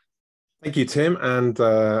 Thank you, Tim, and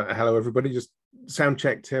hello, everybody. Just sound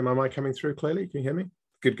check, Tim. Am I coming through clearly? Can you hear me?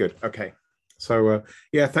 Good, good. Okay. So,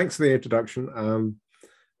 yeah, thanks for the introduction.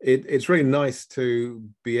 It's really nice to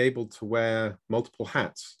be able to wear multiple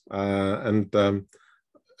hats.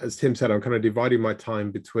 As Tim said, I'm kind of dividing my time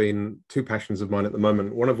between 2 passions of mine at the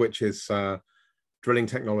moment, one of which is drilling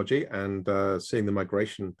technology and seeing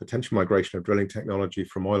the potential migration of drilling technology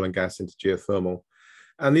from oil and gas into geothermal.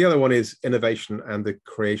 And the other one is innovation and the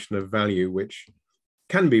creation of value, which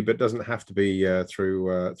can be, but doesn't have to be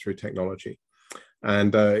through technology.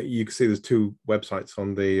 And you can see there's 2 websites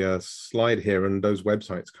on the slide here, and those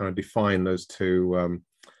websites kind of define those 2,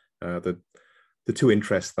 the 2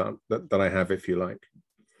 interests that I have, if you like.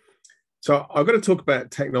 So I'm going to talk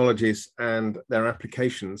about technologies and their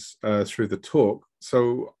applications through the talk.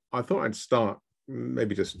 So I thought I'd start,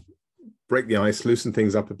 maybe just break the ice, loosen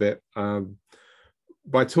things up a bit,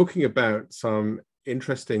 by talking about some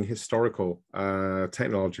interesting historical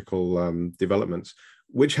technological developments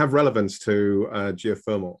which have relevance to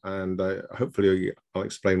geothermal, and hopefully I'll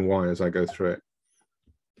explain why as I go through it.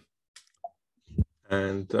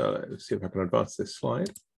 And let's see if I can advance this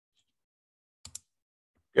slide.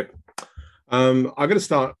 Good. I'm going to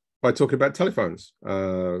start by talking about telephones,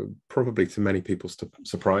 probably to many people's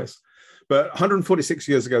surprise. But 146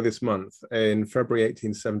 years ago this month, in February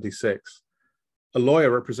 1876, a lawyer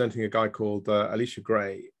representing a guy called Elisha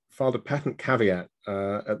Gray filed a patent caveat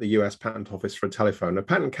at the US Patent Office for a telephone. A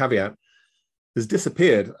patent caveat has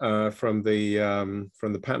disappeared from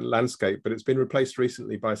the patent landscape, but it's been replaced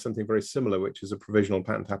recently by something very similar, which is a provisional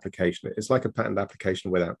patent application. It's like a patent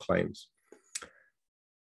application without claims.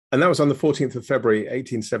 And that was on the 14th of February,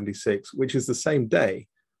 1876, which is the same day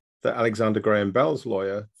that Alexander Graham Bell's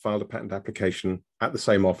lawyer filed a patent application at the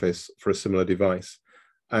same office for a similar device.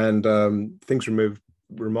 And things were moved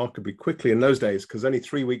remarkably quickly in those days, because only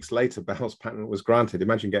 3 weeks later, Bell's patent was granted.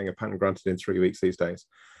 Imagine getting a patent granted in 3 weeks these days.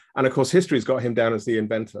 And of course, history's got him down as the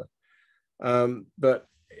inventor. But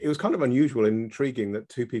it was kind of unusual and intriguing that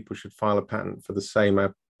two people should file a patent for the same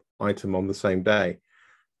item on the same day.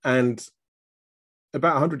 And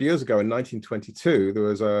about 100 years ago in 1922, there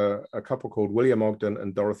was a couple called William Ogden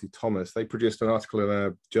and Dorothy Thomas. They produced an article in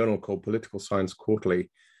a journal called Political Science Quarterly,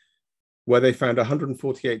 where they found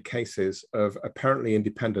 148 cases of apparently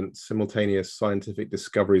independent simultaneous scientific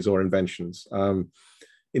discoveries or inventions.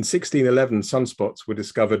 In 1611, sunspots were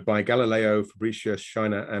discovered by Galileo, Fabricius,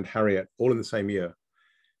 Scheiner, and Harriot, all in the same year.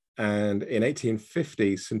 And in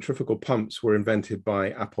 1850, centrifugal pumps were invented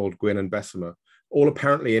by Appold, Gwyn, and Bessemer, all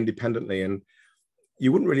apparently independently. And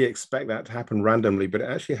you wouldn't really expect that to happen randomly, but it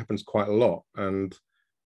actually happens quite a lot. And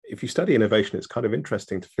if you study innovation, it's kind of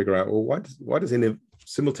interesting to figure out, well, why does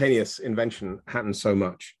simultaneous invention happen so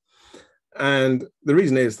much? And the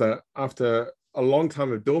reason is that after a long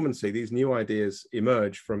time of dormancy, these new ideas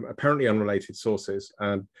emerge from apparently unrelated sources.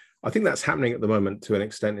 And I think that's happening at the moment to an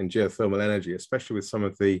extent in geothermal energy, especially with some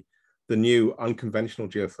of the new unconventional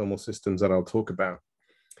geothermal systems that I'll talk about.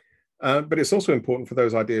 But it's also important for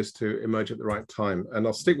those ideas to emerge at the right time. And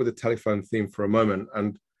I'll stick with the telephone theme for a moment.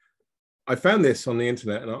 And I found this on the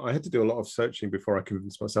internet, and I had to do a lot of searching before I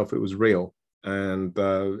convinced myself it was real. And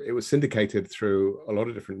it was syndicated through a lot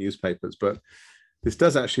of different newspapers. But this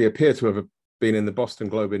does actually appear to have been in the Boston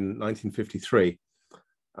Globe in 1953.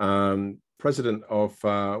 President of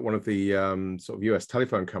one of the sort of US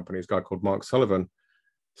telephone companies, a guy called Mark Sullivan,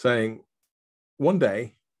 saying, one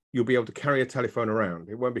day you'll be able to carry a telephone around.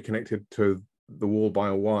 It won't be connected to the wall by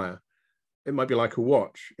a wire. It might be like a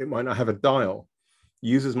watch. It might not have a dial.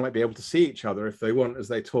 Users might be able to see each other if they want as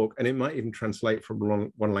they talk, and it might even translate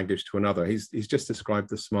from one language to another. He's just described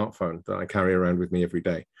the smartphone that I carry around with me every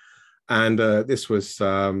day. And this was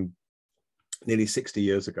nearly 60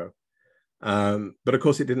 years ago. But of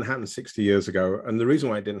course, it didn't happen 60 years ago. And the reason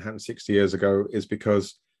why it didn't happen 60 years ago is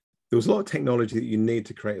because there was a lot of technology that you need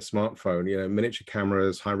to create a smartphone, you know, miniature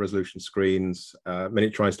cameras, high resolution screens,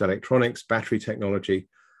 miniaturized electronics, battery technology,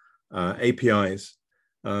 APIs.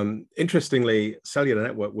 Interestingly, cellular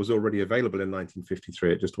network was already available in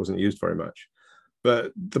 1953. It just wasn't used very much.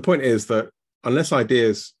 But the point is that unless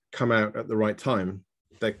ideas come out at the right time,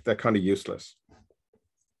 they're kind of useless.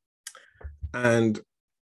 And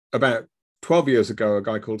about 12 years ago, a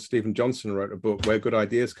guy called Stephen Johnson wrote a book, Where Good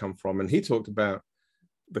Ideas Come From. And he talked about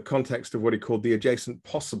the context of what he called the adjacent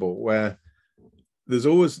possible, where there's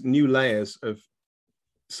always new layers of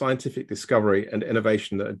scientific discovery and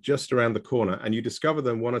innovation that are just around the corner, and you discover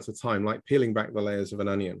them one at a time, like peeling back the layers of an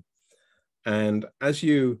onion. And as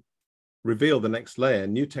you reveal the next layer,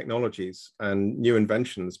 new technologies and new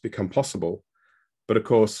inventions become possible. But of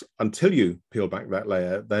course, until you peel back that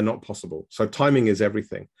layer, they're not possible. So timing is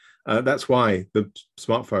everything. That's why the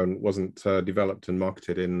smartphone wasn't developed and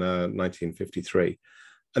marketed in 1953.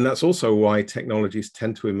 And that's also why technologies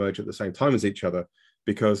tend to emerge at the same time as each other,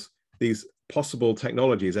 because these possible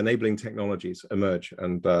technologies, enabling technologies, emerge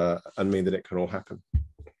and mean that it can all happen.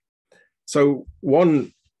 So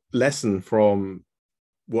one lesson from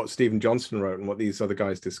what Stephen Johnson wrote and what these other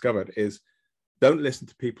guys discovered is, don't listen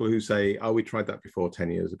to people who say, oh, we tried that before 10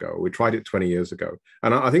 years ago, we tried it 20 years ago.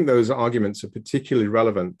 And I think those arguments are particularly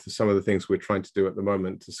relevant to some of the things we're trying to do at the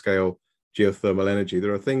moment to scale geothermal energy.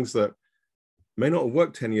 There are things that may not have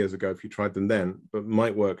worked 10 years ago if you tried them then, but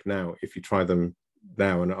might work now if you try them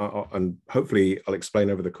now. And hopefully I'll explain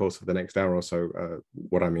over the course of the next hour or so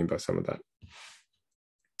what I mean by some of that.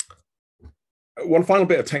 One final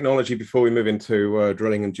bit of technology before we move into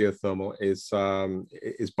drilling and geothermal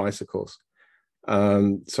is bicycles.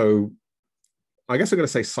 So I guess I'm going to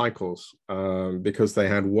say cycles because they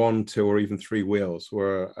had 1, 2, or even 3 wheels,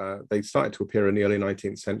 where they started to appear in the early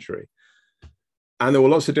 19th century. And there were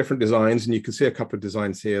lots of different designs, and you can see a couple of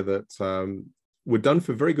designs here that were done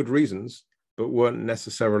for very good reasons, but weren't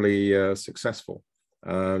necessarily successful.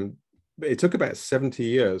 It took about 70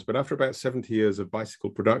 years, but after about 70 years of bicycle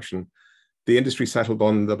production, the industry settled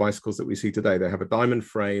on the bicycles that we see today. They have a diamond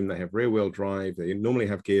frame, they have rear wheel drive, they normally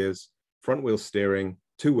have gears, front wheel steering,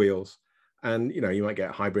 2 wheels. And you might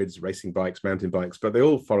get hybrids, racing bikes, mountain bikes, but they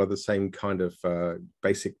all follow the same kind of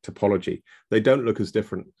basic topology. They don't look as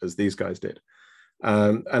different as these guys did.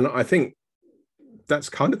 And I think that's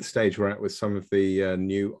kind of the stage we're at with some of the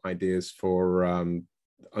new ideas for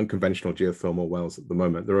unconventional geothermal wells at the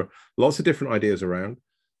moment. There are lots of different ideas around.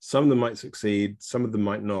 Some of them might succeed, some of them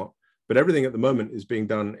might not, but everything at the moment is being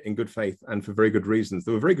done in good faith and for very good reasons.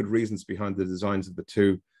 There were very good reasons behind the designs of the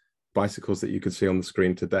 2 bicycles that you can see on the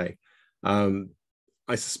screen today.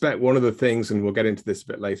 I suspect one of the things, and we'll get into this a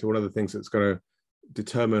bit later, one of the things that's going to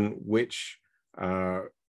determine which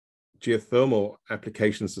geothermal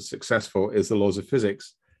applications are successful is the laws of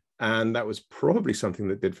physics. And that was probably something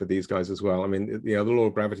that did for these guys as well. I mean, the law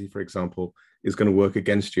of gravity, for example, is going to work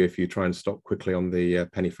against you if you try and stop quickly on the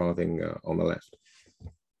penny farthing on the left.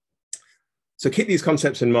 So keep these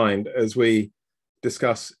concepts in mind as we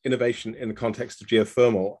discuss innovation in the context of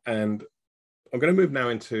geothermal. And I'm going to move now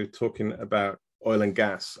into talking about oil and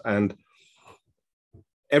gas. And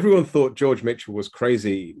everyone thought George Mitchell was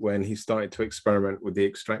crazy when he started to experiment with the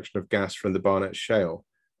extraction of gas from the Barnett Shale,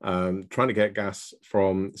 trying to get gas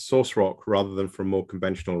from source rock rather than from more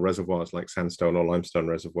conventional reservoirs like sandstone or limestone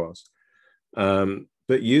reservoirs.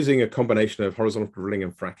 But using a combination of horizontal drilling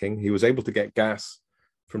and fracking, he was able to get gas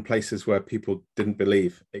from places where people didn't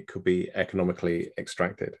believe it could be economically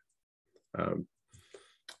extracted.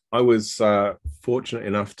 I was fortunate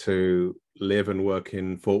enough to live and work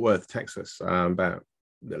in Fort Worth, Texas, about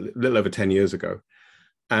a little over 10 years ago.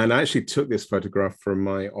 And I actually took this photograph from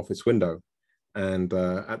my office window. And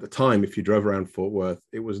at the time, if you drove around Fort Worth,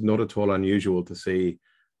 it was not at all unusual to see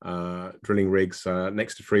drilling rigs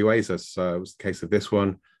next to freeways, as was the case of this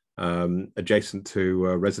one, adjacent to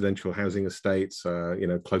residential housing estates,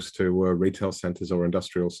 close to retail centers or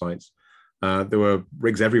industrial sites. There were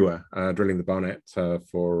rigs everywhere drilling the Barnett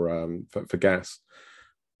for gas.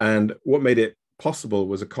 And what made it possible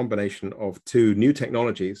was a combination of two new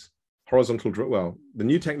technologies, the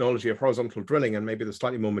new technology of horizontal drilling and maybe the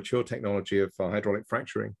slightly more mature technology of hydraulic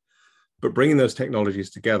fracturing. But bringing those technologies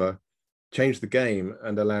together changed the game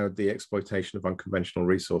and allowed the exploitation of unconventional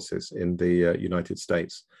resources in the United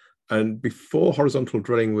States. And before horizontal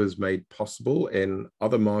drilling was made possible in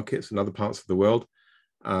other markets and other parts of the world,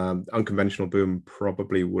 unconventional boom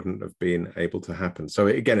probably wouldn't have been able to happen. So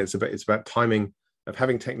again, it's about timing of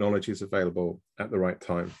having technologies available at the right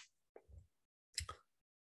time.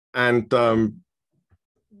 And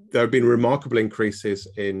there have been remarkable increases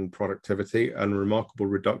in productivity and remarkable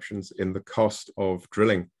reductions in the cost of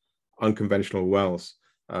drilling unconventional wells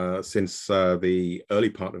since the early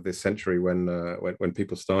part of this century when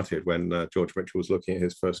people started, when George Mitchell was looking at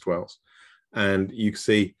his first wells. And you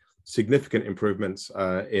see significant improvements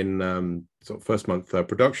in sort of first month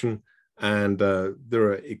production, and there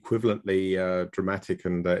are equivalently dramatic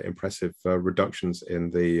and impressive reductions in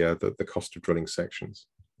the cost of drilling sections.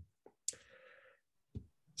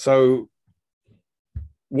 So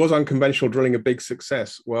was unconventional drilling a big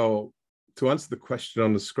success? Well, to answer the question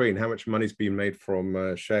on the screen, how much money's been made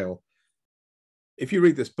from shale? If you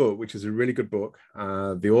read this book, which is a really good book,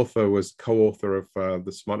 the author was co-author of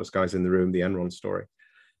The Smartest Guys in the Room, the Enron story.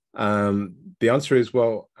 The answer is,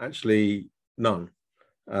 well, actually none.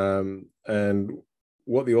 And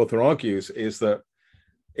what the author argues is that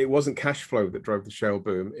it wasn't cash flow that drove the shale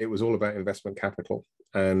boom. It was all about investment capital.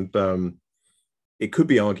 And it could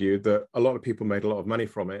be argued that a lot of people made a lot of money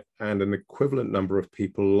from it, and an equivalent number of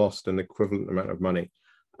people lost an equivalent amount of money.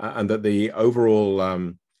 And that the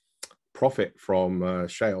overall profit from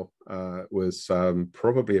shale was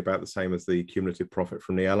probably about the same as the cumulative profit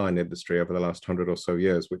from the airline industry over the last 100 or so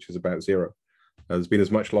years, which is about zero. There's been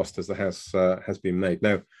as much lost as there has been made.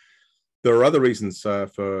 Now, there are other reasons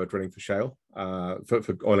for drilling for shale, for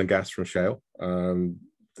oil and gas from shale.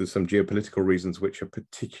 There's some geopolitical reasons which are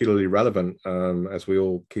particularly relevant as we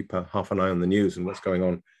all keep half an eye on the news and what's going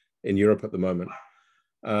on in Europe at the moment.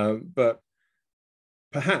 But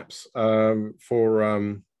perhaps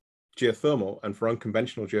for geothermal and for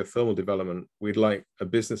unconventional geothermal development, we'd like a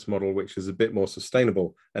business model which is a bit more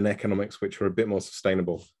sustainable and economics which are a bit more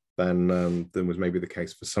sustainable than was maybe the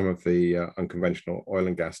case for some of the unconventional oil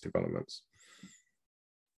and gas developments.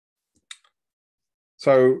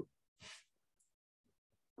 So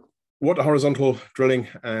what do horizontal drilling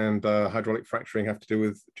and hydraulic fracturing have to do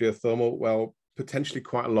with geothermal? Well, potentially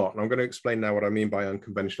quite a lot. And I'm going to explain now what I mean by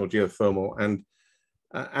unconventional geothermal. And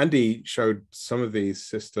Andy showed some of these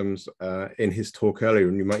systems in his talk earlier,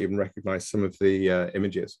 and you might even recognize some of the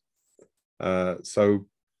images. So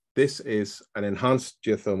this is an enhanced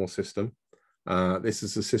geothermal system. This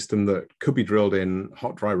is a system that could be drilled in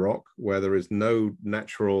hot, dry rock where there is no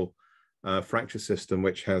natural fracture system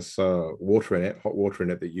which has water in it, hot water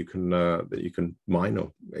in it that you can mine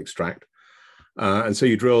or extract. And so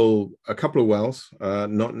you drill a couple of wells,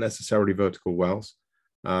 not necessarily vertical wells,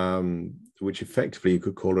 which effectively you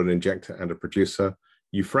could call an injector and a producer.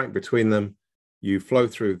 You frac between them, you flow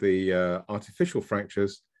through the artificial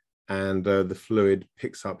fractures, and the fluid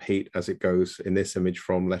picks up heat as it goes, in this image,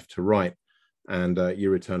 from left to right. And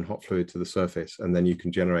you return hot fluid to the surface, and then you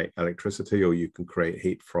can generate electricity or you can create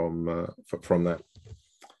heat from that.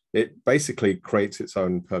 It basically creates its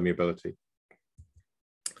own permeability.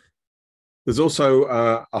 There's also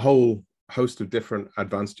a whole host of different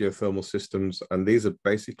advanced geothermal systems, and these are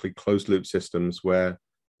basically closed loop systems where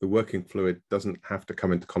the working fluid doesn't have to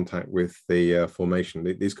come into contact with the formation.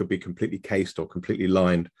 These could be completely cased or completely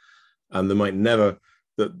lined, and they might never,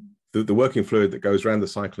 the working fluid that goes around the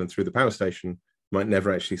cycle and through the power station might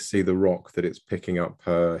never actually see the rock that it's picking up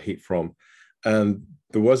heat from. And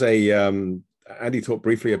there was a, Andy talked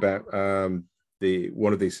briefly about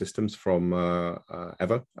one of these systems from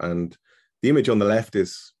EVA, and the image on the left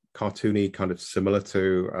is cartoony, kind of similar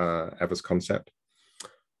to EVA's concept.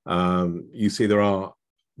 You see there are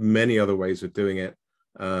many other ways of doing it,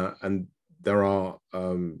 and there are,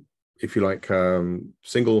 if you like,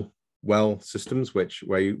 single well systems,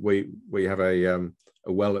 where you have a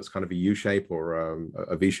well that's kind of a U shape or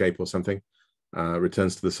a V shape or something,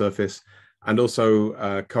 returns to the surface, and also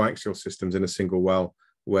coaxial systems in a single well,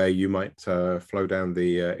 where you might flow down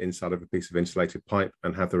the inside of a piece of insulated pipe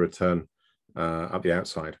and have the return up the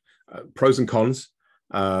outside. Pros and cons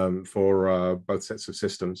for both sets of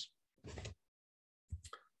systems.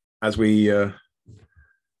 As we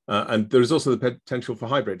and there's also the potential for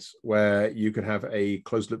hybrids, where you could have a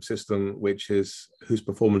closed loop system whose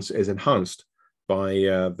performance is enhanced by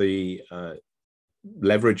the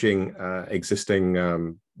leveraging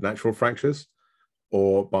existing natural fractures,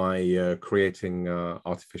 or by creating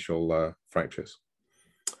artificial fractures.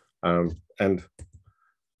 And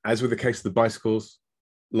as with the case of the bicycles,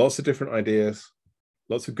 lots of different ideas,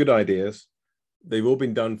 lots of good ideas. They've all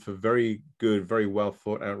been done for very good, very well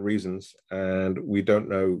thought out reasons, and we don't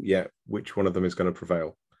know yet which one of them is going to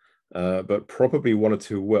prevail, but probably one or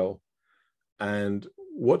two will. And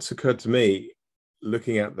what's occurred to me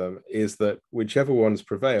looking at them is that whichever ones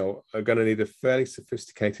prevail are going to need a fairly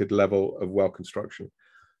sophisticated level of well construction.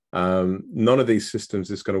 None of these systems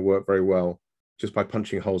is going to work very well just by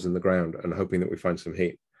punching holes in the ground and hoping that we find some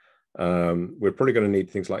heat. We're probably going to need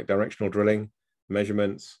things like directional drilling,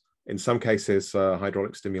 measurements, in some cases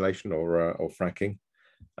hydraulic stimulation or fracking,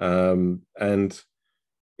 and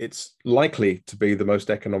it's likely to be the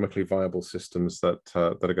most economically viable systems that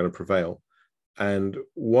are going to prevail. And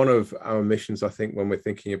one of our missions, I think, when we're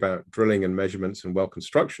thinking about drilling and measurements and well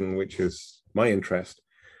construction, which is my interest,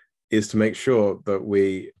 is to make sure that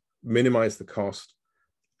we minimize the cost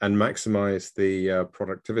and maximize the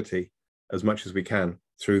productivity as much as we can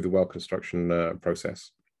through the well construction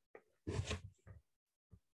process.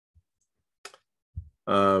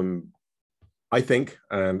 I think,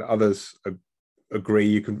 and others agree,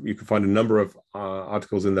 you can find a number of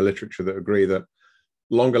articles in the literature that agree that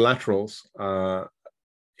longer laterals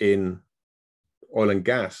in oil and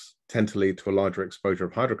gas tend to lead to a larger exposure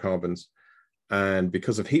of hydrocarbons. And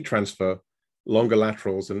because of heat transfer, longer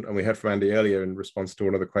laterals, and we heard from Andy earlier in response to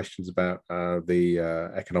one of the questions about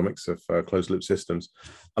the economics of closed loop systems,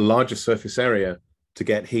 a larger surface area to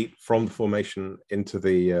get heat from the formation into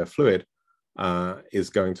the fluid is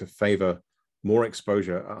going to favor more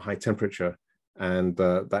exposure at high temperature, and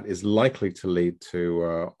that is likely to lead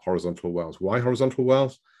to horizontal wells. Why horizontal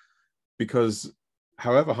wells? Because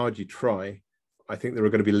however hard you try, I think there are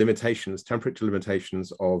going to be limitations, temperature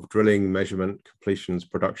limitations of drilling, measurement, completions,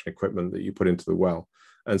 production equipment that you put into the well.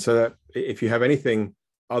 And so that if you have anything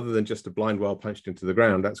other than just a blind well punched into the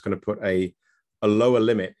ground, that's going to put a lower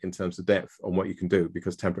limit in terms of depth on what you can do,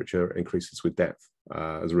 because temperature increases with depth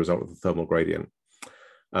as a result of the thermal gradient.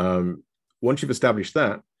 Once you've established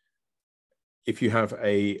that, if you have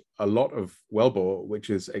a lot of wellbore which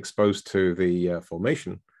is exposed to the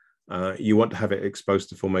formation, you want to have it exposed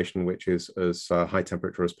to formation which is as high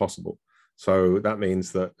temperature as possible. So that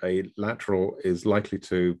means that a lateral is likely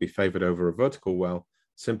to be favored over a vertical well,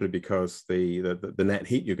 simply because the net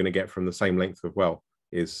heat you're going to get from the same length of well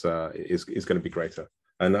is going to be greater.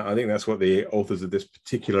 And I think that's what the authors of this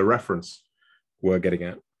particular reference were getting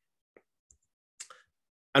at.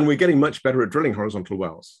 And we're getting much better at drilling horizontal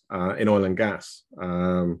wells in oil and gas.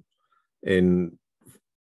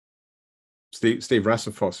 Steve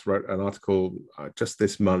Rassafos wrote an article just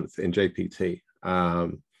this month in JPT,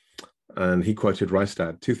 and he quoted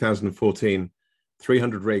Rystad, 2014,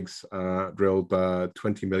 300 rigs drilled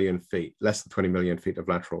 20 million feet, less than 20 million feet of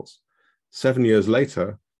laterals. 7 years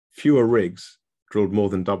later, fewer rigs drilled more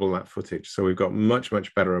than double that footage. So we've got much,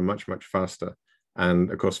 much better and much, much faster. And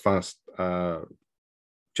of course, fast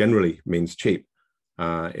generally means cheap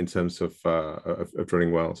in terms of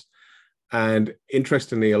drilling wells. And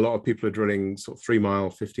interestingly, a lot of people are drilling sort of 3 mile,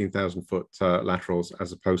 15,000 foot laterals,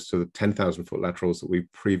 as opposed to the 10,000 foot laterals that we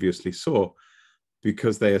previously saw,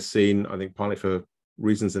 because they are seen, I think, partly for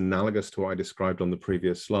reasons analogous to what I described on the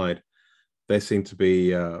previous slide. They seem to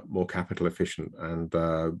be more capital efficient and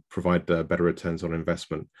provide better returns on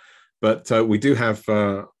investment. But we do have,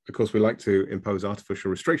 of course, we like to impose artificial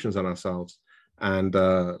restrictions on ourselves, and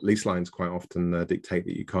lease lines quite often dictate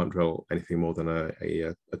that you can't drill anything more than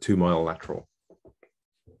a 2-mile lateral.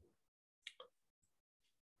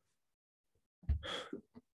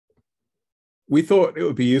 We thought it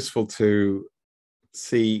would be useful to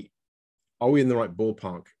see, are we in the right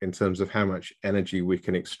ballpark in terms of how much energy we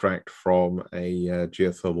can extract from a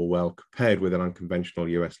geothermal well compared with an unconventional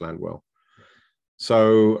US land well?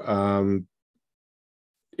 So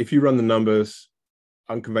if you run the numbers,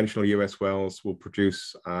 unconventional US wells will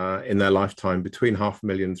produce in their lifetime between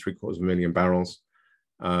 500,000 and 750,000 barrels.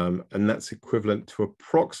 And that's equivalent to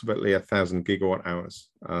approximately 1,000 gigawatt hours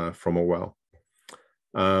from a well.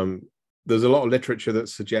 There's a lot of literature that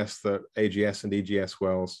suggests that AGS and EGS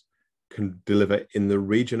wells can deliver in the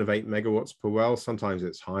region of 8 megawatts per well. Sometimes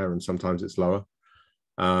it's higher and sometimes it's lower.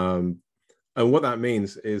 And what that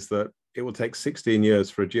means is that it will take 16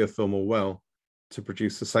 years for a geothermal well to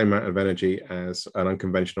produce the same amount of energy as an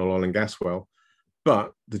unconventional oil and gas well.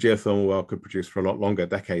 But the geothermal well could produce for a lot longer,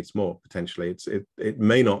 decades more, potentially. It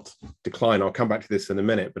may not decline. I'll come back to this in a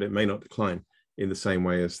minute, but it may not decline in the same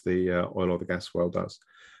way as the oil or the gas well does.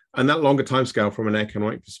 And that longer timescale from an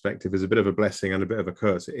economic perspective is a bit of a blessing and a bit of a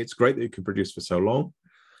curse. It's great that you can produce for so long,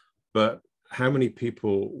 but how many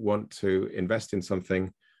people want to invest in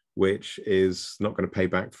something which is not going to pay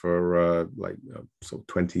back for sort of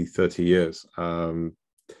 20, 30 years?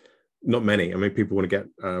 Not many. I mean, people want to get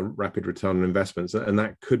rapid return on investments, and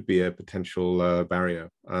that could be a potential barrier.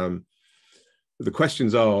 The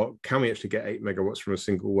questions are, can we actually get 8 megawatts from a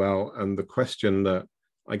single well? And the question that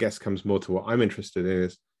I guess comes more to what I'm interested in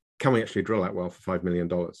is, can we actually drill that well for $5 million?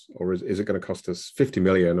 Or is it going to cost us 50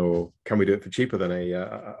 million? Or can we do it for cheaper than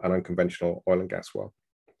an unconventional oil and gas well?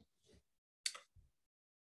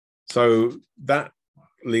 So that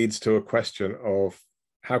leads to a question of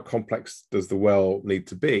how complex does the well need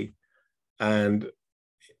to be? And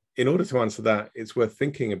in order to answer that, it's worth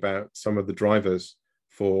thinking about some of the drivers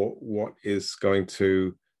for what is going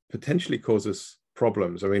to potentially cause us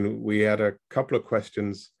problems. I mean, we had a couple of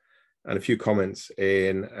questions and a few comments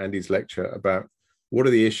in Andy's lecture about what are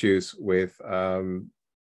the issues with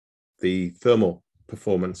the thermal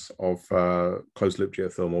performance of closed-loop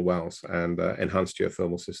geothermal wells and enhanced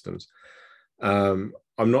geothermal systems. I'm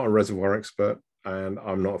not a reservoir expert, and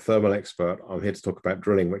I'm not a thermal expert. I'm here to talk about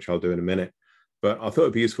drilling, which I'll do in a minute. But I thought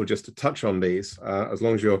it'd be useful just to touch on these, as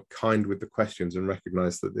long as you're kind with the questions and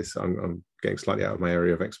recognize that this, I'm getting slightly out of my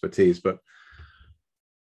area of expertise. But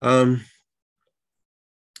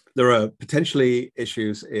there are potentially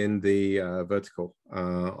issues in the vertical.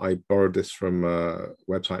 I borrowed this from a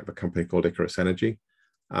website of a company called Icarus Energy.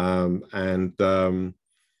 And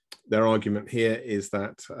their argument here is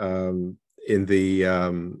that in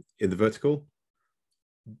the vertical,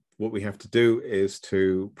 what we have to do is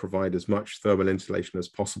to provide as much thermal insulation as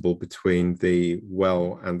possible between the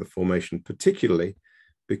well and the formation, particularly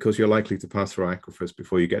because you're likely to pass through aquifers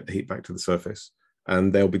before you get the heat back to the surface.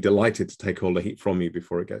 And they'll be delighted to take all the heat from you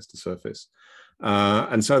before it gets to surface.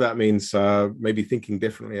 And so that means maybe thinking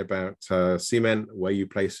differently about cement, where you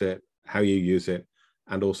place it, how you use it,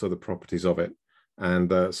 and also the properties of it.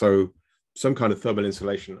 And so some kind of thermal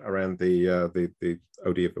insulation around the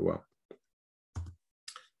OD of the well.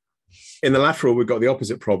 In the lateral, we've got the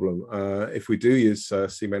opposite problem. If we do use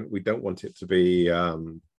cement, we don't want it to be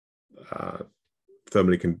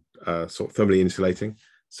thermally insulating.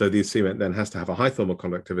 So the cement then has to have a high thermal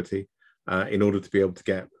conductivity in order to be able to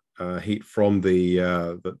get heat from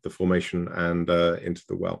the formation and into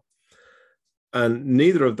the well. And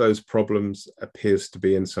neither of those problems appears to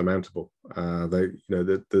be insurmountable.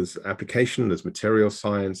 There's application, there's material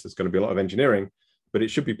science, there's going to be a lot of engineering, but it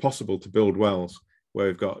should be possible to build wells where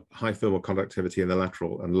we've got high thermal conductivity in the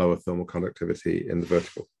lateral and lower thermal conductivity in the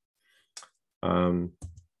vertical. Then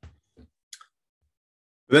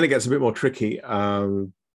it gets a bit more tricky.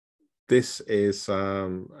 This is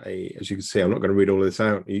as you can see, I'm not going to read all of this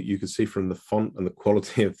out. You can see from the font and the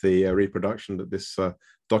quality of the reproduction that this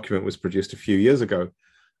document was produced a few years ago.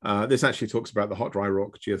 This actually talks about the hot dry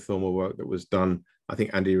rock geothermal work that was done. I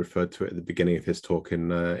think Andy referred to it at the beginning of his talk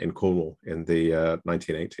in Cornwall in the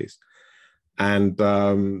 1980s. And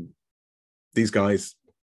these guys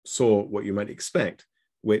saw what you might expect,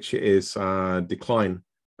 which is decline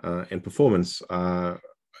in performance,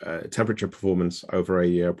 temperature performance over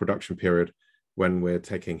a production period when we're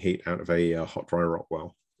taking heat out of a hot dry rock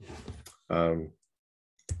well.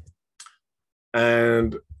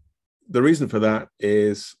 And the reason for that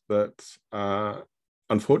is that,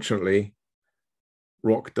 unfortunately,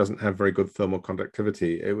 rock doesn't have very good thermal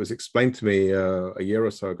conductivity. It was explained to me a year or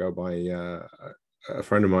so ago by a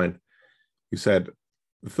friend of mine who said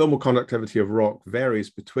the thermal conductivity of rock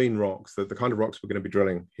varies between rocks, that the kind of rocks we're going to be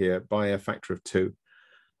drilling here, by a factor of 2.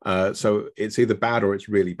 So it's either bad or it's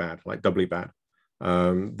really bad, like doubly bad.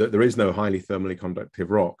 There is no highly thermally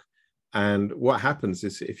conductive rock. And what happens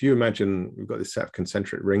is, if you imagine, we've got this set of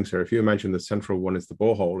concentric rings here, if you imagine the central one is the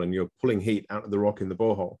borehole and you're pulling heat out of the rock in the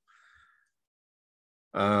borehole,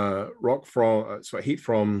 heat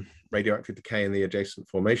from radioactive decay in the adjacent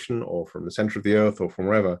formation or from the center of the earth or from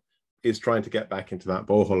wherever is trying to get back into that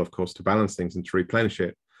borehole, of course, to balance things and to replenish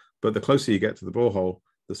it. But the closer you get to the borehole,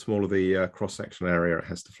 the smaller the cross-section area it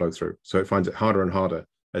has to flow through. So it finds it harder and harder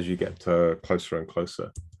as you get closer and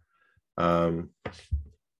closer.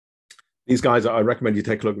 These guys, I recommend you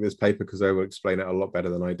take a look at this paper because they will explain it a lot better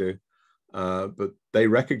than I do. But they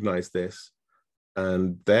recognize this,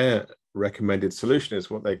 and their recommended solution is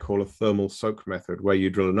what they call a thermal soak method, where you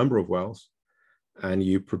drill a number of wells and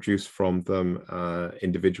you produce from them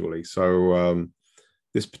individually. So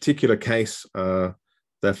this particular case,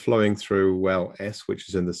 they're flowing through well S, which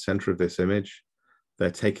is in the center of this image.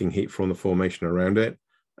 They're taking heat from the formation around it.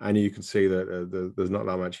 And you can see that there's not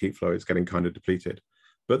that much heat flow. It's getting kind of depleted.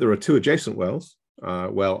 But there are 2 adjacent wells,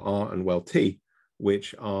 well R and well T,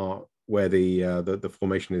 which are where the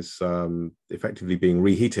formation is effectively being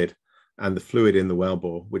reheated. And the fluid in the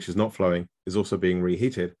wellbore, which is not flowing, is also being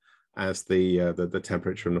reheated as the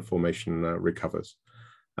temperature in the formation recovers.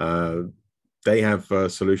 They have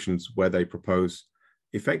solutions where they propose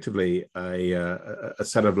effectively a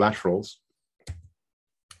set of laterals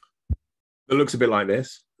that looks a bit like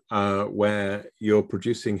this, where you're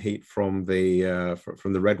producing heat from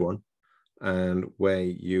the red one, and where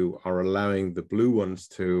you are allowing the blue ones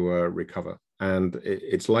to recover. And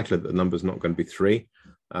it's likely that the number's not going to be 3.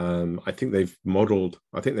 I think they've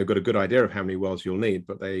got a good idea of how many wells you'll need,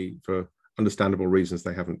 but for understandable reasons,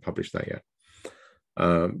 they haven't published that yet.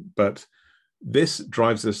 But this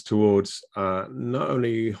drives us towards not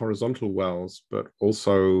only horizontal wells, but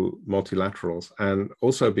also multilaterals. And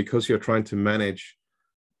also, because you're trying to manage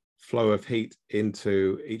flow of heat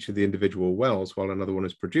into each of the individual wells while another one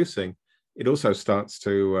is producing, it also starts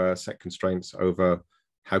to set constraints over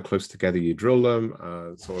how close together you drill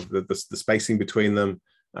them, sort of the spacing between them,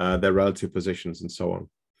 their relative positions, and so on.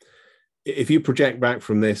 If you project back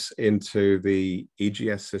from this into the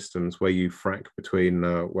EGS systems where you frack between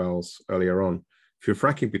wells earlier on, if you're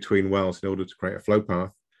fracking between wells in order to create a flow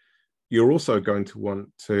path, you're also going to want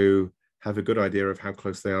to have a good idea of how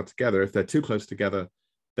close they are together. If they're too close together,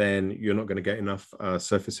 then you're not going to get enough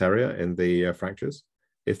surface area in the fractures.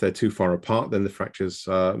 If they're too far apart, then the fractures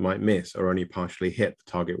might miss or only partially hit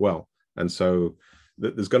the target well. And so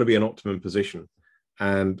there's going to be an optimum position.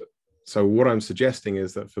 And so what I'm suggesting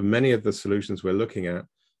is that for many of the solutions we're looking at,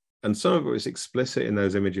 and some of it was explicit in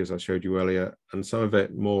those images I showed you earlier, and some of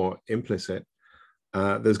it more implicit,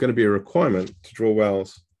 there's going to be a requirement to drill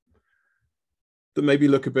wells that maybe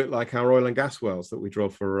look a bit like our oil and gas wells that we drill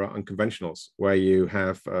for unconventionals, where you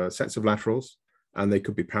have sets of laterals, and they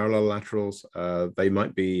could be parallel laterals. They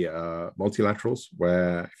might be multilaterals,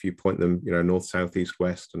 where if you point them, north, south, east,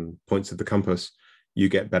 west, and points of the compass, you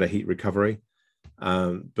get better heat recovery.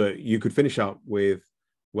 But you could finish up with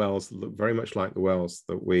wells that look very much like the wells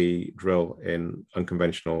that we drill in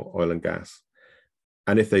unconventional oil and gas.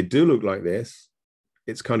 And if they do look like this,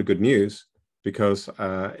 it's kind of good news, because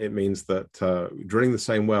it means that drilling the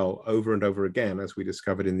same well over and over again, as we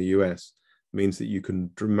discovered in the US, means that you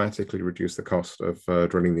can dramatically reduce the cost of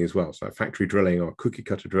drilling these wells. So factory drilling or cookie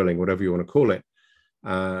cutter drilling, whatever you want to call it,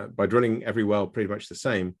 by drilling every well pretty much the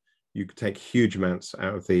same, you can take huge amounts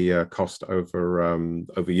out of the cost over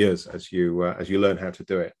years as you learn how to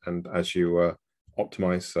do it and as you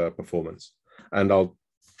optimize performance. And I'll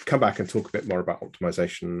come back and talk a bit more about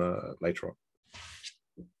optimization later on.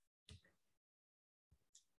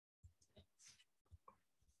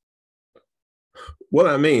 What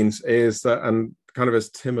that means is that, and kind of as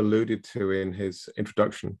Tim alluded to in his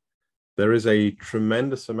introduction, there is a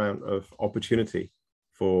tremendous amount of opportunity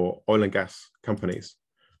for oil and gas companies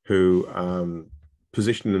who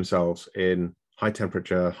position themselves in high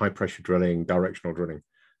temperature, high pressure drilling, directional drilling.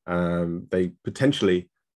 They potentially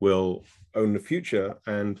will own the future.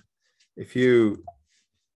 And if you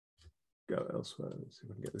go elsewhere, let's see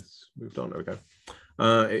if I can get this moved on. There we go.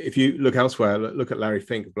 If you look elsewhere, look at Larry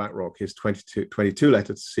Fink of BlackRock, his 22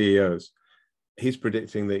 letter to CEOs. He's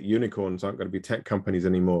predicting that unicorns aren't going to be tech companies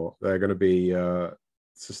anymore. They're going to be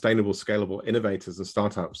sustainable, scalable innovators and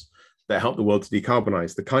startups that help the world to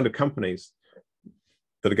decarbonize, the kind of companies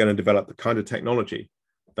that are going to develop the kind of technology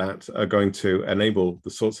that are going to enable the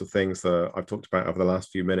sorts of things that I've talked about over the last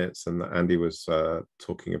few minutes and that Andy was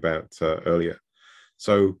talking about earlier.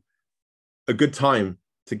 So a good time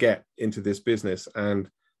to get into this business. And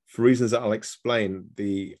for reasons that I'll explain,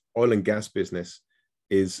 the oil and gas business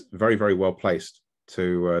is very, very well placed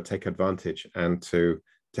to take advantage and to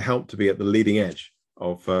help to be at the leading edge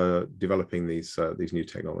of developing these new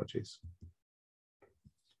technologies.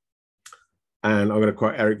 And I'm going to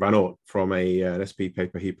quote Eric Van Oort from an SPE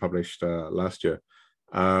paper he published last year.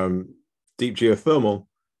 Deep geothermal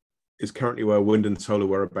is currently where wind and solar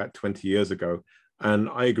were about 20 years ago. And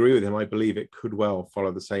I agree with him. I believe it could well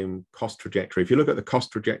follow the same cost trajectory. If you look at the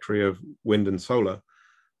cost trajectory of wind and solar,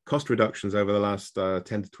 cost reductions over the last 10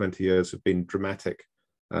 to 20 years have been dramatic.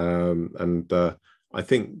 I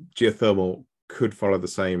think geothermal could follow the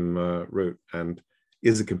same route and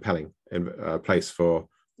is a compelling place for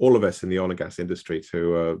all of us in the oil and gas industry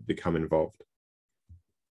to become involved.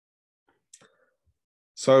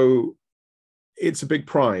 So it's a big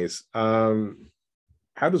prize.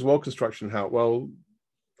 How does well construction help? Well,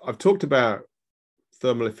 I've talked about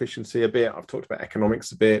thermal efficiency a bit. I've talked about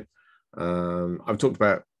economics a bit. I've talked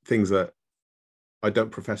about things that I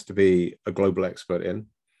don't profess to be a global expert in.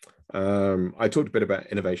 I talked a bit about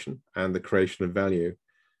innovation and the creation of value.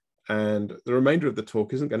 And the remainder of the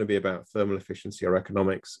talk isn't going to be about thermal efficiency or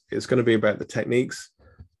economics. It's going to be about the techniques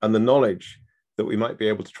and the knowledge that we might be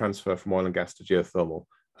able to transfer from oil and gas to geothermal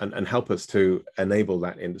and help us to enable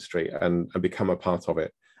that industry and become a part of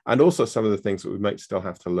it. And also some of the things that we might still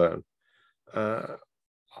have to learn.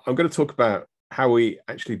 I'm going to talk about how we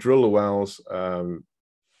actually drill the wells,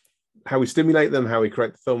 how we stimulate them, how we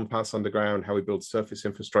create the thermal paths underground, how we build surface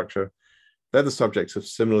infrastructure. They're the subjects of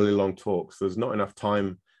similarly long talks. There's not enough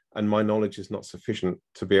time and my knowledge is not sufficient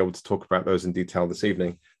to be able to talk about those in detail this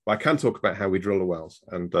evening. But I can talk about how we drill the wells.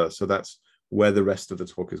 And so that's where the rest of the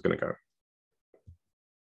talk is going to go.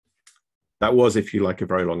 That was, if you like, a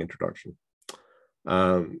very long introduction.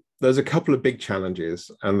 There's a couple of big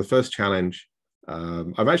challenges. And the first challenge,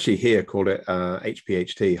 I've actually here called it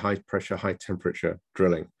HPHT, high pressure, high temperature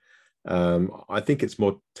drilling. I think it's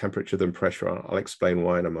more temperature than pressure. I'll explain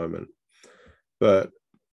why in a moment. But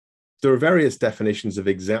there are various definitions of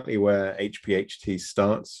exactly where HPHT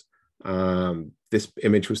starts. This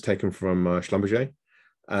image was taken from Schlumberger,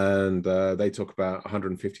 and they talk about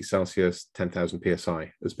 150 Celsius, 10,000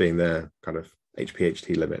 PSI as being their kind of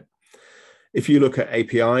HPHT limit. If you look at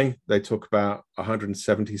API, they talk about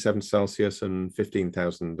 177 Celsius and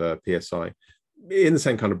 15,000 PSI, in the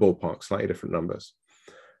same kind of ballpark, slightly different numbers.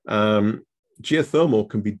 Geothermal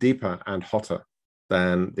can be deeper and hotter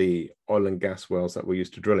than the oil and gas wells that we're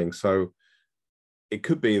used to drilling. So it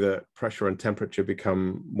could be that pressure and temperature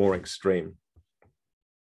become more extreme.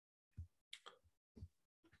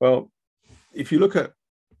 Well, if you look at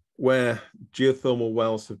where geothermal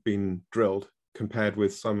wells have been drilled compared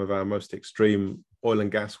with some of our most extreme oil and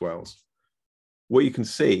gas wells, what you can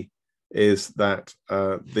see is that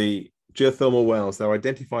the geothermal wells, they're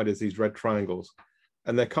identified as these red triangles,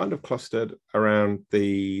 and they're kind of clustered around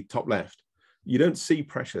the top left. You don't see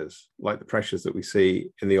pressures like the pressures that we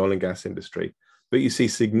see in the oil and gas industry, but you see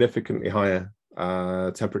significantly higher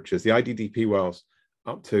temperatures. The IDDP wells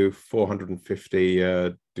up to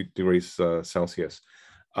 450 degrees Celsius.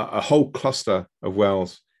 A whole cluster of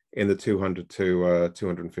wells in the 200 to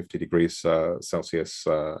 250 degrees Celsius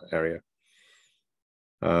area.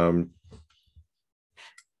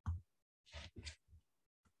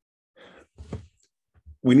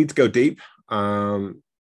 We need to go deep.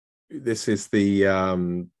 This is the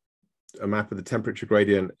a map of the temperature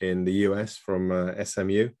gradient in the US from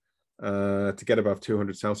SMU. To get above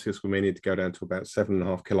 200 Celsius, we may need to go down to about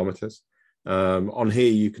 7.5 kilometers. On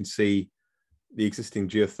here, you can see the existing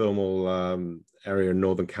geothermal area in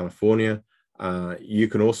Northern California. You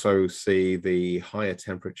can also see the higher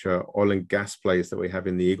temperature oil and gas plays that we have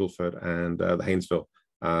in the Eagleford and the Haynesville,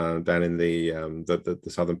 down in the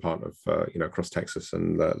southern part of, across Texas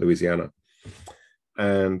and Louisiana.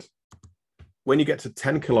 And when you get to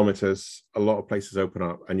 10 kilometers, a lot of places open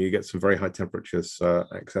up and you get some very high temperatures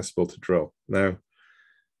accessible to drill. Now,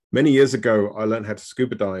 many years ago, I learned how to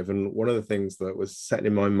scuba dive. And one of the things that was set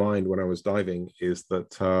in my mind when I was diving is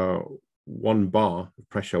that 1 bar of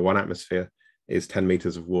pressure, 1 atmosphere, is 10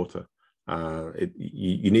 meters of water.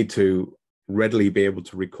 You need to readily be able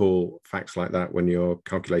to recall facts like that when you're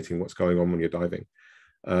calculating what's going on when you're diving.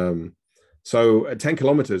 So at 10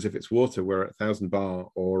 kilometers, if it's water, we're at 1,000 bar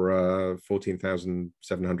or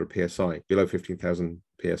 14,700 PSI, below 15,000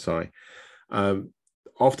 PSI.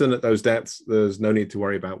 Often at those depths, there's no need to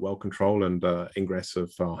worry about well control and ingress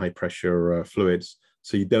of high pressure fluids.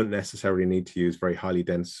 So you don't necessarily need to use very highly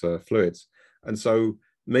dense fluids. And so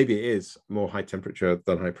maybe it is more high temperature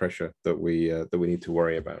than high pressure that we need to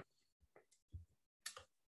worry about.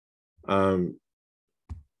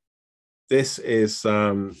 This is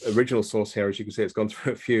original source here. As you can see, it's gone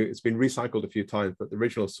through it's been recycled a few times, but the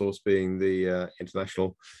original source being the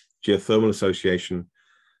International Geothermal Association.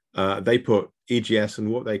 They put EGS and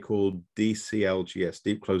what they call DCLGS,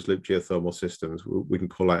 Deep Closed Loop Geothermal Systems. We can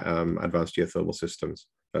call that advanced geothermal systems,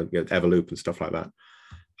 Everloop and stuff like that.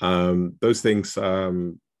 Those things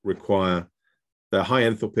require, they're high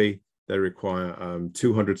enthalpy, they require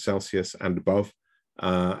 200 Celsius and above,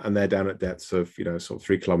 and they're down at depths of, sort of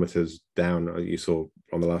 3 kilometers down, you saw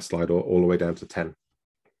on the last slide, all the way down to 10.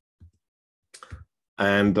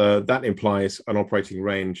 And that implies an operating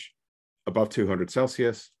range above 200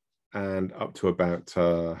 Celsius and up to about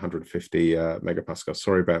 150 megapascals.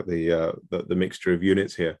 Sorry about the mixture of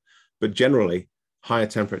units here, but generally higher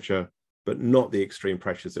temperature, but not the extreme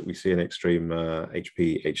pressures that we see in extreme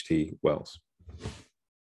HT wells.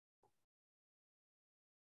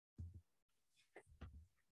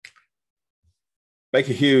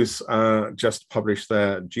 Baker Hughes just published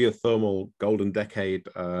their Geothermal Golden Decade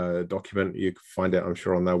document. You can find it, I'm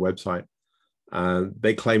sure, on their website.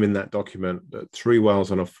 They claim in that document that 3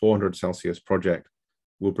 wells on a 400 Celsius project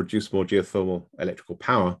will produce more geothermal electrical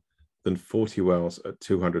power than 40 wells at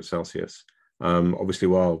 200 Celsius, obviously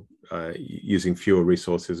while using fewer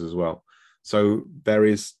resources as well. So there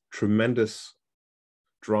is tremendous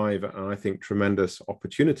drive and I think tremendous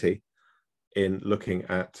opportunity in looking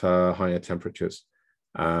at higher temperatures.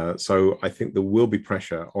 So I think there will be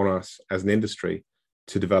pressure on us as an industry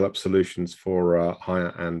to develop solutions for higher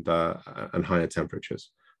and higher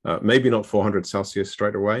temperatures. Maybe not 400 Celsius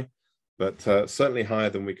straight away, but certainly higher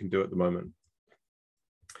than we can do at the moment.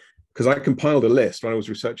 Because I compiled a list, when I was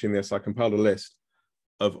researching this, I compiled a list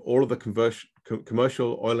of all of the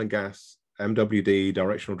commercial oil and gas, MWD,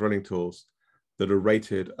 directional drilling tools that are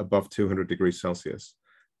rated above 200 degrees Celsius.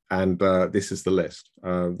 And this is the list.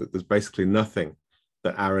 There's basically nothing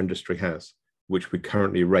that our industry has which we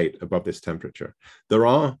currently rate above this temperature. There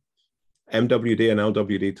are MWD and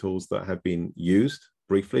LWD tools that have been used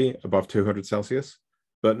briefly above 200 Celsius,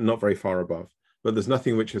 but not very far above. But there's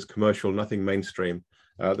nothing which is commercial, nothing mainstream.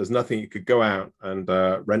 There's nothing you could go out and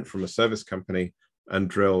rent from a service company and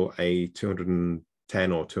drill a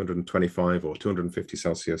 210 or 225 or 250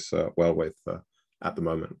 Celsius well with at the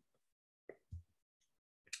moment.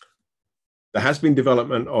 There has been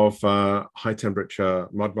development of high temperature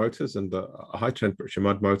mud motors, and a high temperature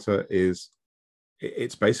mud motor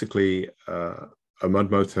it's basically a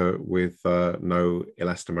mud motor with no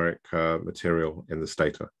elastomeric material in the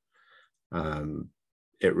stator.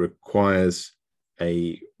 It requires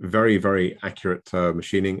a very, very accurate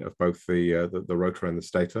machining of both the rotor and the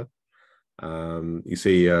stator. You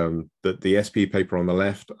see that the SPE paper on the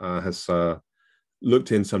left has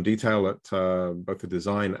looked in some detail at both the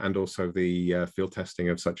design and also the field testing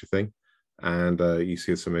of such a thing. And you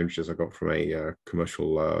see some images I got from a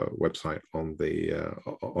commercial website on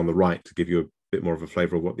the right to give you a bit more of a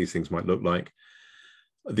flavor of what these things might look like.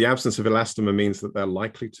 The absence of elastomer means that they're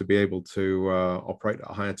likely to be able to operate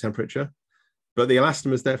at a higher temperature. But the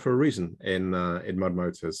elastomer is there for a reason in mud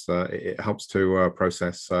motors. It helps to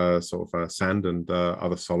process sort of sand and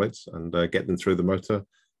other solids and get them through the motor,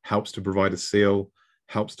 helps to provide a seal,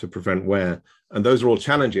 helps to prevent wear. And those are all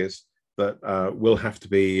challenges that will have to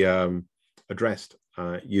be addressed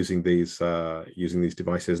using these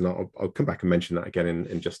devices. And I'll come back and mention that again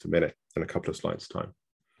in just a minute, in a couple of slides' time.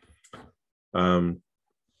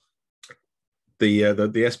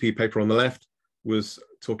 The SPE paper on the left was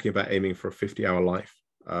talking about aiming for a 50-hour life,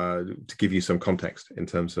 to give you some context in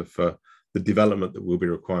terms of the development that will be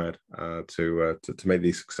required to make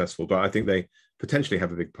these successful. But I think they potentially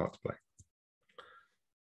have a big part to play.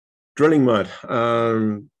 Drilling mud.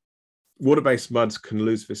 Water-based muds can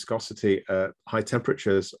lose viscosity at high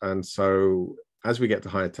temperatures. And so as we get to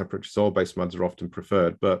higher temperatures, oil-based muds are often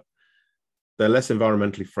preferred, but they're less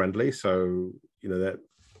environmentally friendly. So, that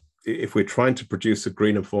if we're trying to produce a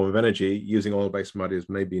greener form of energy, using oil-based mud is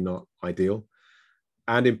maybe not ideal.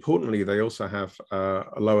 And importantly, they also have a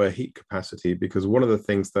lower heat capacity, because one of the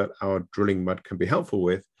things that our drilling mud can be helpful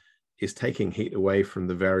with is taking heat away from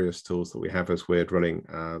the various tools that we have as we're drilling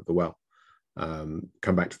the well.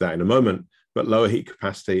 Come back to that in a moment, but lower heat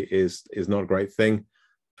capacity is not a great thing.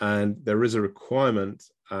 And there is a requirement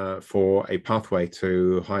for a pathway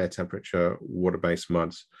to higher temperature water-based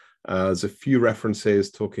muds. There's a few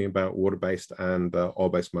references talking about water-based and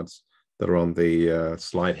oil-based muds that are on the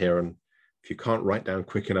slide here. And if you can't write down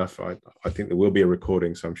quick enough, I think there will be a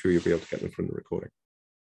recording, so I'm sure you'll be able to get them from the recording.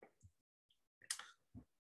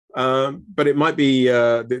 But it might be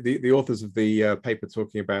the authors of the paper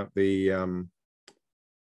talking about the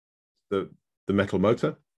metal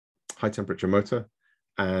motor, high temperature motor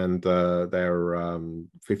and their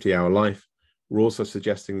 50-hour life, we're also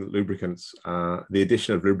suggesting that lubricants, the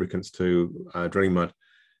addition of lubricants to drilling mud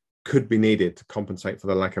could be needed to compensate for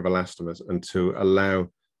the lack of elastomers and to allow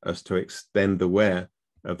us to extend the wear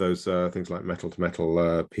of those things like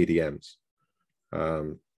metal-to-metal PDMs.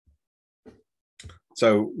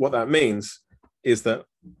 So what that means is that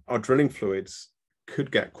our drilling fluids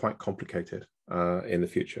could get quite complicated in the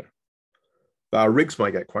future. But our rigs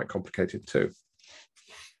might get quite complicated too.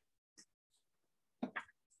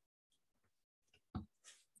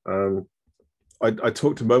 I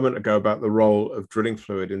talked a moment ago about the role of drilling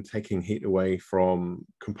fluid in taking heat away from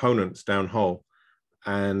components downhole.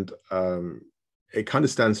 And it kind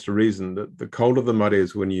of stands to reason that the colder the mud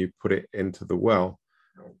is when you put it into the well,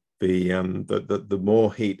 the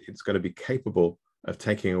more heat it's going to be capable of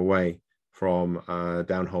taking away from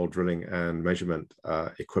downhole drilling and measurement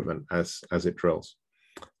equipment as it drills.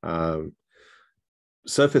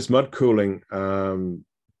 Surface mud cooling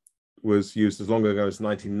was used as long ago as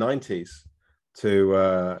 1990s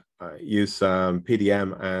to use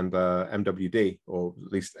PDM and MWD, or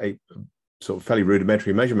at least sort of fairly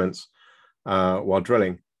rudimentary measurements while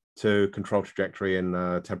drilling to control trajectory in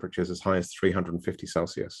temperatures as high as 350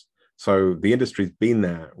 Celsius. So the industry's been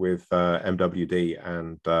there with MWD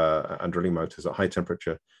and drilling motors at high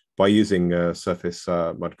temperature by using surface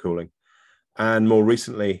mud cooling. And more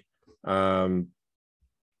recently, there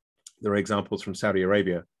are examples from Saudi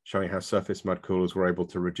Arabia showing how surface mud coolers were able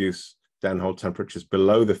to reduce downhole temperatures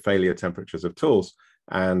below the failure temperatures of tools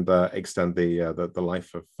and extend the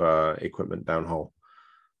life of equipment downhole.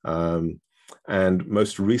 And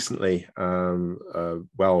most recently,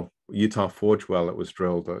 Utah Forge well that was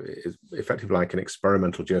drilled is effectively like an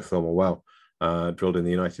experimental geothermal well drilled in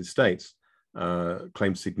the United States,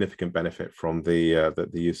 claims significant benefit from the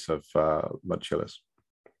use of mud chillers.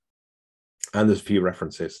 And there's a few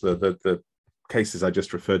references. The cases I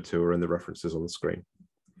just referred to are in the references on the screen.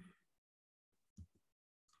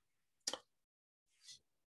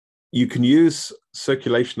 You can use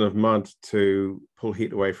circulation of mud to pull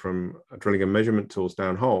heat away from drilling and measurement tools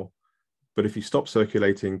downhole, but if you stop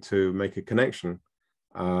circulating to make a connection,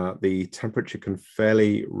 the temperature can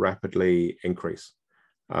fairly rapidly increase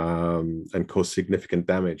and cause significant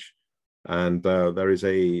damage. And there's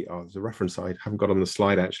a reference I haven't got on the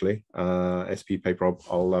slide actually, SPE paper.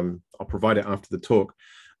 I'll provide it after the talk,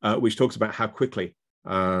 which talks about how quickly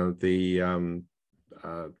the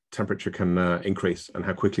temperature can increase and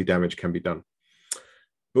how quickly damage can be done.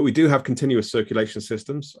 But we do have continuous circulation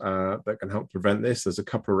systems that can help prevent this. There's a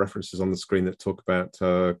couple of references on the screen that talk about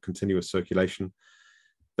continuous circulation.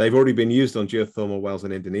 They've already been used on geothermal wells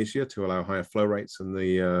in Indonesia to allow higher flow rates and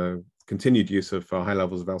the continued use of high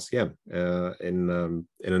levels of LCM in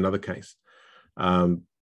another case.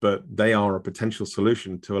 But they are a potential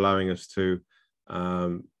solution to allowing us to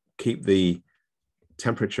keep the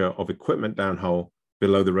temperature of equipment downhole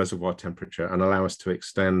below the reservoir temperature and allow us to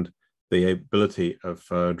extend the ability of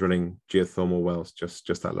drilling geothermal wells just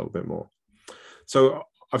that little bit more. So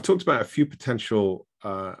I've talked about a few potential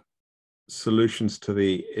solutions to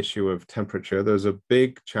the issue of temperature. There's a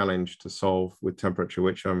big challenge to solve with temperature,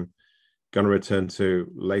 which I'm going to return to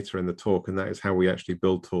later in the talk, and that is how we actually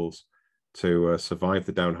build tools to survive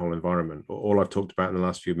the downhole environment. All I've talked about in the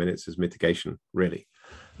last few minutes is mitigation, really.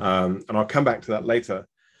 And I'll come back to that later.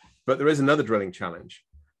 But there is another drilling challenge.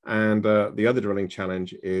 And the other drilling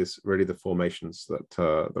challenge is really the formations that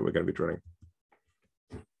we're going to be drilling.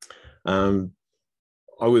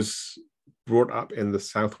 I was brought up in the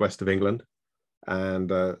southwest of England.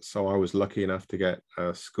 And so I was lucky enough to get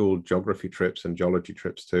school geography trips and geology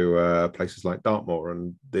trips to places like Dartmoor.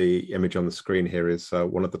 And the image on the screen here is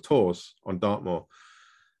one of the tours on Dartmoor.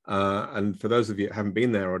 And for those of you who haven't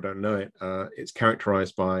been there or don't know it, it's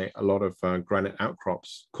characterized by a lot of granite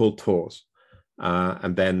outcrops called tors.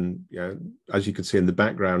 And then, as you can see in the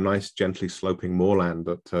background, nice gently sloping moorland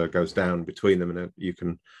that goes down between them. And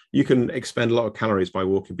you can expend a lot of calories by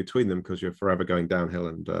walking between them because you're forever going downhill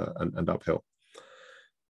and uphill.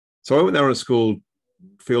 So I went there on a school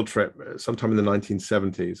field trip sometime in the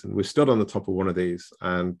 1970s, and we stood on the top of one of these,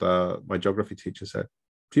 and my geography teacher said,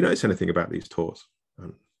 "Do you notice anything about these tors?"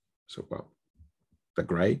 So, well, they're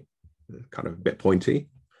grey, kind of a bit pointy.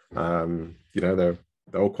 They're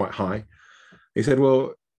all quite high. He said,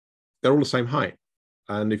 "Well, they're all the same height.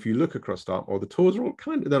 And if you look across Dartmoor, the tors are all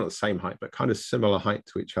they're not the same height, but kind of similar height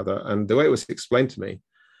to each other." And the way it was explained to me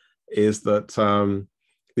is that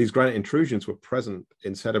these granite intrusions were present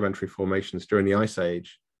in sedimentary formations during the Ice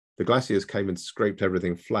Age. The glaciers came and scraped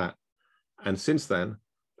everything flat. And since then,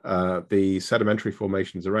 The sedimentary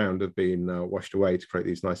formations around have been washed away to create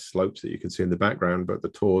these nice slopes that you can see in the background, but the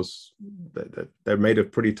tors, they're made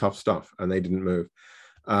of pretty tough stuff and they didn't move.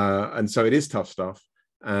 And so it is tough stuff.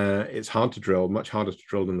 It's hard to drill, much harder to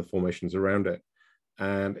drill than the formations around it.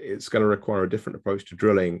 And it's going to require a different approach to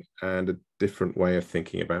drilling and a different way of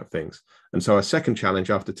thinking about things. And so our second challenge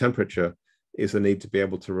after temperature is the need to be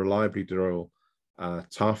able to reliably drill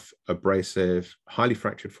tough, abrasive, highly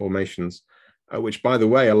fractured formations, which, by the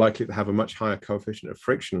way, are likely to have a much higher coefficient of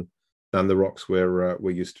friction than the rocks we're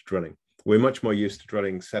used to drilling. We're much more used to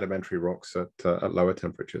drilling sedimentary rocks at lower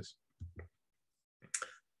temperatures.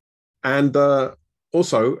 And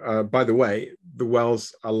also, by the way, the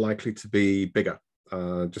wells are likely to be bigger,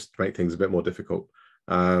 just to make things a bit more difficult.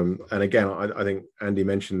 And again, I think Andy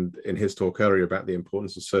mentioned in his talk earlier about the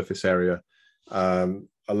importance of surface area.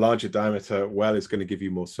 A larger diameter well is going to give you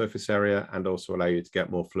more surface area and also allow you to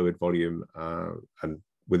get more fluid volume and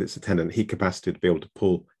with its attendant heat capacity to be able to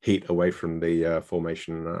pull heat away from the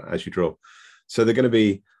formation as you drill. So they're going to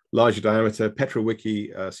be larger diameter.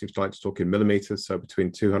 PetroWiki seems to like to talk in millimeters, so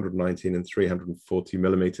between 219 and 340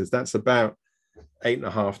 millimeters. That's about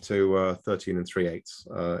 8.5 to 13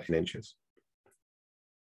 3/8 in inches.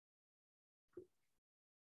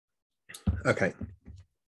 Okay.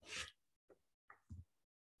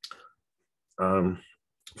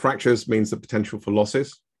 Fractures means the potential for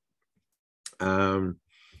losses.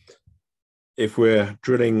 If we're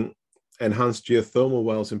drilling enhanced geothermal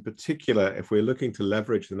wells in particular, if we're looking to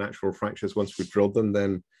leverage the natural fractures once we've drilled them,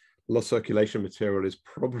 then low circulation material is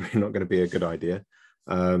probably not going to be a good idea.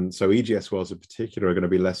 So EGS wells in particular are going to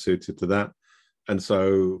be less suited to that. And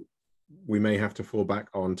so we may have to fall back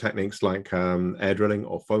on techniques like air drilling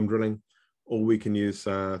or foam drilling, or we can use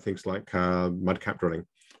things like mudcap drilling,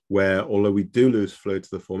 where although we do lose fluid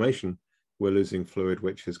to the formation, we're losing fluid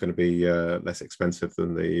which is going to be less expensive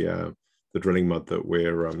than the drilling mud that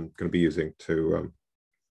we're going to be using to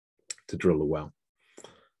drill the well.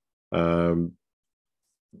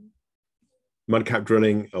 Mudcap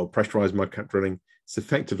drilling or pressurized mudcap drilling is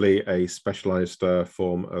effectively a specialized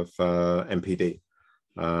form of MPD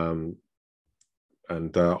and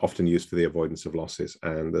often used for the avoidance of losses.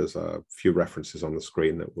 And there's a few references on the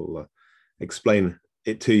screen that will explain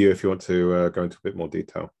it to you if you want to go into a bit more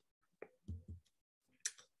detail.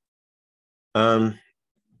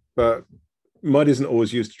 But mud isn't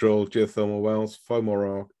always used to drill geothermal wells. Foam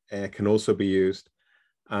or air can also be used.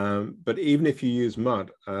 But even if you use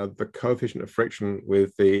mud, the coefficient of friction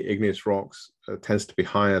with the igneous rocks tends to be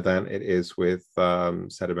higher than it is with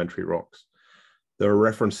sedimentary rocks. There are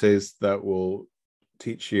references that will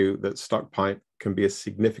teach you that stuck pipe can be a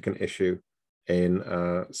significant issue in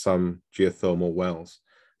some geothermal wells.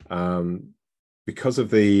 Because of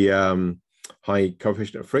the high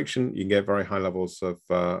coefficient of friction, you can get very high levels of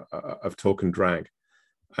torque and drag.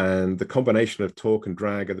 And the combination of torque and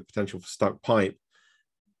drag and the potential for stuck pipe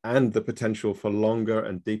and the potential for longer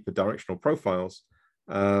and deeper directional profiles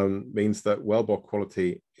means that wellbore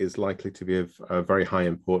quality is likely to be of very high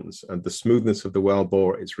importance. And the smoothness of the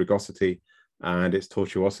wellbore, its rugosity and its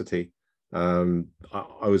tortuosity.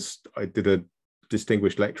 I did a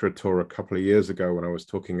distinguished lecturer tour a couple of years ago when I was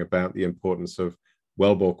talking about the importance of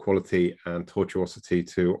wellbore quality and tortuosity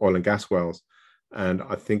to oil and gas wells. And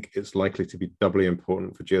I think it's likely to be doubly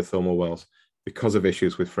important for geothermal wells because of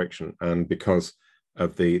issues with friction and because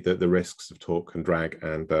of the risks of torque and drag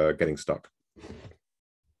and getting stuck.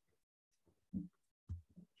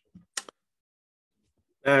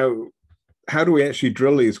 Now, how do we actually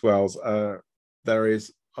drill these wells? There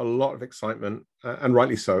is a lot of excitement, and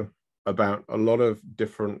rightly so, about a lot of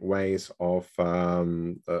different ways of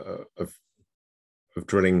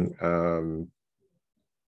drilling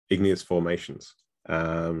igneous formations.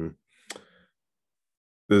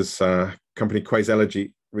 There's a company,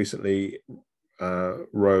 Quasenergy, recently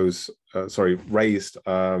raised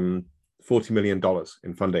 $40 million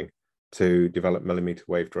in funding to develop millimeter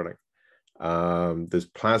wave drilling. There's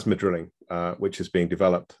plasma drilling, which is being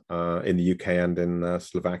developed in the UK and in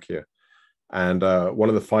Slovakia. And one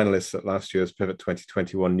of the finalists at last year's Pivot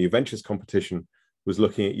 2021 New Ventures competition was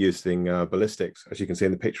looking at using ballistics, as you can see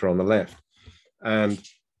in the picture on the left. And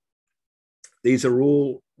these are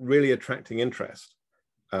all really attracting interest.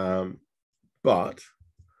 But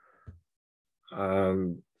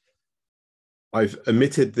I've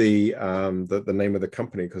omitted the name of the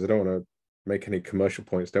company because I don't want to make any commercial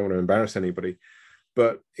points, don't want to embarrass anybody.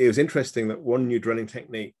 But it was interesting that one new drilling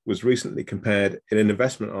technique was recently compared in an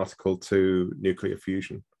investment article to nuclear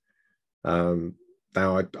fusion.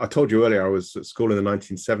 Now, I told you earlier I was at school in the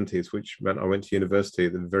 1970s, which meant I went to university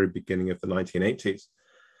at the very beginning of the 1980s.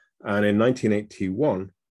 And in 1981,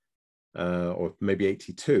 or maybe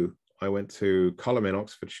 82, I went to Colham in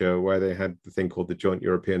Oxfordshire, where they had the thing called the Joint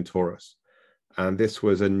European Torus. And this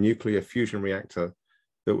was a nuclear fusion reactor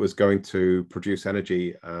that was going to produce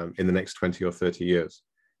energy in the next 20 or 30 years.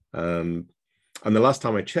 And the last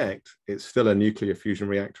time I checked, it's still a nuclear fusion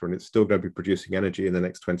reactor, and it's still going to be producing energy in the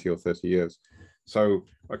next 20 or 30 years. So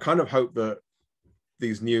I kind of hope that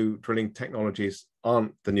these new drilling technologies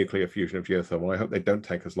aren't the nuclear fusion of geothermal. I hope they don't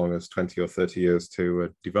take as long as 20 or 30 years to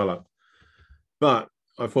develop. But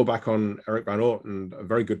I fall back on Eric Van Orten, a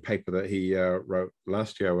very good paper that he wrote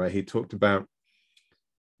last year, where he talked about,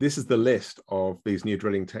 this is the list of these new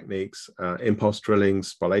drilling techniques: impulse drilling,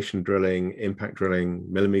 spallation drilling, impact drilling,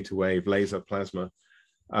 millimeter wave, laser, plasma.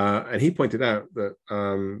 And he pointed out that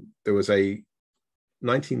there was a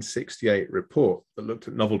 1968 report that looked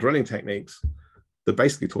at novel drilling techniques that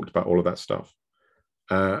basically talked about all of that stuff.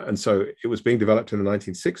 And so it was being developed in the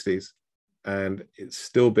 1960s, and it's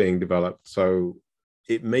still being developed. So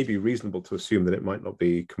it may be reasonable to assume that it might not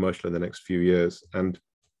be commercial in the next few years. And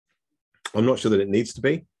I'm not sure that it needs to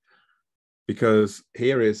be, because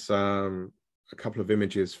here is a couple of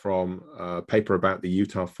images from a paper about the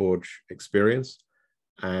Utah Forge experience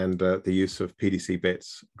and the use of PDC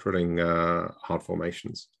bits drilling hard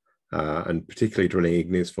formations, and particularly drilling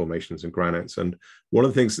igneous formations and granites. And one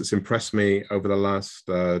of the things that's impressed me over the last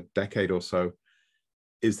decade or so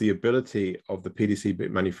is the ability of the PDC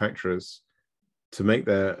bit manufacturers to make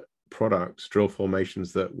their products drill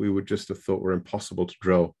formations that we would just have thought were impossible to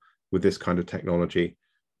drill with this kind of technology,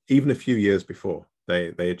 even a few years before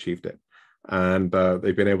they achieved it. And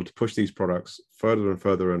they've been able to push these products further and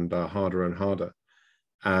further and harder and harder,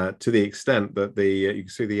 to the extent that you can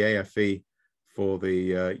see the AFE for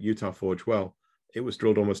the Utah Forge well, it was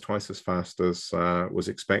drilled almost twice as fast as was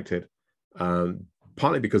expected,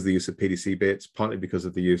 partly because of the use of PDC bits, partly because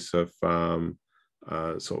of the use of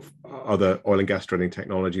sort of other oil and gas drilling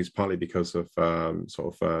technologies, partly because of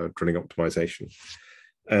drilling optimization.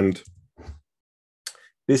 And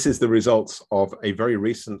this is the results of a very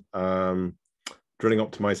recent drilling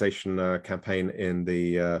optimization campaign in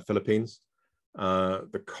the Philippines.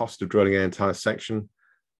 The cost of drilling an entire section.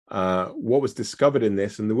 What was discovered in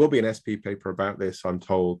this, and there will be an SPE paper about this, I'm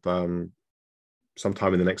told,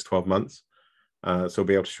 sometime in the next 12 months. So we'll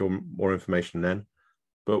be able to show more information then.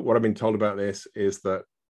 But what I've been told about this is that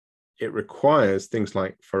it requires things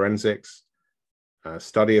like forensics,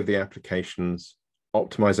 study of the applications,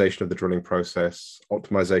 optimization of the drilling process,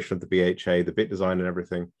 optimization of the BHA, the bit design and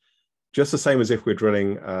everything, just the same as if we're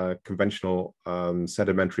drilling conventional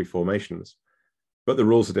sedimentary formations. But the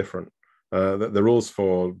rules are different. The rules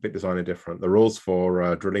for bit design are different. The rules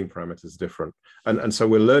for drilling parameters are different. And so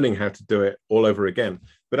we're learning how to do it all over again.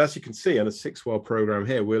 But as you can see on a 6-well program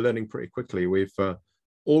here, we're learning pretty quickly. We've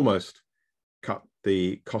almost cut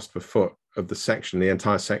the cost per foot of the section, the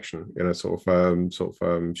entire section, sort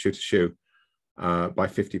of shoe to shoe, by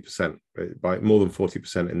 50%, by more than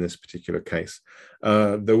 40% in this particular case.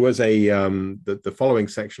 There was the following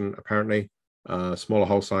section, apparently, smaller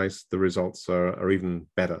hole size, the results are even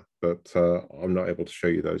better, but I'm not able to show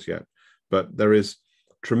you those yet. But there is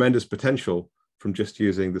tremendous potential from just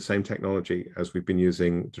using the same technology as we've been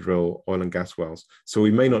using to drill oil and gas wells. So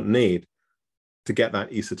we may not need to get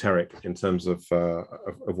that esoteric in terms of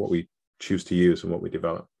what we choose to use and what we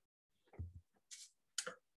develop.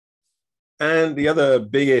 And the other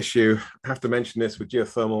big issue, I have to mention this with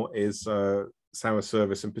geothermal, is sour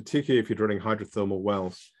service, and particularly if you're drilling hydrothermal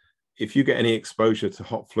wells. If you get any exposure to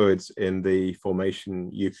hot fluids in the formation,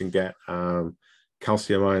 you can get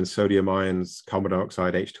calcium ions, sodium ions, carbon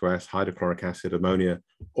dioxide, H2S, hydrochloric acid, ammonia.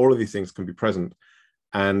 All of these things can be present.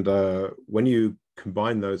 And when you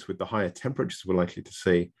combine those with the higher temperatures we're likely to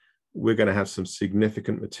see, we're going to have some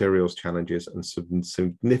significant materials challenges and some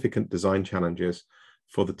significant design challenges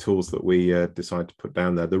for the tools that we decide to put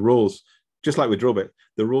down there. The rules, just like with drill bit,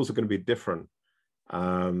 the rules are going to be different.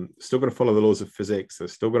 Still going to follow the laws of physics. They're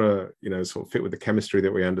still going to, sort of fit with the chemistry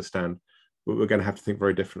that we understand, but we're going to have to think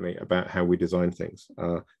very differently about how we design things.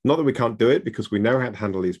 Not that we can't do it, because we know how to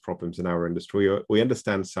handle these problems in our industry. We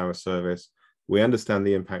understand sour service. We understand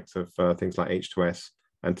the impact of things like H2S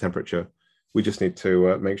and temperature. We just need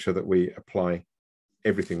to make sure that we apply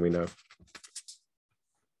everything we know.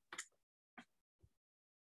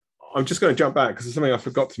 I'm just going to jump back because there's something I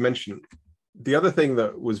forgot to mention. The other thing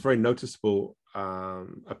that was very noticeable,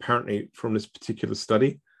 apparently from this particular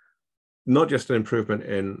study, not just an improvement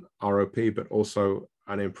in ROP, but also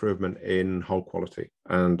an improvement in hole quality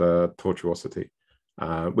and tortuosity,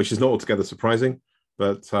 which is not altogether surprising,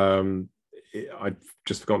 but I'd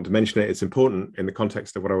just forgotten to mention it. It's important in the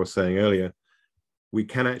context of what I was saying earlier. We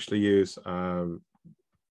can actually use drilling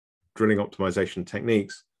drilling optimization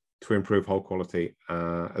techniques to improve hole quality,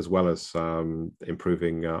 as well as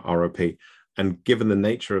improving ROP. And given the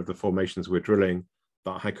nature of the formations we're drilling,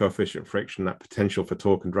 that high coefficient friction, that potential for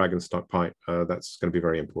torque and drag and stuck pipe, that's going to be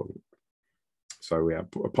very important. So yeah,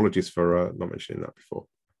 apologies for not mentioning that before.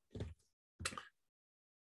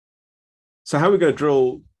 So how are we going to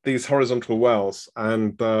drill these horizontal wells?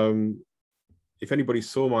 And if anybody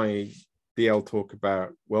saw my DL talk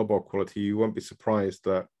about wellbore quality, you won't be surprised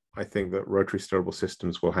that I think that rotary steerable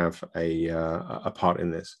systems will have a part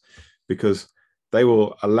in this, because they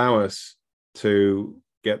will allow us to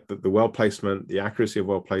get the well placement, the accuracy of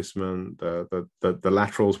well placement, the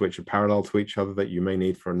laterals which are parallel to each other that you may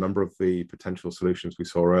need for a number of the potential solutions we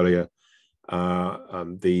saw earlier,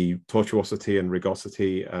 the tortuosity and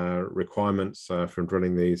rigosity requirements from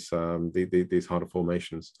drilling these harder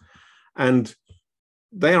formations. And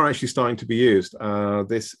they are actually starting to be used.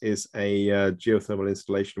 This is a geothermal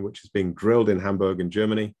installation which is being drilled in Hamburg in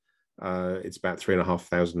Germany. It's about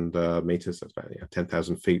 3,500 meters, that's about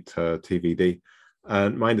 10,000 feet TVD.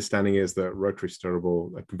 And my understanding is that rotary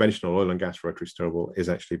steerable, conventional oil and gas rotary steerable, is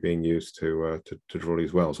actually being used to drill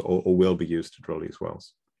these wells, or will be used to drill these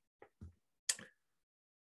wells.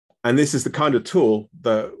 And this is the kind of tool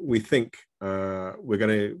that we think we're going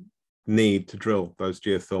to need to drill those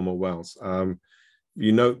geothermal wells.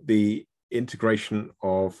 You note the integration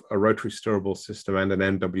of a rotary steerable system and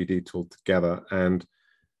an MWD tool together, and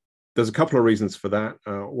there's a couple of reasons for that.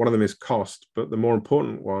 One of them is cost, but the more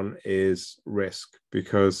important one is risk,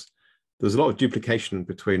 because there's a lot of duplication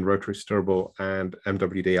between rotary steerable and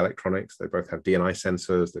MWD electronics. They both have DNI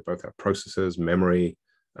sensors, they both have processors, memory,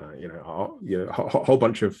 a whole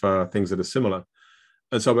bunch of things that are similar.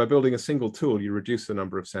 And so by building a single tool, you reduce the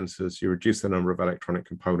number of sensors, you reduce the number of electronic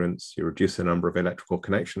components, you reduce the number of electrical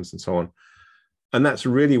connections and so on. And that's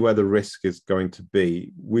really where the risk is going to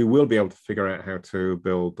be. We will be able to figure out how to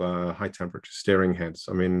build high temperature steering heads.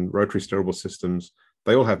 I mean, rotary steerable systems,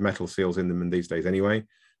 they all have metal seals in them in these days anyway.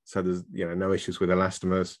 So there's no issues with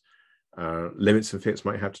elastomers. Limits and fits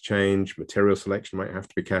might have to change. Material selection might have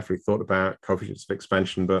to be carefully thought about, coefficients of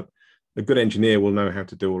expansion, but a good engineer will know how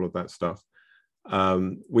to do all of that stuff.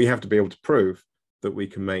 We have to be able to prove that we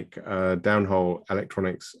can make downhole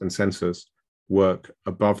electronics and sensors work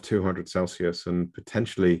above 200 Celsius and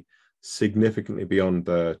potentially significantly beyond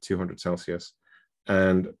 200 Celsius.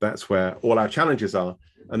 And that's where all our challenges are.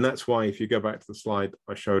 And that's why, if you go back to the slide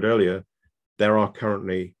I showed earlier, there are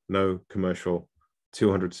currently no commercial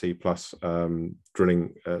 200C plus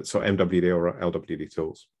drilling, so MWD or LWD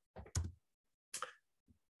tools.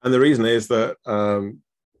 And the reason is that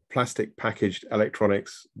plastic packaged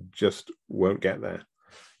electronics just won't get there.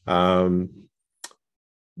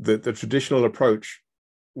 The traditional approach,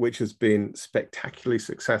 which has been spectacularly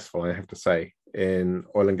successful, I have to say, in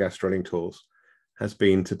oil and gas drilling tools, has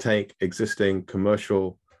been to take existing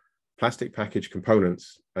commercial plastic packaged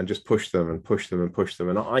components and just push them and push them and push them.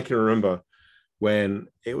 And I can remember when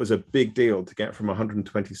it was a big deal to get from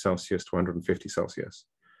 120 Celsius to 150 Celsius.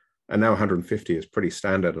 And now 150 is pretty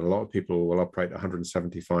standard, and a lot of people will operate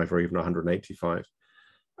 175 or even 185.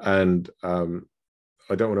 And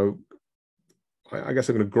I don't want to, I guess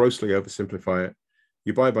I'm going to grossly oversimplify it.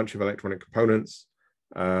 You buy a bunch of electronic components,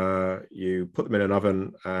 you put them in an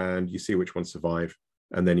oven, and you see which ones survive,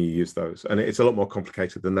 and then you use those. And it's a lot more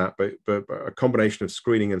complicated than that, but a combination of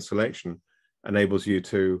screening and selection enables you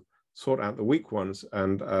to sort out the weak ones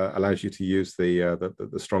and allows you to use the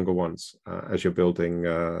stronger ones as you're building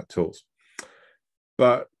tools.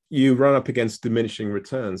 But you run up against diminishing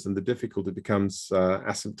returns, and the difficulty becomes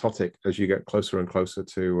asymptotic as you get closer and closer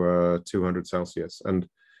to 200 Celsius. And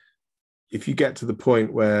if you get to the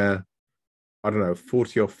point where, I don't know,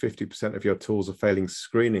 40 or 50% of your tools are failing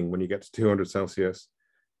screening when you get to 200 Celsius,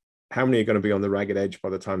 how many are going to be on the ragged edge by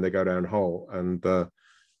the time they go down hole? And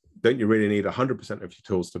don't you really need 100% of your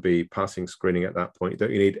tools to be passing screening at that point?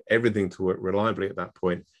 Don't you need everything to work reliably at that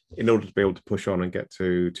point in order to be able to push on and get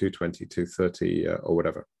to 220, 230 or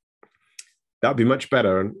whatever? That'd be much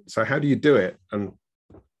better. And so how do you do it? And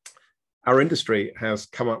our industry has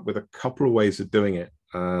come up with a couple of ways of doing it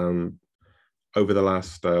over the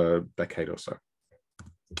last decade or so.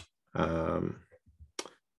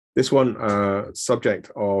 This one,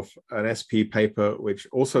 subject of an SPE paper, which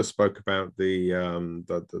also spoke about the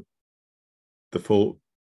full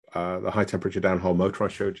the high temperature downhole motor I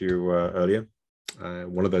showed you earlier,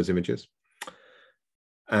 one of those images.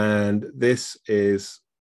 And this is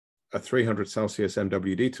a 300 Celsius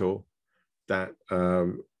MWD tool that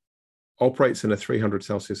operates in a 300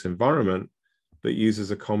 Celsius environment, but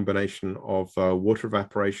uses a combination of water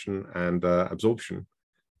evaporation and absorption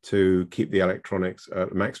to keep the electronics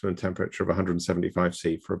at a maximum temperature of 175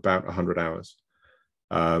 C for about 100 hours.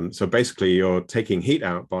 So basically, you're taking heat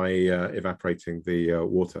out by evaporating the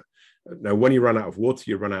water. Now, when you run out of water,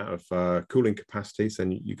 you run out of cooling capacities,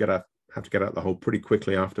 and you have to get out the hole pretty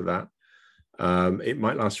quickly after that. It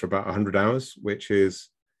might last for about 100 hours, which is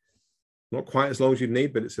not quite as long as you'd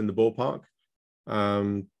need, but it's in the ballpark.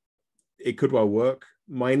 It could well work.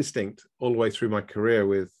 My instinct all the way through my career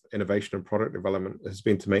with innovation and product development has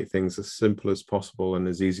been to make things as simple as possible and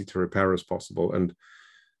as easy to repair as possible. And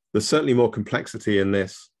there's certainly more complexity in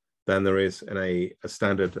this than there is in a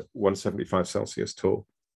standard 175 Celsius tool.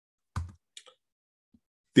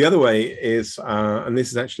 The other way is, and this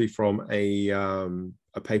is actually from a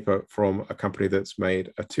paper from a company that's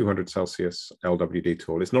made a 200 Celsius LWD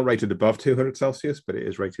tool. It's not rated above 200 Celsius, but it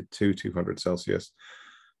is rated to 200 Celsius.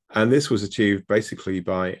 And this was achieved basically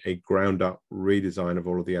by a ground up redesign of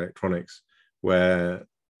all of the electronics, where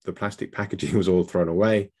the plastic packaging was all thrown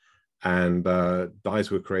away, and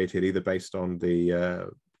dies were created either based on the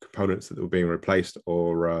components that were being replaced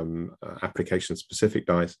or application specific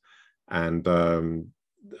dies, and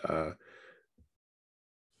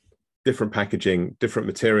different packaging, different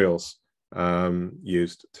materials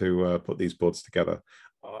used to put these boards together.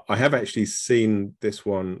 I have actually seen this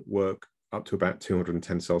one work up to about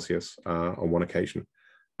 210 Celsius on one occasion.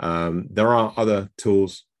 There are other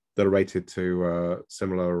tools that are rated to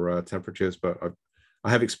similar temperatures, but I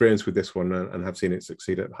have experience with this one and have seen it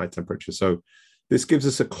succeed at high temperatures. So this gives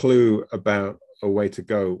us a clue about a way to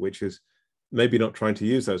go, which is maybe not trying to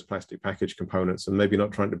use those plastic package components and maybe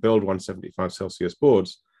not trying to build 175 Celsius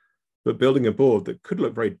boards, but building a board that could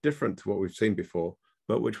look very different to what we've seen before,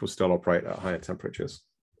 but which will still operate at higher temperatures.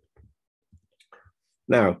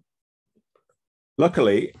 Now,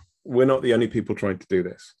 luckily, we're not the only people trying to do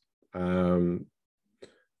this.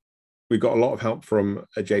 We've got a lot of help from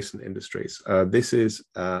adjacent industries. This is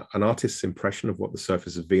an artist's impression of what the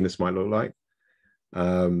surface of Venus might look like.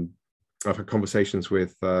 I've had conversations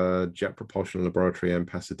with Jet Propulsion Laboratory in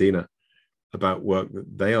Pasadena about work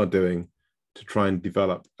that they are doing to try and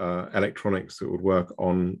develop electronics that would work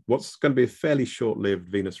on what's going to be a fairly short-lived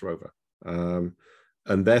Venus rover.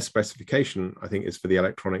 And their specification, I think, is for the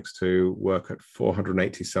electronics to work at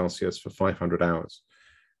 480 Celsius for 500 hours,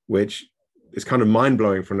 which is kind of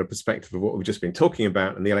mind-blowing from the perspective of what we've just been talking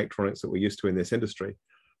about and the electronics that we're used to in this industry.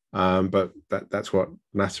 But that's what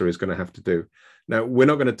NASA is going to have to do. Now, we're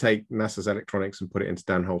not going to take NASA's electronics and put it into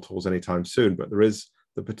downhole tools anytime soon, but there is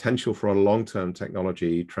the potential for a long-term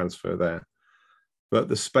technology transfer there. But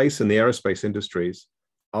the space and the aerospace industries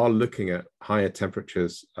are looking at higher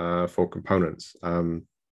temperatures for components.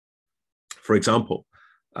 For example,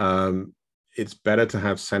 it's better to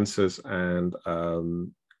have sensors and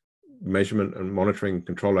measurement and monitoring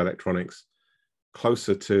control electronics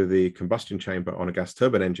closer to the combustion chamber on a gas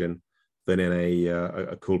turbine engine than in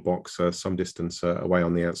a cool box some distance away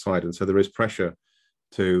on the outside. And so there is pressure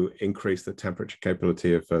to increase the temperature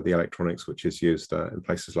capability of the electronics, which is used in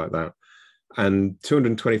places like that. And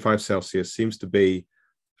 225 Celsius seems to be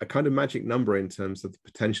a kind of magic number in terms of the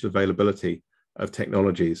potential availability of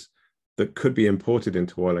technologies that could be imported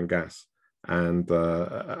into oil and gas and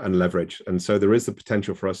leverage. And so there is the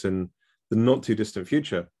potential for us in the not too distant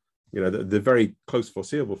future, you know, the very close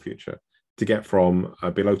foreseeable future, to get from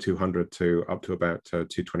below 200 to up to about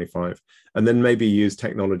 225, and then maybe use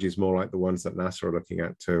technologies more like the ones that NASA are looking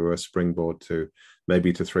at to springboard to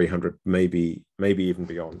maybe to 300, maybe even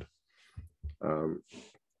beyond.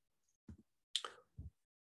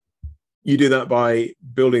 You do that by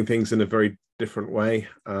building things in a very different way.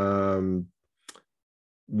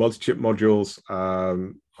 Multi-chip modules are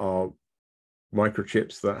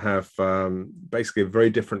microchips that have basically a very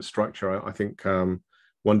different structure. I think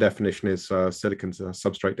one definition is silicon's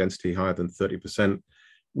substrate density higher than 30%.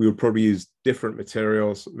 We would probably use different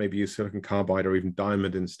materials, maybe use silicon carbide or even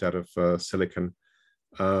diamond instead of silicon.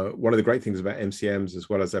 One of the great things about MCMs, as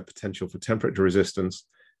well as their potential for temperature resistance,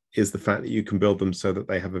 is the fact that you can build them so that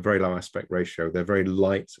they have a very low aspect ratio. They're very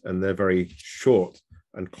light and they're very short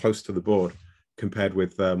and close to the board compared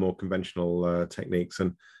with more conventional techniques.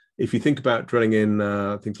 And if you think about drilling in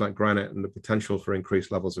things like granite and the potential for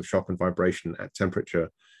increased levels of shock and vibration at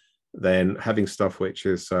temperature, then having stuff which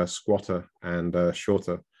is squatter and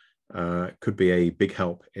shorter could be a big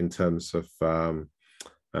help in terms of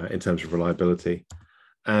reliability.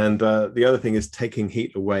 And the other thing is taking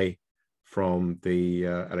heat away from the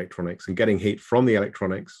electronics and getting heat from the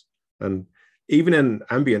electronics. And even in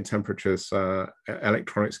ambient temperatures,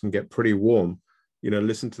 electronics can get pretty warm. You know,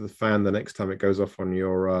 listen to the fan the next time it goes off on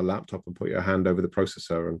your laptop and put your hand over the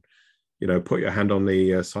processor, and you know, put your hand on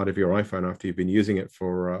the side of your iPhone after you've been using it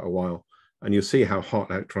for a while, and you'll see how hot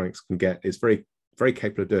electronics can get. It's very, very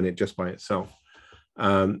capable of doing it just by itself.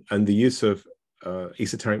 And the use of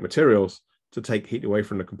esoteric materials to take heat away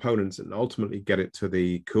from the components and ultimately get it to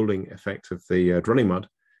the cooling effect of the drilling mud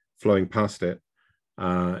flowing past it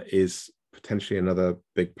is potentially another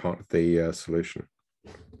big part of the solution.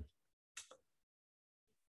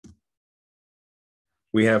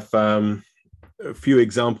 We have a few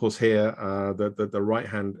examples here. The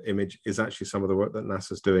right-hand image is actually some of the work that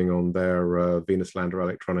NASA's doing on their Venus lander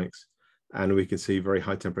electronics. And we can see very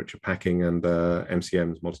high temperature packing and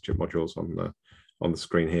MCMs, multi-chip modules on the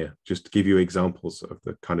screen here, just to give you examples of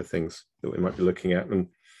the kind of things that we might be looking at. And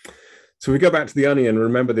so we go back to the onion,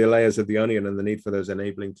 remember the layers of the onion and the need for those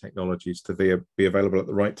enabling technologies to be available at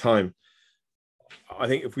the right time. I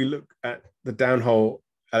think if we look at the downhole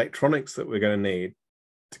electronics that we're going to need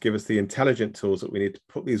to give us the intelligent tools that we need to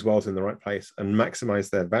put these wells in the right place and maximize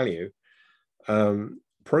their value,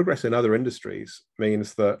 progress in other industries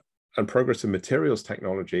means that, and progress in materials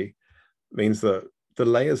technology means that the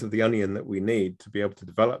layers of the onion that we need to be able to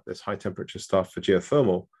develop this high temperature stuff for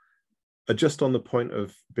geothermal are just on the point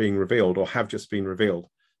of being revealed or have just been revealed.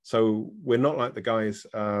 So we're not like the guys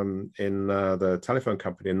in the telephone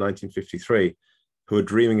company in 1953 who are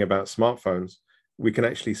dreaming about smartphones. We can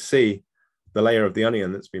actually see the layer of the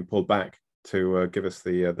onion that's been pulled back to give us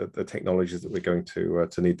the technologies that we're going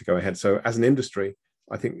to need to go ahead. So as an industry,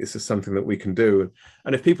 I think this is something that we can do.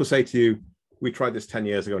 And if people say to you, we tried this 10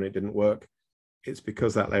 years ago and it didn't work, it's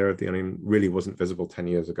because that layer of the onion really wasn't visible 10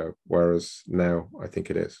 years ago, whereas now I think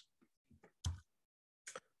it is.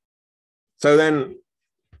 So then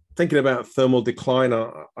thinking about thermal decline,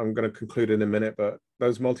 I'm going to conclude in a minute, but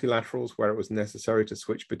those multilaterals where it was necessary to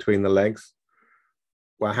switch between the legs,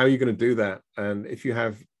 well, how are you going to do that? And if you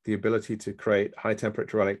have the ability to create high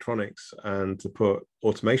temperature electronics and to put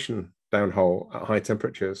automation downhole at high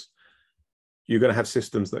temperatures, you're going to have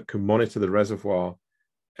systems that can monitor the reservoir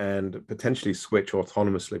and potentially switch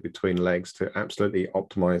autonomously between legs to absolutely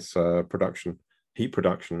optimize production, heat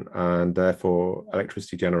production, and therefore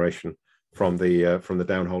electricity generation from the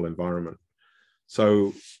downhole environment.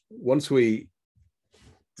 So once we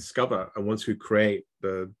discover and once we create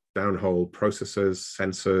the downhole processors,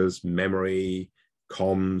 sensors, memory,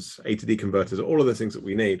 comms, A to D converters, all of the things that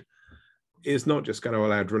we need, is not just going to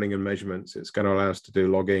allow drilling and measurements, it's going to allow us to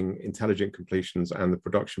do logging, intelligent completions, and the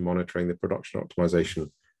production monitoring, the production optimization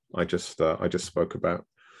I just spoke about.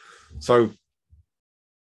 So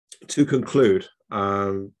to conclude,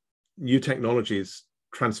 new technologies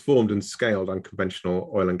transformed and scaled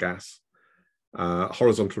unconventional oil and gas,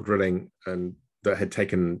 horizontal drilling, and that had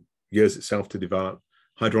taken years itself to develop,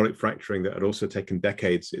 hydraulic fracturing that had also taken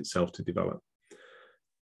decades itself to develop.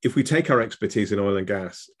 If we take our expertise in oil and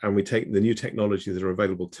gas and we take the new technologies that are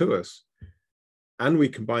available to us, and we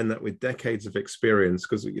combine that with decades of experience,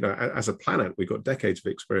 because, you know, as a planet, we've got decades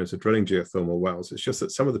of experience of drilling geothermal wells. It's just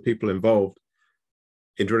that some of the people involved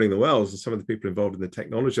in drilling the wells and some of the people involved in the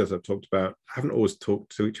technologies I've talked about haven't always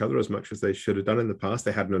talked to each other as much as they should have done in the past.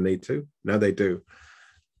 They had no need to. Now they do.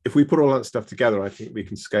 If we put all that stuff together, I think we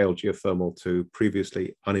can scale geothermal to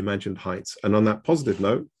previously unimagined heights. And on that positive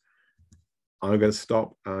note, I'm going to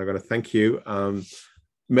stop. I'm going to thank you.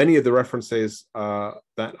 Many of the references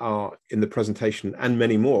that are in the presentation and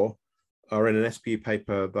many more are in an SPE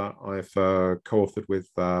paper that I've co-authored with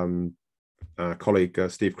colleague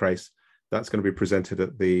Steve Crace. That's going to be presented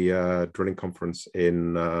at the drilling conference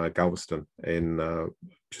in Galveston in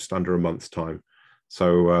just under a month's time.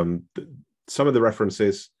 So some of the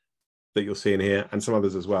references that you'll see in here and some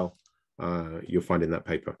others as well, you'll find in that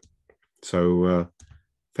paper. So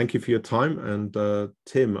thank you for your time. And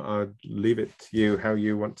Tim, I'd leave it to you how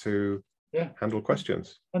you want to handle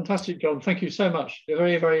questions. Fantastic, John. Thank you so much. They're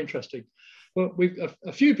very, very interesting. Well,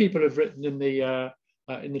 a few people have written in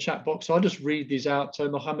the chat box, so I'll just read these out. So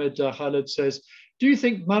Mohammed Khalid says, do you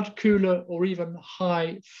think mud cooler or even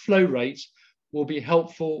high flow rate will be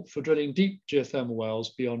helpful for drilling deep geothermal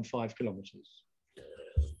wells beyond 5 kilometers?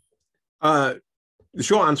 The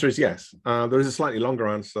short answer is yes. There is a slightly longer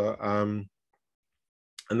answer.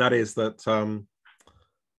 And that is that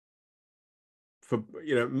for,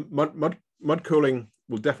 you know, mud cooling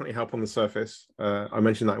will definitely help on the surface. I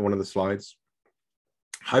mentioned that in one of the slides.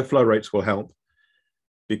 High flow rates will help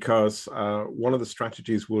because one of the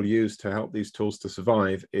strategies we'll use to help these tools to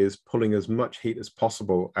survive is pulling as much heat as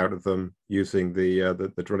possible out of them using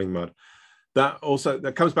the drilling mud. That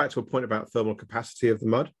comes back to a point about thermal capacity of the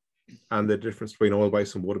mud and the difference between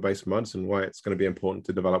oil-based and water-based muds and why it's going to be important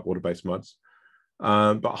to develop water-based muds.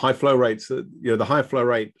 But high flow rates, you know, the higher flow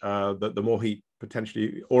rate, the more heat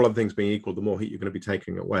potentially, all other things being equal, the more heat you're going to be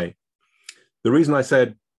taking away. The reason I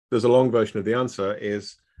said there's a long version of the answer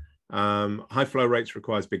is high flow rates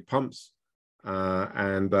requires big pumps,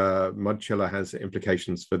 and mud chiller has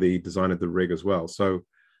implications for the design of the rig as well. So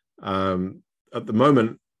at the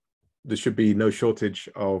moment, there should be no shortage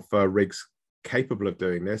of rigs capable of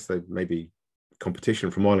doing this. There may be competition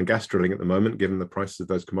from oil and gas drilling at the moment, given the prices of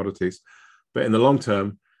those commodities. But in the long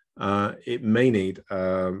term, it may need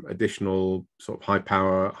additional sort of high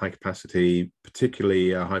power, high capacity,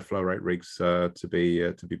 particularly high flow rate rigs to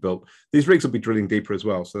be built. These rigs will be drilling deeper as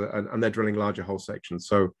well, so and they're drilling larger hole sections.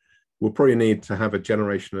 So we'll probably need to have a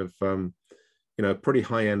generation of pretty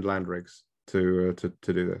high end land rigs to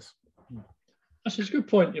do this. That's a good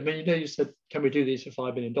point. I mean, you said, can we do these for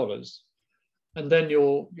 $5 million? And then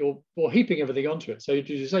you're heaping everything onto it. So as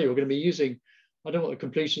you say, you're going to be using, I don't know what the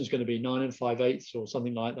completion is going to be, 9 5/8 or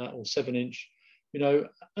something like that, or 7-inch,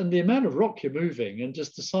 and the amount of rock you're moving and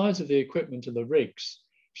just the size of the equipment and the rigs,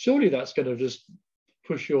 surely that's going to just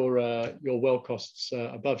push your well costs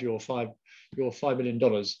above your $5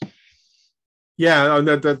 million. Yeah, and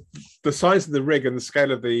the size of the rig and the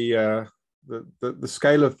scale of the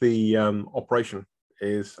scale of the operation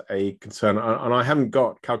is a concern, and I haven't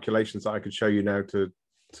got calculations that I could show you now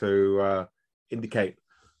to indicate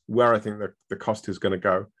where I think the cost is going to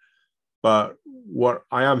go. But what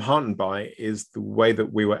I am heartened by is the way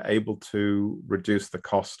that we were able to reduce the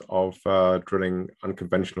cost of drilling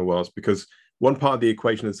unconventional wells, because one part of the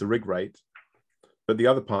equation is the rig rate, but the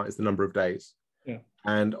other part is the number of days. Yeah.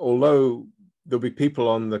 And although there'll be people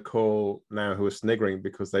on the call now who are sniggering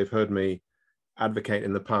because they've heard me advocate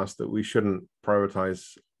in the past that we shouldn't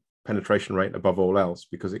prioritize penetration rate above all else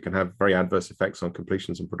because it can have very adverse effects on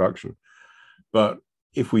completions and production. But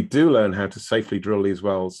if we do learn how to safely drill these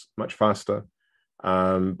wells much faster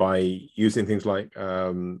by using things like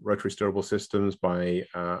rotary steerable systems, by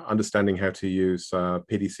understanding how to use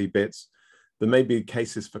PDC bits, there may be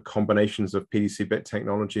cases for combinations of PDC bit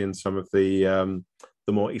technology and some of the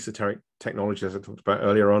more esoteric technologies I talked about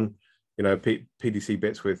earlier on. PDC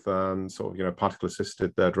bits with particle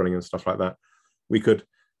assisted drilling and stuff like that. We could,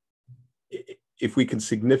 if we can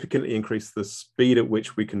significantly increase the speed at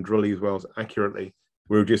which we can drill these wells accurately,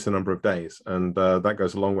 we reduce the number of days, and that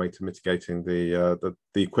goes a long way to mitigating the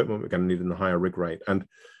equipment we're going to need in the higher rig rate. And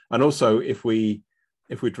also if we're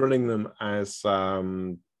drilling them as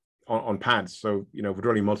on pads, so if we're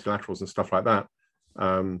drilling multilaterals and stuff like that,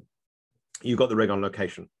 you've got the rig on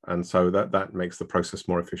location, and so that makes the process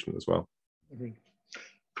more efficient as well. Agreed.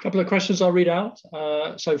 A couple of questions I'll read out.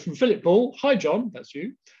 So from Philip Ball, hi John, that's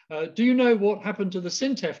you. Do you know what happened to the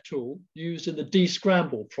Syntef tool used in the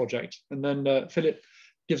descramble project? And then Philip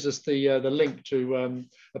gives us the link to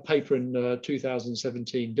a paper in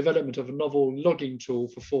 2017, development of a novel logging tool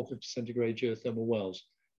for 450 centigrade geothermal wells.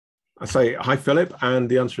 I say hi, Philip, and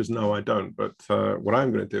the answer is no, I don't. But what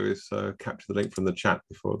I'm going to do is capture the link from the chat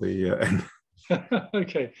before the end.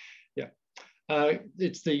 Okay, yeah,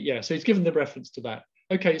 so he's given the reference to that.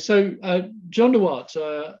 Okay, so John DeWatt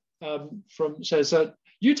says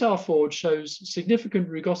Utah Forge shows significant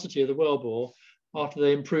rugosity of the wellbore after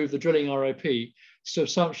they improved the drilling ROP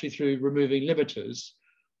substantially through removing limiters.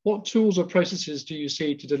 What tools or processes do you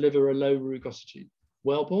see to deliver a low rugosity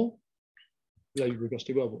wellbore? Low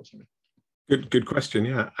rugosity wellbore, sorry. Good question,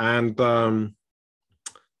 yeah. And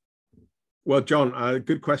well, John,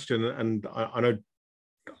 good question. And I know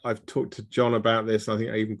I've talked to John about this. I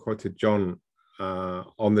think I even quoted John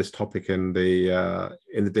on this topic in the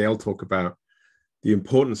DL talk about the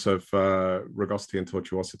importance of rugosity and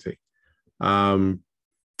tortuosity. And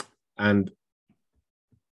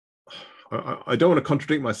I don't want to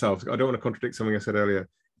contradict myself. I don't want to contradict something I said earlier.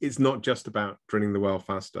 It's not just about drilling the well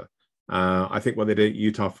faster. I think what they did at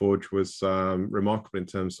Utah Forge was remarkable in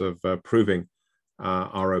terms of proving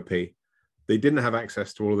ROP. They didn't have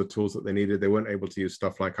access to all of the tools that they needed. They weren't able to use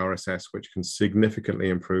stuff like RSS, which can significantly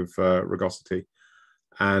improve rugosity.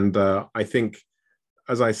 And I think,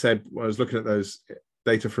 as I said, when I was looking at those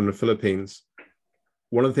data from the Philippines,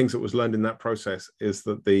 one of the things that was learned in that process is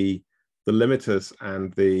that the limiters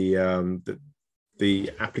and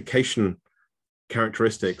the application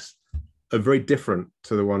characteristics are very different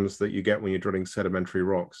to the ones that you get when you're drilling sedimentary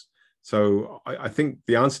rocks. So I think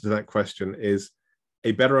the answer to that question is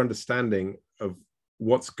a better understanding of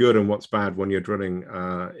what's good and what's bad when you're drilling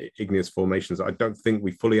igneous formations. I don't think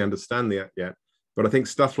we fully understand that yet, but I think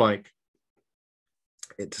stuff like,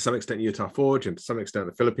 to some extent, Utah Forge and to some extent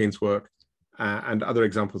the Philippines work and other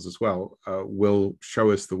examples as well will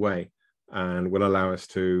show us the way and will allow us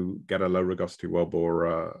to get a low rugosity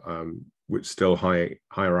wellbore, which still higher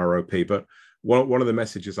ROP. But one of the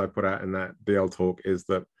messages I put out in that DL talk is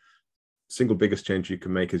that single biggest change you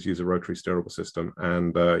can make is use a rotary steerable system,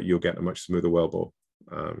 and you'll get a much smoother wellbore.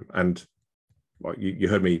 And well, you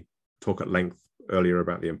heard me talk at length earlier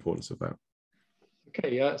about the importance of that.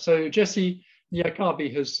 Okay, so Jesse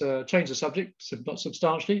Nyakabi has changed the subject, not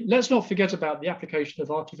substantially. Let's not forget about the application of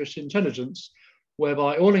artificial intelligence,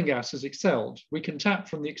 whereby oil and gas has excelled. We can tap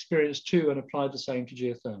from the experience too and apply the same to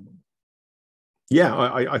geothermal. Yeah,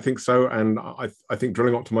 I think so. And I think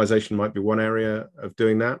drilling optimization might be one area of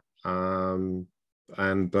doing that.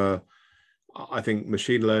 I think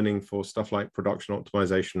machine learning for stuff like production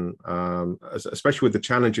optimization, especially with the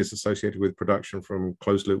challenges associated with production from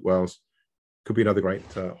closed loop wells, could be another great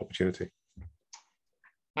opportunity.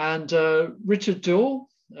 And Richard Dorr,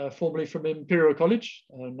 formerly from Imperial College,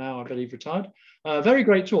 now I believe retired. Very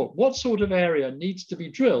great talk. What sort of area needs to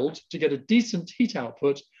be drilled to get a decent heat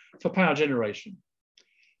output for power generation?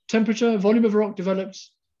 Temperature, volume of rock developed,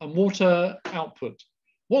 and water output.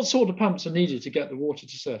 What sort of pumps are needed to get the water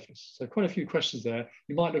to surface? So quite a few questions there.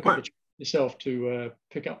 You might look at it yourself to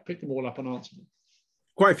pick them all up and answer them.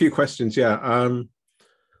 Quite a few questions, yeah.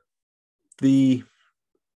 The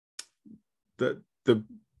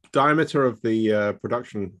diameter of the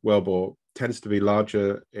production wellbore tends to be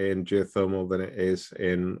larger in geothermal than it is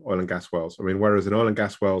in oil and gas wells. I mean, whereas in oil and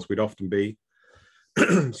gas wells, we'd often be,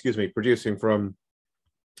 excuse me, producing from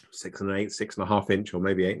 6 1/8, 6 1/2 inch, or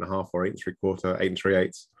maybe 8 1/2 or 8 3/4, 8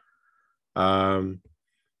 3/8.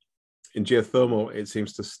 In geothermal, it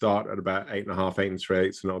seems to start at about 8 1/2, 8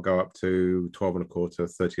 3/8, and it'll go up to 12 1/4,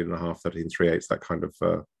 13 1/2, 13 3/8, that kind of.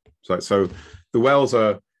 So the wells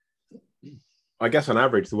are, I guess, on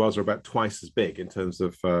average, the wells are about twice as big in terms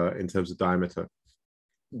of diameter.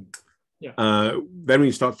 Yeah. Then when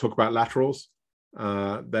you start to talk about laterals,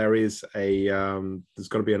 there's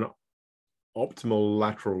got to be an optimal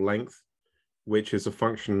lateral length, which is a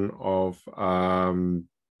function of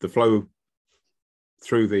the flow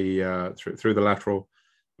through the lateral,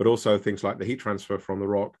 but also things like the heat transfer from the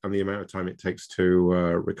rock and the amount of time it takes to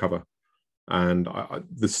recover. And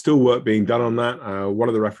there's still work being done on that. One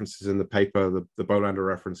of the references in the paper, the Bolander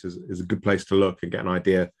reference, is a good place to look and get an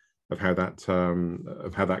idea of how that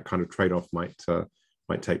kind of trade-off might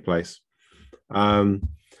take place.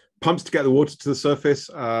 Pumps to get the water to the surface.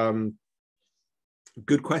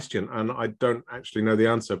 Good question, and I don't actually know the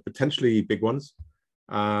answer. Potentially big ones,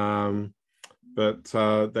 but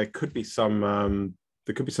there could be some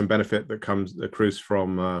benefit that accrues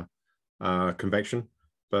from convection.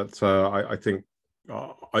 But I think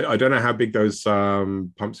I don't know how big those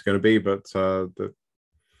pumps are going to be, but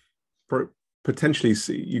potentially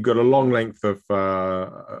you've got a long length of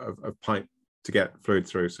pipe to get fluid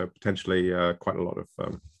through, so potentially quite a lot of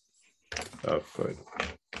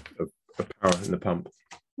power in the pump.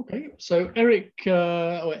 Okay, so Erik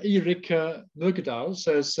Murgedal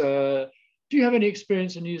says, do you have any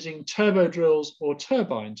experience in using turbo drills or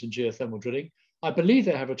turbines in geothermal drilling? I believe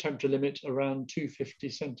they have a temperature limit around 250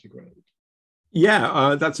 centigrade.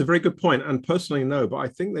 Yeah, that's a very good point. And personally, no, but I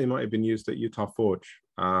think they might have been used at Utah Forge.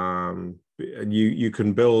 And you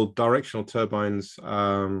can build directional turbines.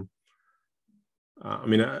 I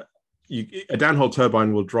mean, a downhole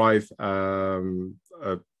turbine will drive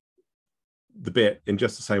the bit in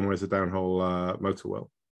just the same way as a downhole motor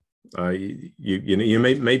will.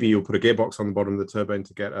 Maybe you'll put a gearbox on the bottom of the turbine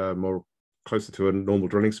to get more closer to a normal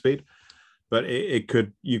drilling speed, but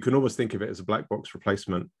you can almost think of it as a black box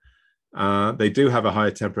replacement. They do have a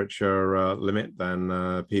higher temperature limit than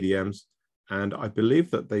PDMs, and I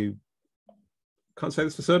believe that they, can't say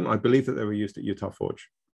this for certain, I believe that they were used at Utah Forge.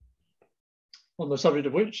 On the subject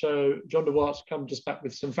of which, John DeWart's come just back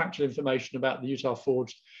with some factual information about the Utah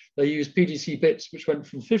Forge. They used PDC bits, which went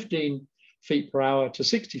from 15 feet per hour to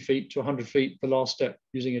 60 feet to 100 feet, the last step,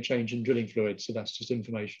 using a change in drilling fluid. So that's just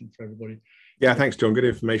information for everybody. Yeah, thanks, John. Good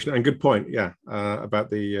information and good point. Yeah, about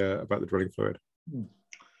the drilling fluid.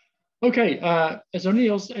 Okay, is there any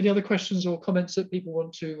other questions or comments that people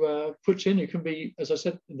want to put in? It can be, as I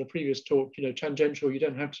said in the previous talk, tangential. You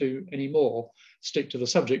don't have to anymore stick to the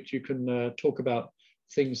subject. You can talk about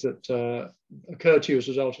things that occur to you as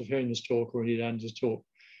a result of hearing this talk or indeed Andy's talk.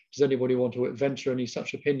 Does anybody want to venture any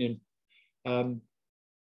such opinion?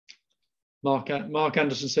 Mark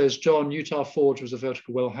Anderson says, John, Utah Forge was a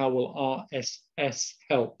vertical well. How will RSS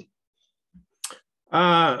help?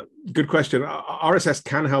 Good question. RSS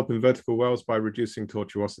can help in vertical wells by reducing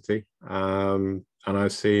tortuosity. And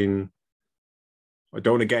I've seen, I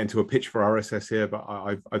don't want to get into a pitch for RSS here, but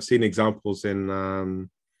I've seen examples in the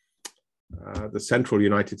central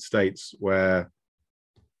United States where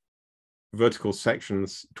vertical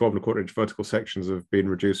sections, 12.25-inch vertical sections have been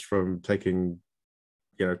reduced from taking,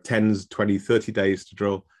 10s, 20, 30 days to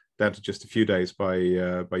drill down to just a few days by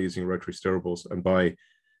using rotary steerables and by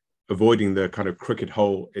avoiding the kind of crooked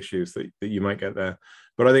hole issues that you might get there.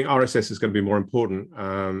 But I think RSS is going to be more important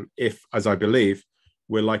if, as I believe,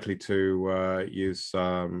 we're likely to use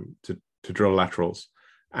to drill laterals.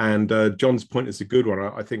 And John's point is a good one.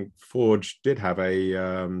 I think Forge did have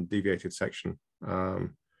a deviated section. I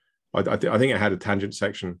think it had a tangent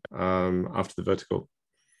section after the vertical.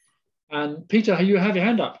 And Peter, you have your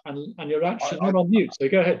hand up, and you're actually not on mute, so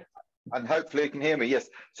go ahead. And hopefully you can hear me, yes.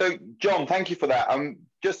 So John, thank you for that.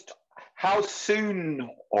 Just how soon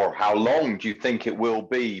or how long do you think it will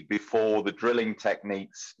be before the drilling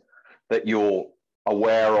techniques that you're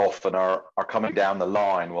aware of and are coming down the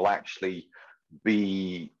line will actually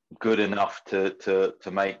be good enough to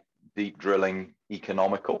make deep drilling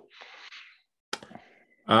economical?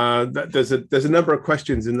 There's a number of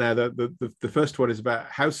questions in there. The first one is about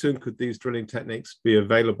how soon could these drilling techniques be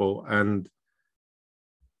available? And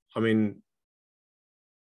I mean,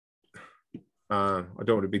 I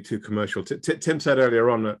don't want to be too commercial. Tim said earlier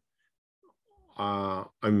on that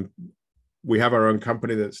we have our own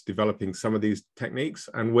company that's developing some of these techniques,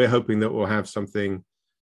 and we're hoping that we'll have something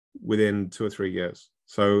within 2 or 3 years.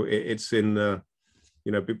 So it's in the,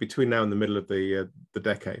 between now and the middle of the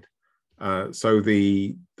decade. So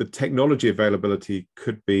the technology availability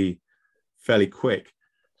could be fairly quick.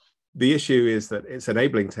 The issue is that it's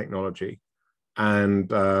enabling technology, and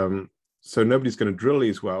so nobody's going to drill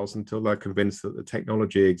these wells until they're convinced that the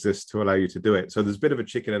technology exists to allow you to do it. So there's a bit of a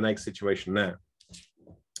chicken and egg situation there.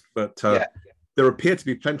 But there appear to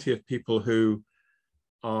be plenty of people who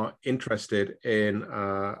are interested in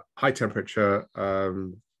high temperature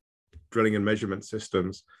drilling and measurement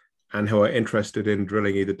systems, and who are interested in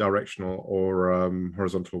drilling either directional or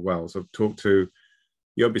horizontal wells. I've talked to,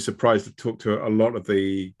 you won't be surprised to talk to a lot of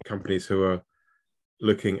the companies who are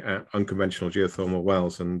looking at unconventional geothermal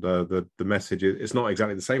wells, and the message is, it's not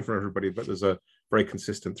exactly the same for everybody, but there's a very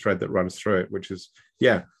consistent thread that runs through it, which is,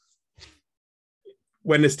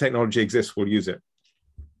 when this technology exists, we'll use it.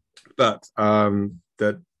 But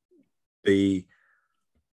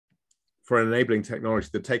for enabling technology,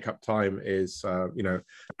 the take-up time is, you're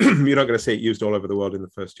not going to see it used all over the world in the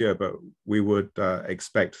first year, but we would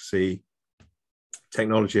expect to see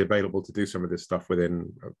technology available to do some of this stuff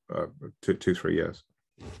within 2-3 years.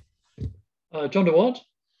 John DeWalt?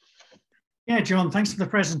 Yeah, John, thanks for the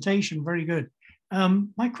presentation. Very good.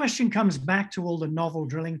 My question comes back to all the novel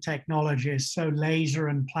drilling technologies, so laser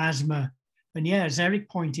and plasma. And yeah, as Eric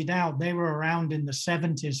pointed out, they were around in the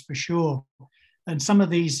 70s for sure. And some of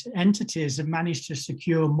these entities have managed to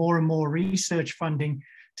secure more and more research funding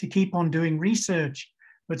to keep on doing research.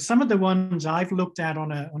 But some of the ones I've looked at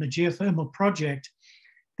on a geothermal project,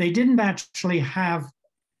 they didn't actually have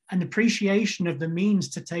an appreciation of the means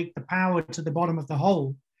to take the power to the bottom of the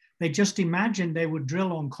hole. They just imagined they would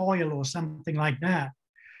drill on coil or something like that.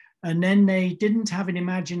 And then they didn't have an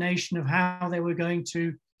imagination of how they were going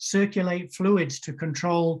to circulate fluids to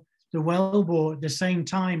control the wellbore at the same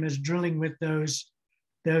time as drilling with those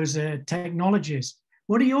technologies.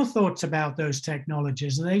 What are your thoughts about those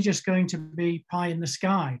technologies? Are they just going to be pie in the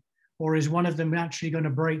sky, or is one of them actually going to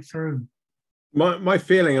break through? My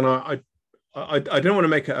feeling, and I don't want to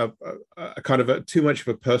make a kind of too much of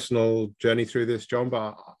a personal journey through this, John,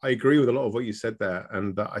 but I agree with a lot of what you said there.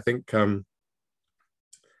 And I think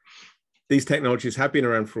these technologies have been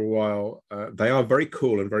around for a while. They are very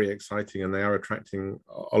cool and very exciting, and they are attracting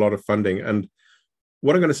a lot of funding. And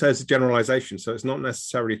what I'm going to say is a generalization. So it's not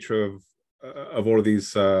necessarily true of all of these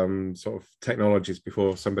sort of technologies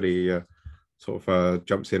before somebody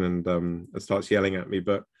jumps in and starts yelling at me.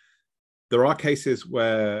 But there are cases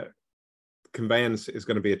where conveyance is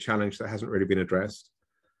going to be a challenge that hasn't really been addressed.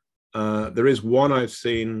 There is one I've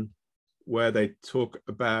seen where they talk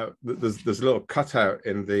about, there's a little cutout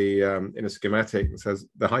in a schematic that says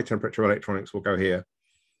the high temperature electronics will go here.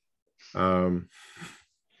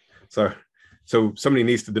 So somebody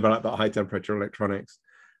needs to develop that high temperature electronics.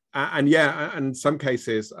 And in some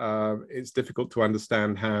cases, it's difficult to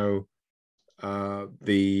understand how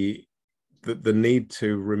the need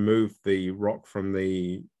to remove the rock from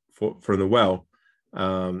the well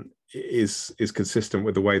is consistent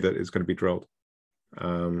with the way that it's going to be drilled.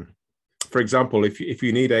 For example, if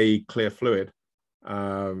you need a clear fluid,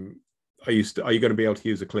 are you going to be able to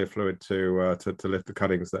use a clear fluid to lift the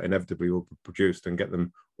cuttings that inevitably will be produced and get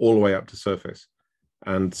them all the way up to surface?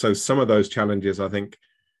 And so some of those challenges, I think,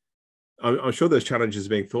 I'm sure those challenges are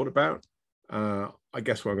being thought about. I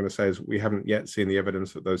guess what I'm going to say is we haven't yet seen the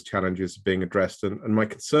evidence that those challenges are being addressed. And my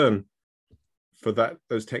concern for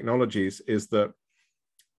those technologies is that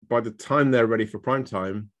by the time they're ready for prime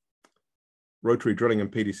time, rotary drilling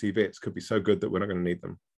and PDC bits could be so good that we're not going to need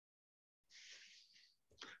them.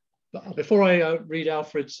 Before I read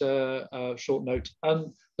Alfred's short note, I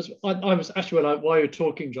was actually, while you were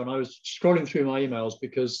talking, John, I was scrolling through my emails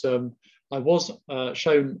because I was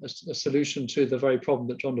shown a solution to the very problem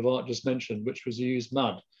that John DeVart just mentioned, which was to use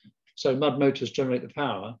mud. So mud motors generate the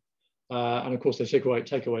power, and of course they take away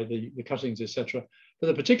the cuttings, etc.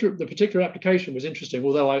 But the particular application was interesting,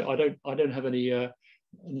 although I don't have any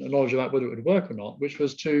knowledge about whether it would work or not, which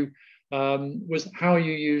was was how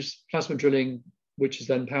you use plasma drilling, which is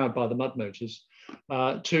then powered by the mud motors,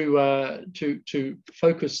 to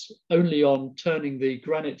focus only on turning the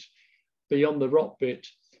granite beyond the rock bit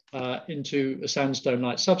into a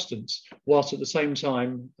sandstone-like substance, whilst at the same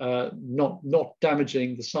time not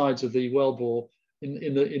damaging the sides of the wellbore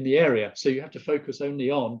in the area. So you have to focus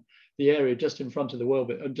only on the area just in front of the well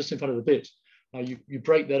bit, just in front of the bit. You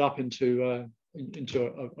break that up into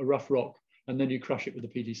a rough rock, and then you crush it with the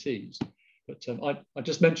PDCs. But I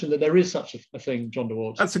just mentioned that there is such a thing, John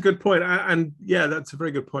DeWalt. That's a good point, and yeah, that's a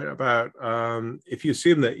very good point about if you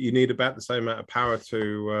assume that you need about the same amount of power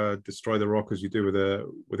to destroy the rock as you do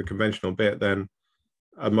with a conventional bit, then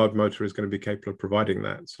a mud motor is going to be capable of providing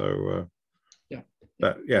that. So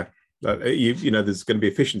you know, there's going to be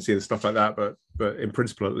efficiency and stuff like that, but in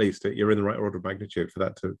principle, at least, you're in the right order of magnitude for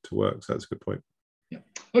that to work. So that's a good point. Yeah.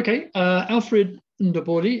 Okay, Alfred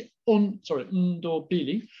Ndorbili.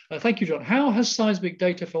 Thank you, John. How has seismic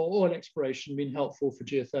data for oil exploration been helpful for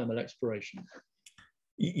geothermal exploration?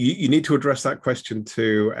 You need to address that question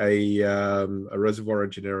to a reservoir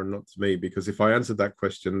engineer and not to me, because if I answered that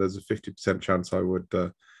question, there's a 50% chance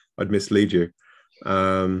I'd mislead you.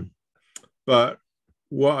 But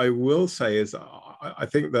what I will say is I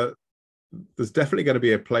think that there's definitely going to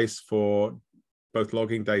be a place for both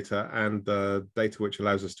logging data and data which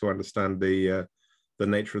allows us to understand the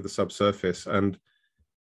nature of the subsurface. And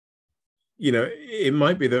you know, it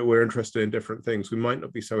might be that we're interested in different things. We might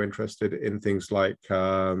not be so interested in things like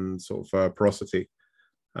porosity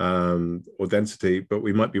or density, but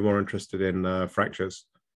we might be more interested in fractures.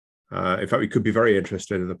 In fact, we could be very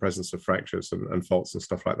interested in the presence of fractures and faults and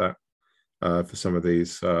stuff like that for some of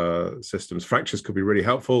these systems. Fractures could be really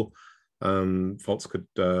helpful. Faults could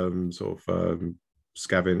scavenge,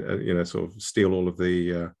 sort of steal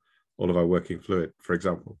all of our working fluid, for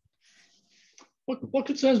example. What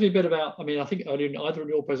concerns me a bit about, I mean, I think either in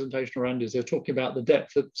your presentation or Andy's, they're talking about the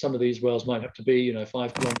depth that some of these wells might have to be,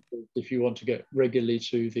 5 kilometers if you want to get regularly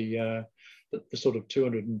to the sort of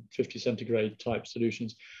 250 centigrade type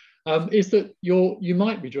solutions. Is that you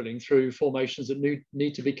might be drilling through formations that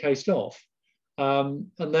need to be cased off. And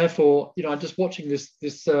therefore, I'm just watching this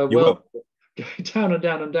well go down and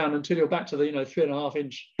down and down until you're back to the 3.5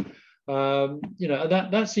 inch. And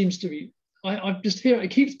that seems to be. I'm just here. It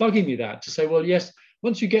keeps bugging me to say, well, yes,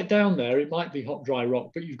 once you get down there, it might be hot, dry rock,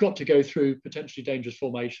 but you've got to go through potentially dangerous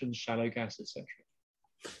formations, shallow gas, etc.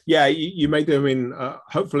 Yeah, you may do. I mean,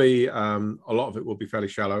 hopefully, a lot of it will be fairly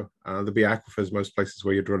shallow. There'll be aquifers most places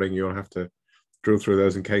where you're drilling. You'll have to drill through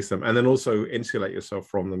those and case them, and then also insulate yourself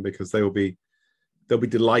from them, because they'll be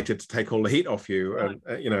delighted to take all the heat off you, right.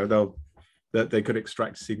 And they could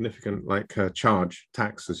extract significant charge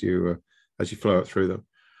tax as you flow it through them.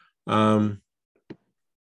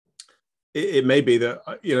 It may be that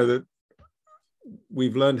that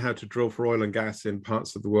we've learned how to drill for oil and gas in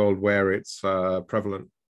parts of the world where it's prevalent.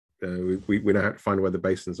 We know how to find where the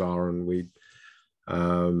basins are, and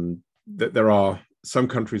that there are some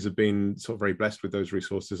countries have been sort of very blessed with those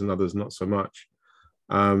resources, and others not so much.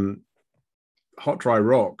 Hot, dry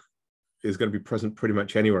rock is going to be present pretty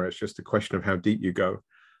much anywhere. It's just a question of how deep you go.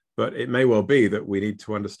 But it may well be that we need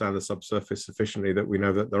to understand the subsurface sufficiently that we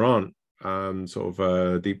know that there aren't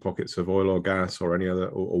deep pockets of oil or gas or any other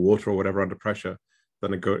or water or whatever under pressure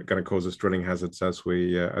that are going to cause us drilling hazards as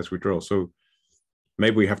we drill. So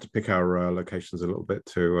maybe we have to pick our locations a little bit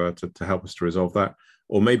to help us to resolve that,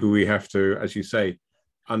 or maybe we have to, as you say,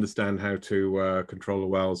 understand how to control the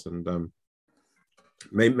wells and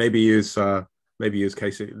maybe use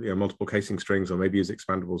casing, multiple casing strings, or maybe use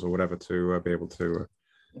expandables or whatever to be able to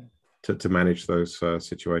manage those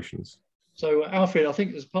situations. So Alfred, I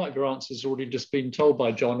think as part of your answer has already just been told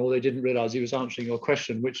by John, or they didn't realise he was answering your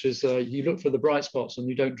question, which is you look for the bright spots and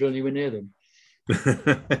you don't drill anywhere near them.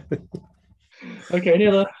 Okay, any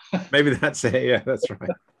other? Maybe that's it. Yeah, that's right.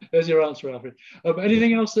 There's your answer, Alfred.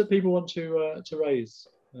 Anything else that people want to raise,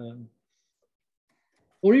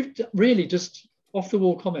 or even really just off the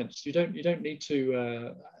wall comments? You don't need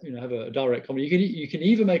to have a direct comment. You can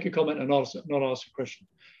either make a comment and not ask a question.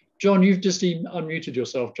 John, you've just unmuted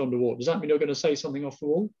yourself, John DeWart. Does that mean you're going to say something off the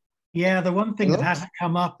wall? Yeah, the one thing that hasn't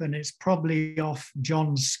come up, and it's probably off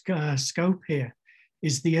John's scope here,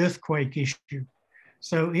 is the earthquake issue.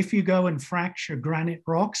 So if you go and fracture granite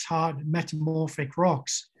rocks, hard metamorphic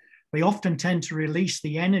rocks, they often tend to release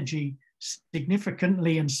the energy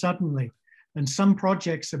significantly and suddenly. And some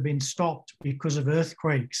projects have been stopped because of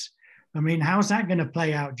earthquakes. I mean, how's that going to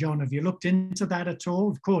play out, John? Have you looked into that at all?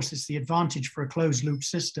 Of course, it's the advantage for a closed loop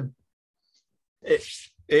system. It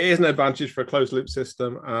is an advantage for a closed loop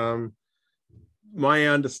system. My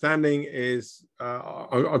understanding is,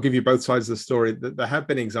 I'll give you both sides of the story, that there have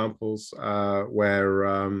been examples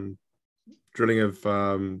where drilling of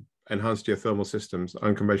enhanced geothermal systems,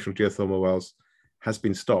 unconventional geothermal wells, has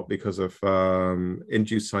been stopped because of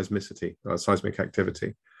induced seismicity, seismic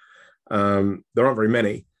activity. There aren't very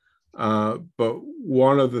many, but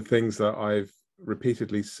one of the things that I've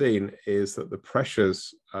repeatedly seen is that the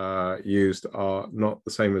pressures used are not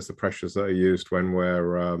the same as the pressures that are used when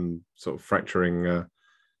we're sort of fracturing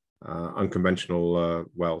unconventional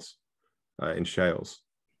wells in shales.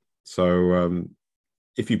 So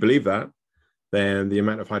if you believe that, then the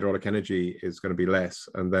amount of hydraulic energy is going to be less,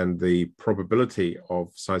 and then the probability of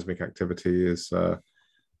seismic activity is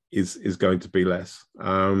going to be less.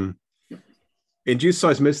 Induced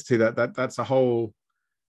seismicity, that's a whole,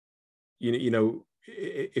 you know,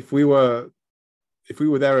 if we were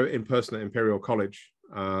there in person at Imperial College,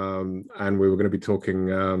 and we were going to be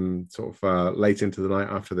talking sort of late into the night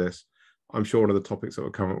after this, I'm sure one of the topics that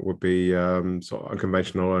would come up would be sort of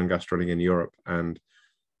unconventional oil and gas drilling in Europe and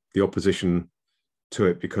the opposition to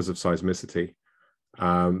it because of seismicity.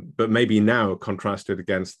 But maybe now contrasted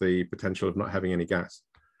against the potential of not having any gas.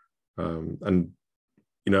 And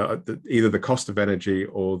you know, either the cost of energy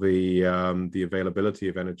or the availability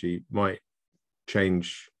of energy might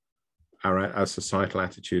change our societal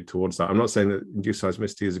attitude towards that. I'm not saying that induced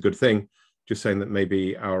seismicity is a good thing, just saying that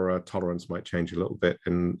maybe our tolerance might change a little bit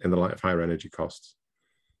in the light of higher energy costs.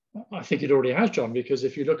 I think it already has, John, because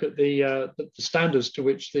if you look at the standards to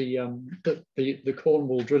which the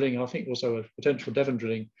Cornwall drilling, I think also a potential Devon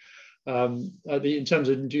drilling, in terms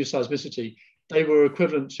of induced seismicity, they were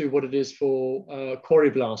equivalent to what it is for quarry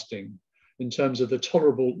blasting in terms of the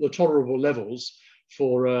tolerable levels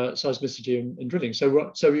for seismicity and drilling. So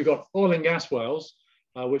you've got oil and gas wells,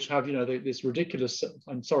 which have, you know, this ridiculous,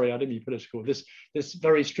 I'm sorry, I didn't mean political, this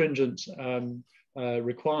very stringent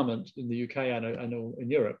requirement in the UK and in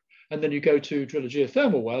Europe. And then you go to drill a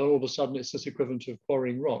geothermal well, all of a sudden it's this equivalent of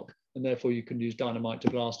quarrying rock, and therefore you can use dynamite to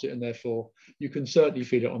blast it, and therefore you can certainly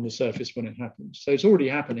feel it on the surface when it happens. So it's already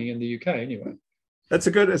happening in the UK anyway. That's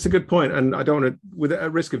a good point, and I don't want to, with a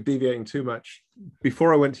risk of deviating too much.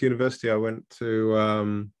 Before I went to university, I went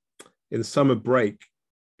to in summer break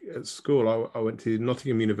at school. I went to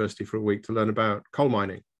Nottingham University for a week to learn about coal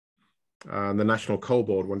mining. The National Coal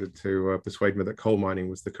Board wanted to persuade me that coal mining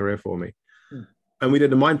was the career for me. And we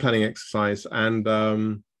did a mine planning exercise,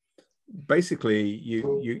 and basically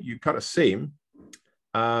you cut a seam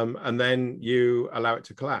and then you allow it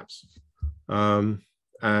to collapse.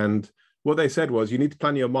 And what they said was, you need to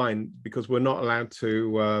plan your mine because we're not allowed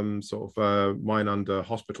to mine under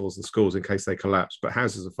hospitals and schools in case they collapse, but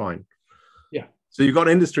houses are fine. Yeah. So you've got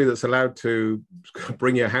an industry that's allowed to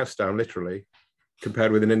bring your house down, literally,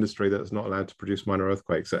 compared with an industry that's not allowed to produce minor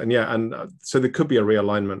earthquakes. And yeah, and so there could be a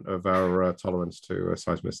realignment of our tolerance to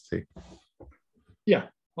seismicity. Yeah,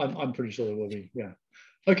 I'm pretty sure there will be. Yeah.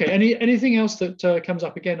 Okay. Anything else that comes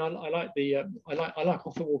up? Again, I like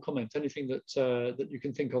off the wall comments. Anything that you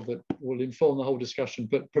can think of that will inform the whole discussion,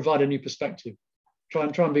 but provide a new perspective. Try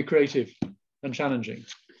and be creative and challenging.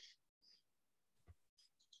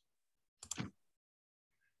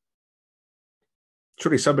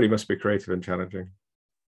 Surely somebody must be creative and challenging.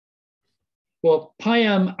 Well,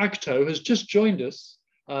 Payam Akto has just joined us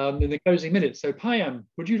in the closing minutes. So Payam,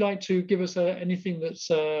 would you like to give us anything that's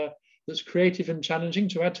creative and challenging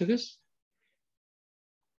to add to this?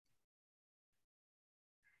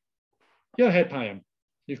 Go ahead, Payam.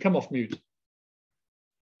 You've come off mute.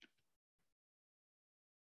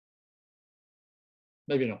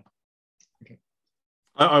 Maybe not. Okay.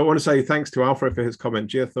 I want to say thanks to Alfred for his comment.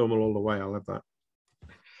 Geothermal all the way. I love that.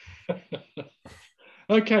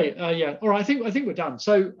 Okay, yeah, all right, I think we're done.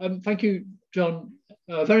 So thank you, John,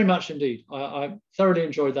 very much indeed. I thoroughly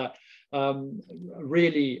enjoyed that.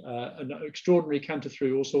 Really an extraordinary canter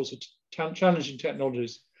through all sorts of challenging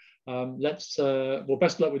technologies. Well, best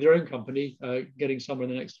of luck with your own company, getting somewhere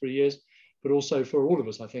in the next 3 years, but also for all of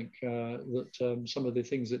us, I think that some of the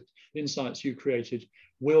things that insights you created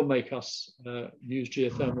will make us use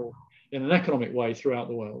geothermal in an economic way throughout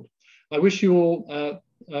the world. I wish you all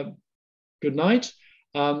good night.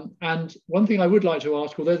 And one thing I would like to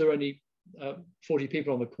ask, although there are only 40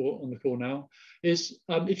 people on the call now, is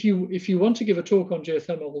if you want to give a talk on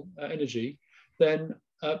geothermal energy, then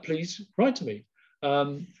please write to me.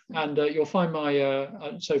 And you'll find my,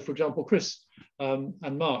 so for example, Chris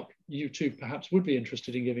and Mark, you two perhaps would be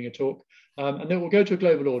interested in giving a talk. And it will go to a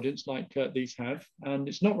global audience like these have. And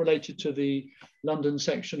it's not related to the London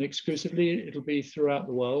section exclusively. It'll be throughout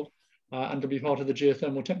the world. And it'll be part of the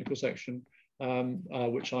Geothermal Technical Section,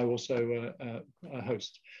 which I also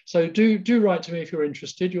host. So do write to me if you're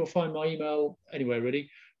interested. You'll find my email anywhere, really,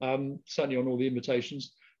 certainly on all the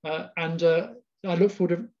invitations. And I look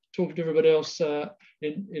forward to talking to everybody else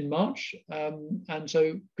in March. And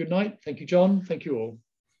so good night. Thank you, John. Thank you all.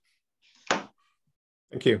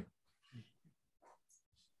 Thank you.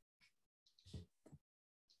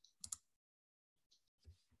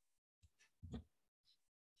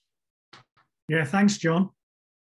 Yeah, thanks, John.